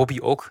waar Bobby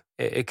ook,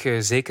 ik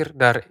zeker,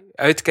 naar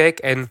uitkijk.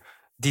 En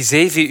die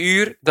 7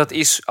 uur, dat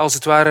is als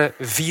het ware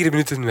 4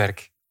 minuten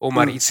werk. Om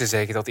maar iets te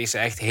zeggen, dat is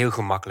echt heel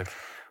gemakkelijk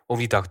om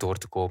die dag door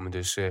te komen.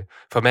 Dus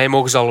van mij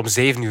mogen ze al om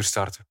 7 uur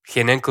starten.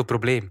 Geen enkel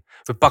probleem.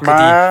 We pakken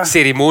die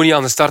ceremonie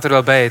aan de start er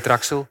wel bij,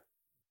 Traxel.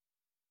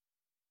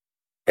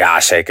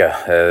 Ja,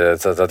 zeker.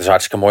 Dat is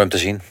hartstikke mooi om te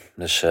zien.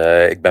 Dus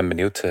ik ben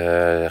benieuwd.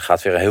 Er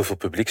gaat weer heel veel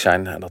publiek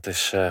zijn en dat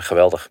is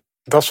geweldig.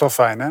 Dat is wel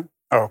fijn, hè?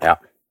 Ook.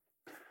 Ja.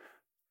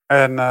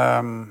 En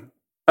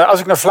als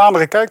ik naar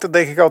Vlaanderen kijk, dan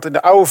denk ik altijd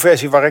in de oude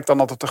versie, waar ik dan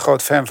altijd een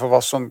groot fan van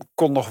was, dan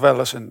kon nog wel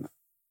eens een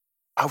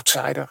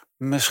outsider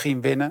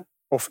misschien winnen.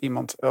 Of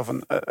iemand, of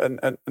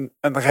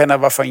een renner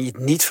waarvan je het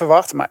niet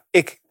verwacht. Maar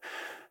ik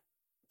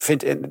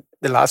vind in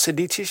de laatste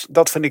edities,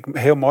 dat vind ik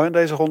heel mooi in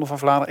deze Ronde van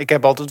Vlaanderen. Ik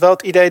heb altijd wel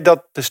het idee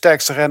dat de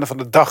sterkste renner van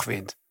de dag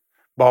wint.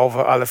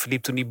 Behalve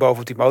Alaphilippe toen hij boven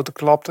op die motor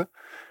klapte.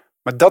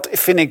 Maar dat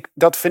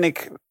vind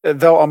ik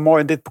wel al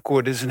mooi in dit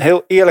parcours. Dit is een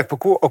heel eerlijk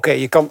parcours. Oké,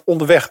 je kan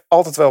onderweg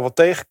altijd wel wat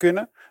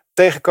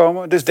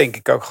tegenkomen. Dus denk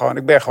ik ook gewoon,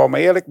 ik ben gewoon maar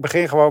eerlijk. Ik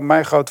begin gewoon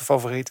mijn grote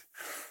favoriet.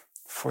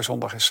 Voor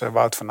zondag is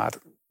Wout van Aert.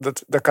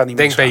 Dat kan niet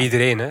denk bij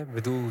iedereen. Hè? Ik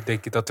bedoel,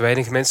 denk dat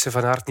weinig mensen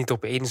Van Aert niet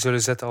op 1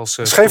 zullen zetten als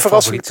is geen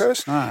verrassende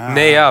keus?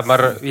 Nee,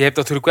 maar je hebt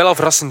natuurlijk wel al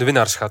verrassende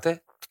winnaars gehad. Hè?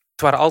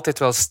 Het waren altijd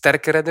wel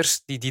sterke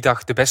renners die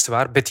dag de beste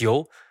waren.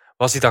 Bettiol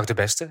was die dag de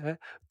beste. Hè?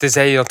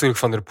 Tenzij je natuurlijk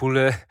Van der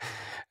Poel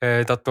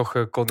dat nog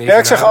kon evenaren. Ja,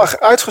 ik zeg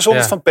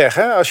uitgezonderd van pech.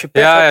 Hè? Als je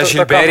pech hebt,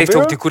 Gilbert heeft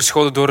ook die koers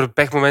gewonnen door een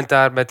pechmoment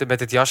daar met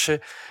het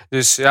jasje.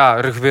 Dus ja,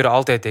 er gebeuren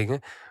altijd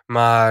dingen.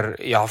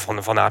 Maar ja,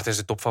 Van Aert is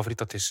de topfavoriet.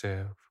 Dat is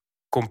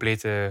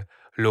compleet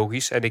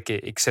logisch. En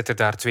ik zet er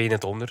daar 2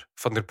 net onder.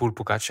 Van der Poel,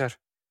 Pogacar.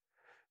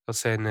 Dat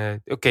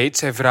zijn, het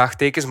zijn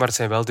vraagtekens, maar het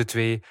zijn wel de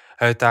 2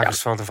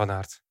 uitdagers van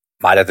Aert.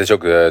 Maar dat is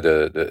ook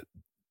de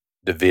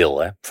wil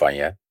hè, van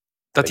je.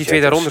 Dat die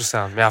 2 daaronder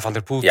staan. Ja, Van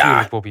der Poel,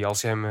 tuurlijk, Bobby.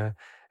 Als je hem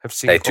hebt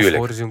zien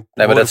tuurlijk. Zo'n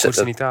koers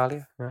in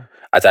Italië. Ja.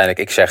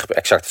 Uiteindelijk, ik zeg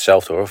exact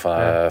hetzelfde hoor.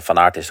 Van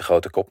Aert is de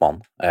grote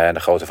kopman. En de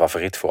grote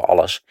favoriet voor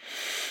alles.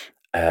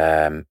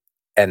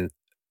 En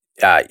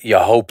ja, je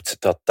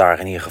hoopt dat daar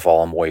in ieder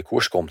geval een mooie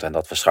koers komt. En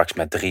dat we straks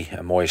met 3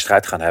 een mooie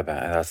strijd gaan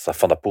hebben. En dat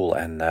Van der Poel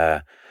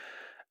en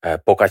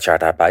Pogacar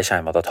daarbij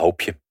zijn. Want dat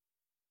hoop je.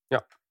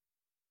 Ja.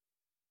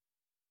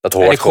 Dat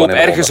hoort en ik gewoon hoop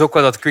in de ergens ronde.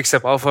 ook wel dat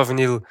Quickstep Alpha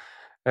Vinyl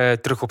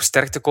terug op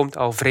sterkte komt.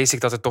 Al vrees ik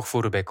dat het toch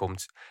voorbij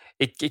komt.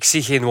 Ik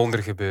zie geen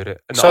wonder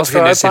gebeuren. Zou het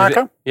veel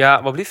uitmaken?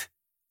 Ja, wat blieft?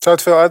 Zou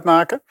het veel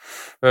uitmaken?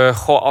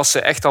 Als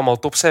ze echt allemaal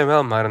top zijn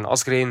wel. Maar een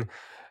Asgreen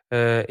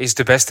is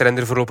de beste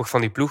renner voorlopig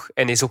van die ploeg.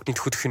 En is ook niet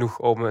goed genoeg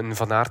om een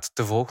Van Aert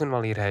te volgen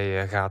wanneer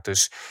hij gaat.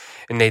 Dus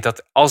nee,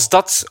 als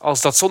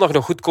dat zondag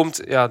nog goed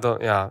komt,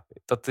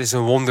 dat is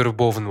een wonder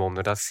boven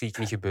wonder. Dat zie ik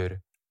niet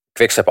gebeuren.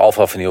 Quickstep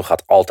Alpha Vinyl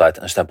gaat altijd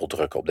een stempel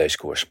drukken op deze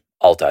koers.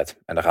 Altijd.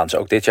 En dat gaan ze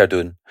ook dit jaar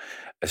doen.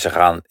 Ze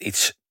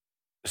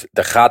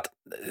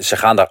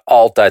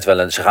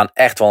gaan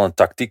echt wel een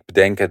tactiek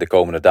bedenken de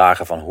komende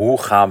dagen van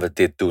hoe gaan we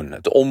dit doen?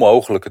 Het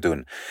onmogelijke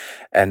doen.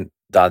 En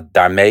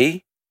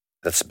daarmee,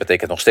 dat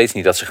betekent nog steeds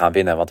niet dat ze gaan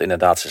winnen, want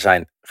inderdaad, ze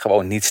zijn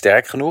gewoon niet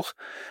sterk genoeg.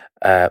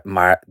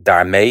 Maar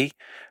daarmee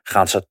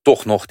gaan ze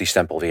toch nog die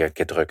stempel weer een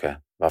keer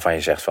drukken. Waarvan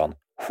je zegt van,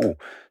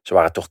 ze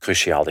waren toch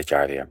cruciaal dit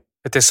jaar weer.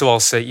 Het is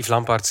zoals Yves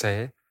Lampaert zei.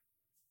 Hè?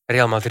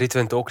 Real Madrid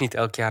wint ook niet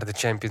elk jaar de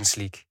Champions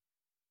League.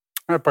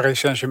 Paris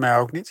Saint-Germain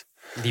ook niet.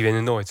 Die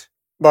winnen nooit.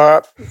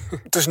 Maar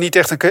het is niet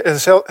echt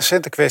een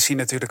centenkwestie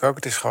natuurlijk ook.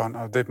 Het is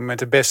gewoon op dit moment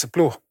de beste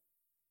ploeg.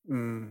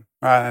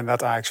 Maar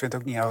inderdaad, Ajax wint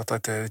ook niet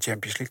altijd de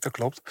Champions League, dat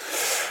klopt.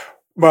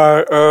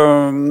 Maar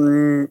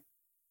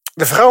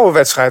de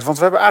vrouwenwedstrijd, want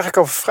we hebben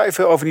eigenlijk vrij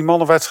veel over die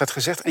mannenwedstrijd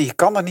gezegd. En je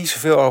kan er niet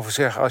zoveel over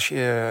zeggen als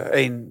je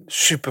één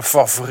super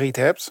favoriet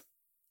hebt.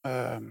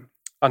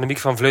 Annemiek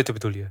van Vleuten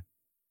bedoel je?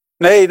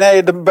 Nee,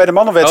 bij de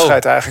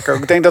mannenwedstrijd eigenlijk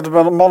ook. Ik denk dat de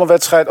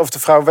mannenwedstrijd of de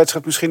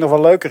vrouwenwedstrijd misschien nog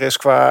wel leuker is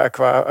qua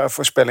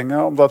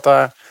voorspellingen. Omdat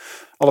daar,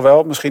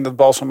 alhoewel, misschien dat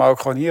Balsam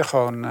ook gewoon hier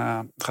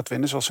gaat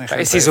winnen. Zoals in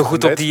is hij zo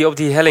goed op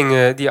die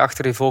helling die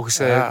achterin volgens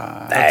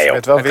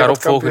elkaar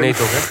opvolgen? Nee,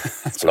 toch?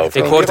 Hè?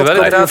 Ik hoorde wel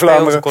inderdaad bij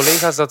onze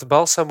collega's dat de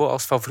Balsamo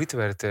als favoriet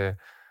werd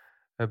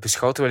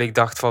beschouwd. Terwijl ik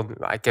dacht van,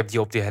 ik heb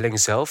die op die helling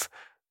zelf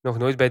nog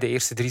nooit bij de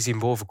eerste 3 zien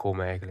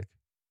bovenkomen eigenlijk.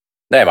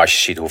 Nee, maar als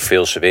je ziet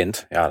hoeveel ze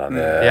wint... Ja, dan,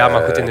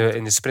 maar goed,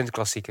 in de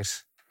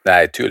sprintklassiekers.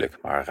 Nee, tuurlijk.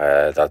 Maar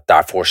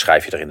daarvoor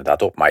schrijf je er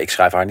inderdaad op. Maar ik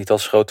schrijf haar niet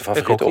als grote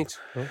favoriet op.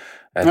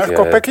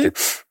 Kopecky?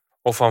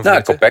 Of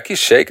van Kopecky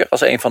zeker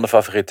als een van de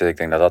favorieten. Ik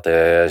denk dat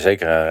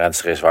zeker een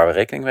renster is waar we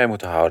rekening mee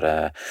moeten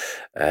houden.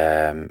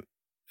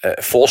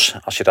 Vos,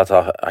 als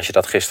je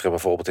dat gisteren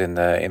bijvoorbeeld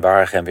in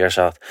Waregem weer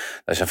zag.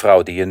 Dat is een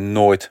vrouw die je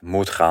nooit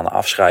moet gaan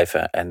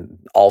afschrijven. En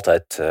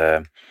altijd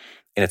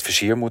in het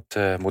vizier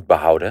moet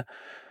behouden.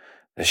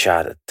 Dus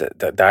ja,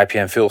 daar heb je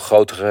een veel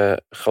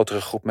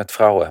grotere groep met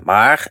vrouwen.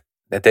 Maar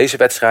met deze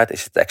wedstrijd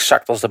is het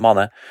exact als de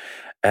mannen.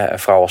 Een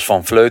vrouw als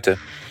Van Vleuten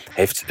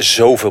heeft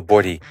zoveel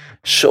body,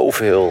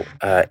 zoveel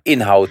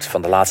inhoud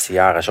van de laatste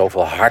jaren,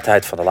 zoveel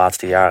hardheid van de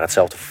laatste jaren.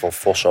 Hetzelfde voor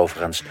Vos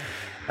overigens.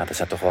 Nou, dat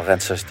zijn toch wel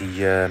rensters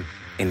die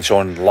in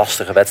zo'n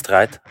lastige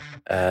wedstrijd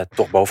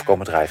toch boven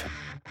komen drijven.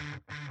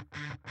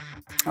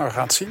 Nou, we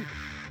gaan het zien.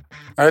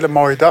 Een hele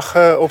mooie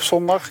dag op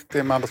zondag. Ik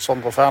denk maar dat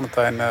Sander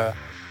Valentijn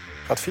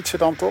gaat fietsen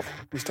dan toch?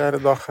 Die is de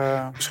hele dag,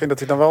 misschien dat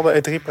hij dan wel de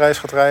E3-prijs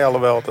gaat rijden.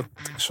 Alhoewel, dat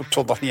is op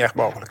zondag niet echt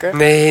mogelijk, hè?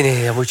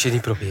 Nee, dat moet je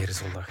niet proberen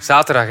zondag.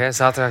 Zaterdag, hè?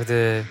 Zaterdag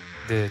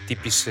de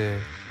typische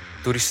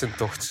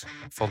toeristentocht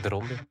van de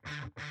ronde.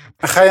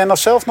 En ga jij nou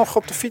zelf nog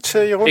op de fiets,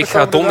 Jeroen? Ik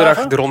ga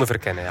donderdag de ronde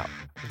verkennen, ja.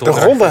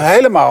 Donderdag, de ronde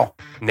helemaal?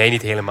 Nee,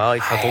 niet helemaal.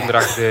 Ik ga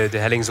donderdag de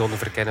hellingzone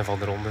verkennen van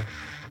de ronde.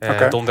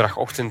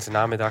 Donderdagochtend,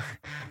 namiddag,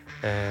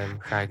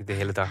 ga ik de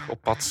hele dag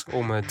op pad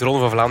om de Ronde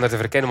van Vlaanderen te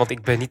verkennen. Want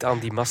ik ben niet aan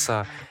die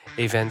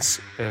massa-events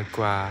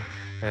qua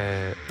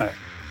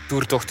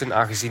toertochten,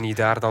 aangezien je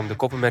daar dan de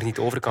Koppenberg niet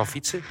over kan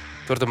fietsen.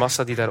 Door de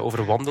massa die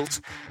daarover wandelt.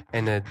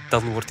 En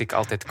dan word ik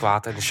altijd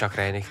kwaad en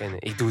chagrijnig. En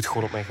ik doe het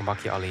gewoon op mijn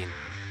gemakje alleen.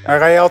 En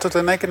rij je altijd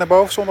in één keer naar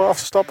boven zonder af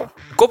te stappen?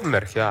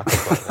 Koppenberg, ja,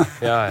 toch wel.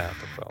 Ja,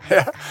 toch wel.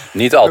 Ja.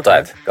 Niet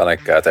altijd, kan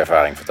ik uit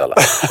ervaring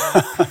vertellen.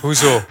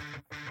 Hoezo?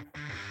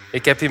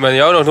 Ik heb hier met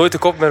jou nog nooit de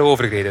Koppenberg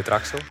overgereden,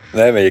 Traxel.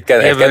 Nee, maar je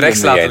herkende hem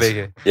niet eens.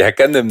 Liggen. Je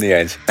herkende hem niet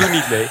eens. Toen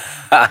niet, nee.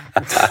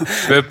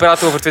 We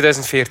praten over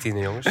 2014,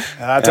 jongens.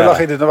 Ja, toen lag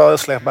je er nog wel heel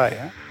slecht bij,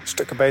 hè?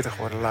 Stukken beter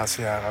geworden de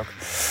laatste jaren ook.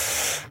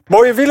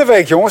 Mooie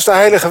wielerweek, jongens. De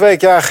heilige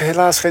week. Ja,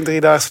 helaas geen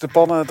 3-daagse de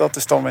pannen. Dat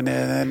is dan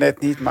weer net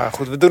niet. Maar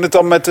goed, we doen het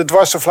dan met de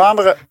Dwars door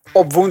Vlaanderen.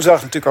 Op woensdag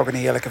natuurlijk ook een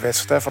heerlijke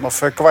wedstrijd. Hè?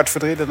 Vanaf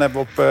 3:15. Dan hebben we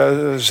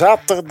op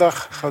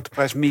zaterdag Grote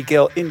Prijs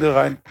Miguel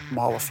Indurain.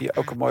 Om 3:30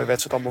 ook een mooie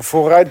wedstrijd. Allemaal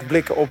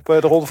vooruitblikken op de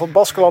Ronde van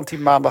Baskeland. Die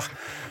maandag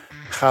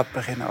gaat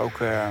beginnen ook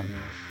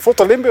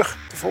Volta Limburg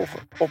te volgen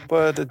op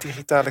de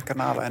digitale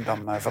kanalen. En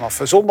dan vanaf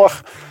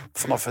zondag,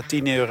 vanaf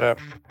 10:00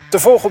 te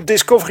volgen op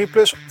Discovery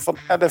Plus. Van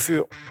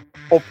 11:00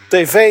 op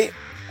tv.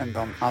 En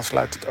dan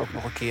aansluit het ook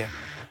nog een keer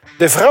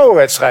de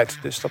vrouwenwedstrijd.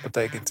 Dus dat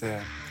betekent,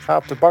 ga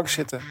op de bank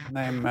zitten.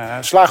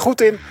 Sla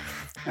goed in.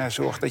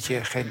 Zorg dat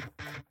je geen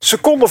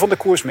seconde van de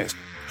koers mist.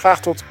 Graag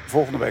tot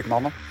volgende week,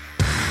 mannen.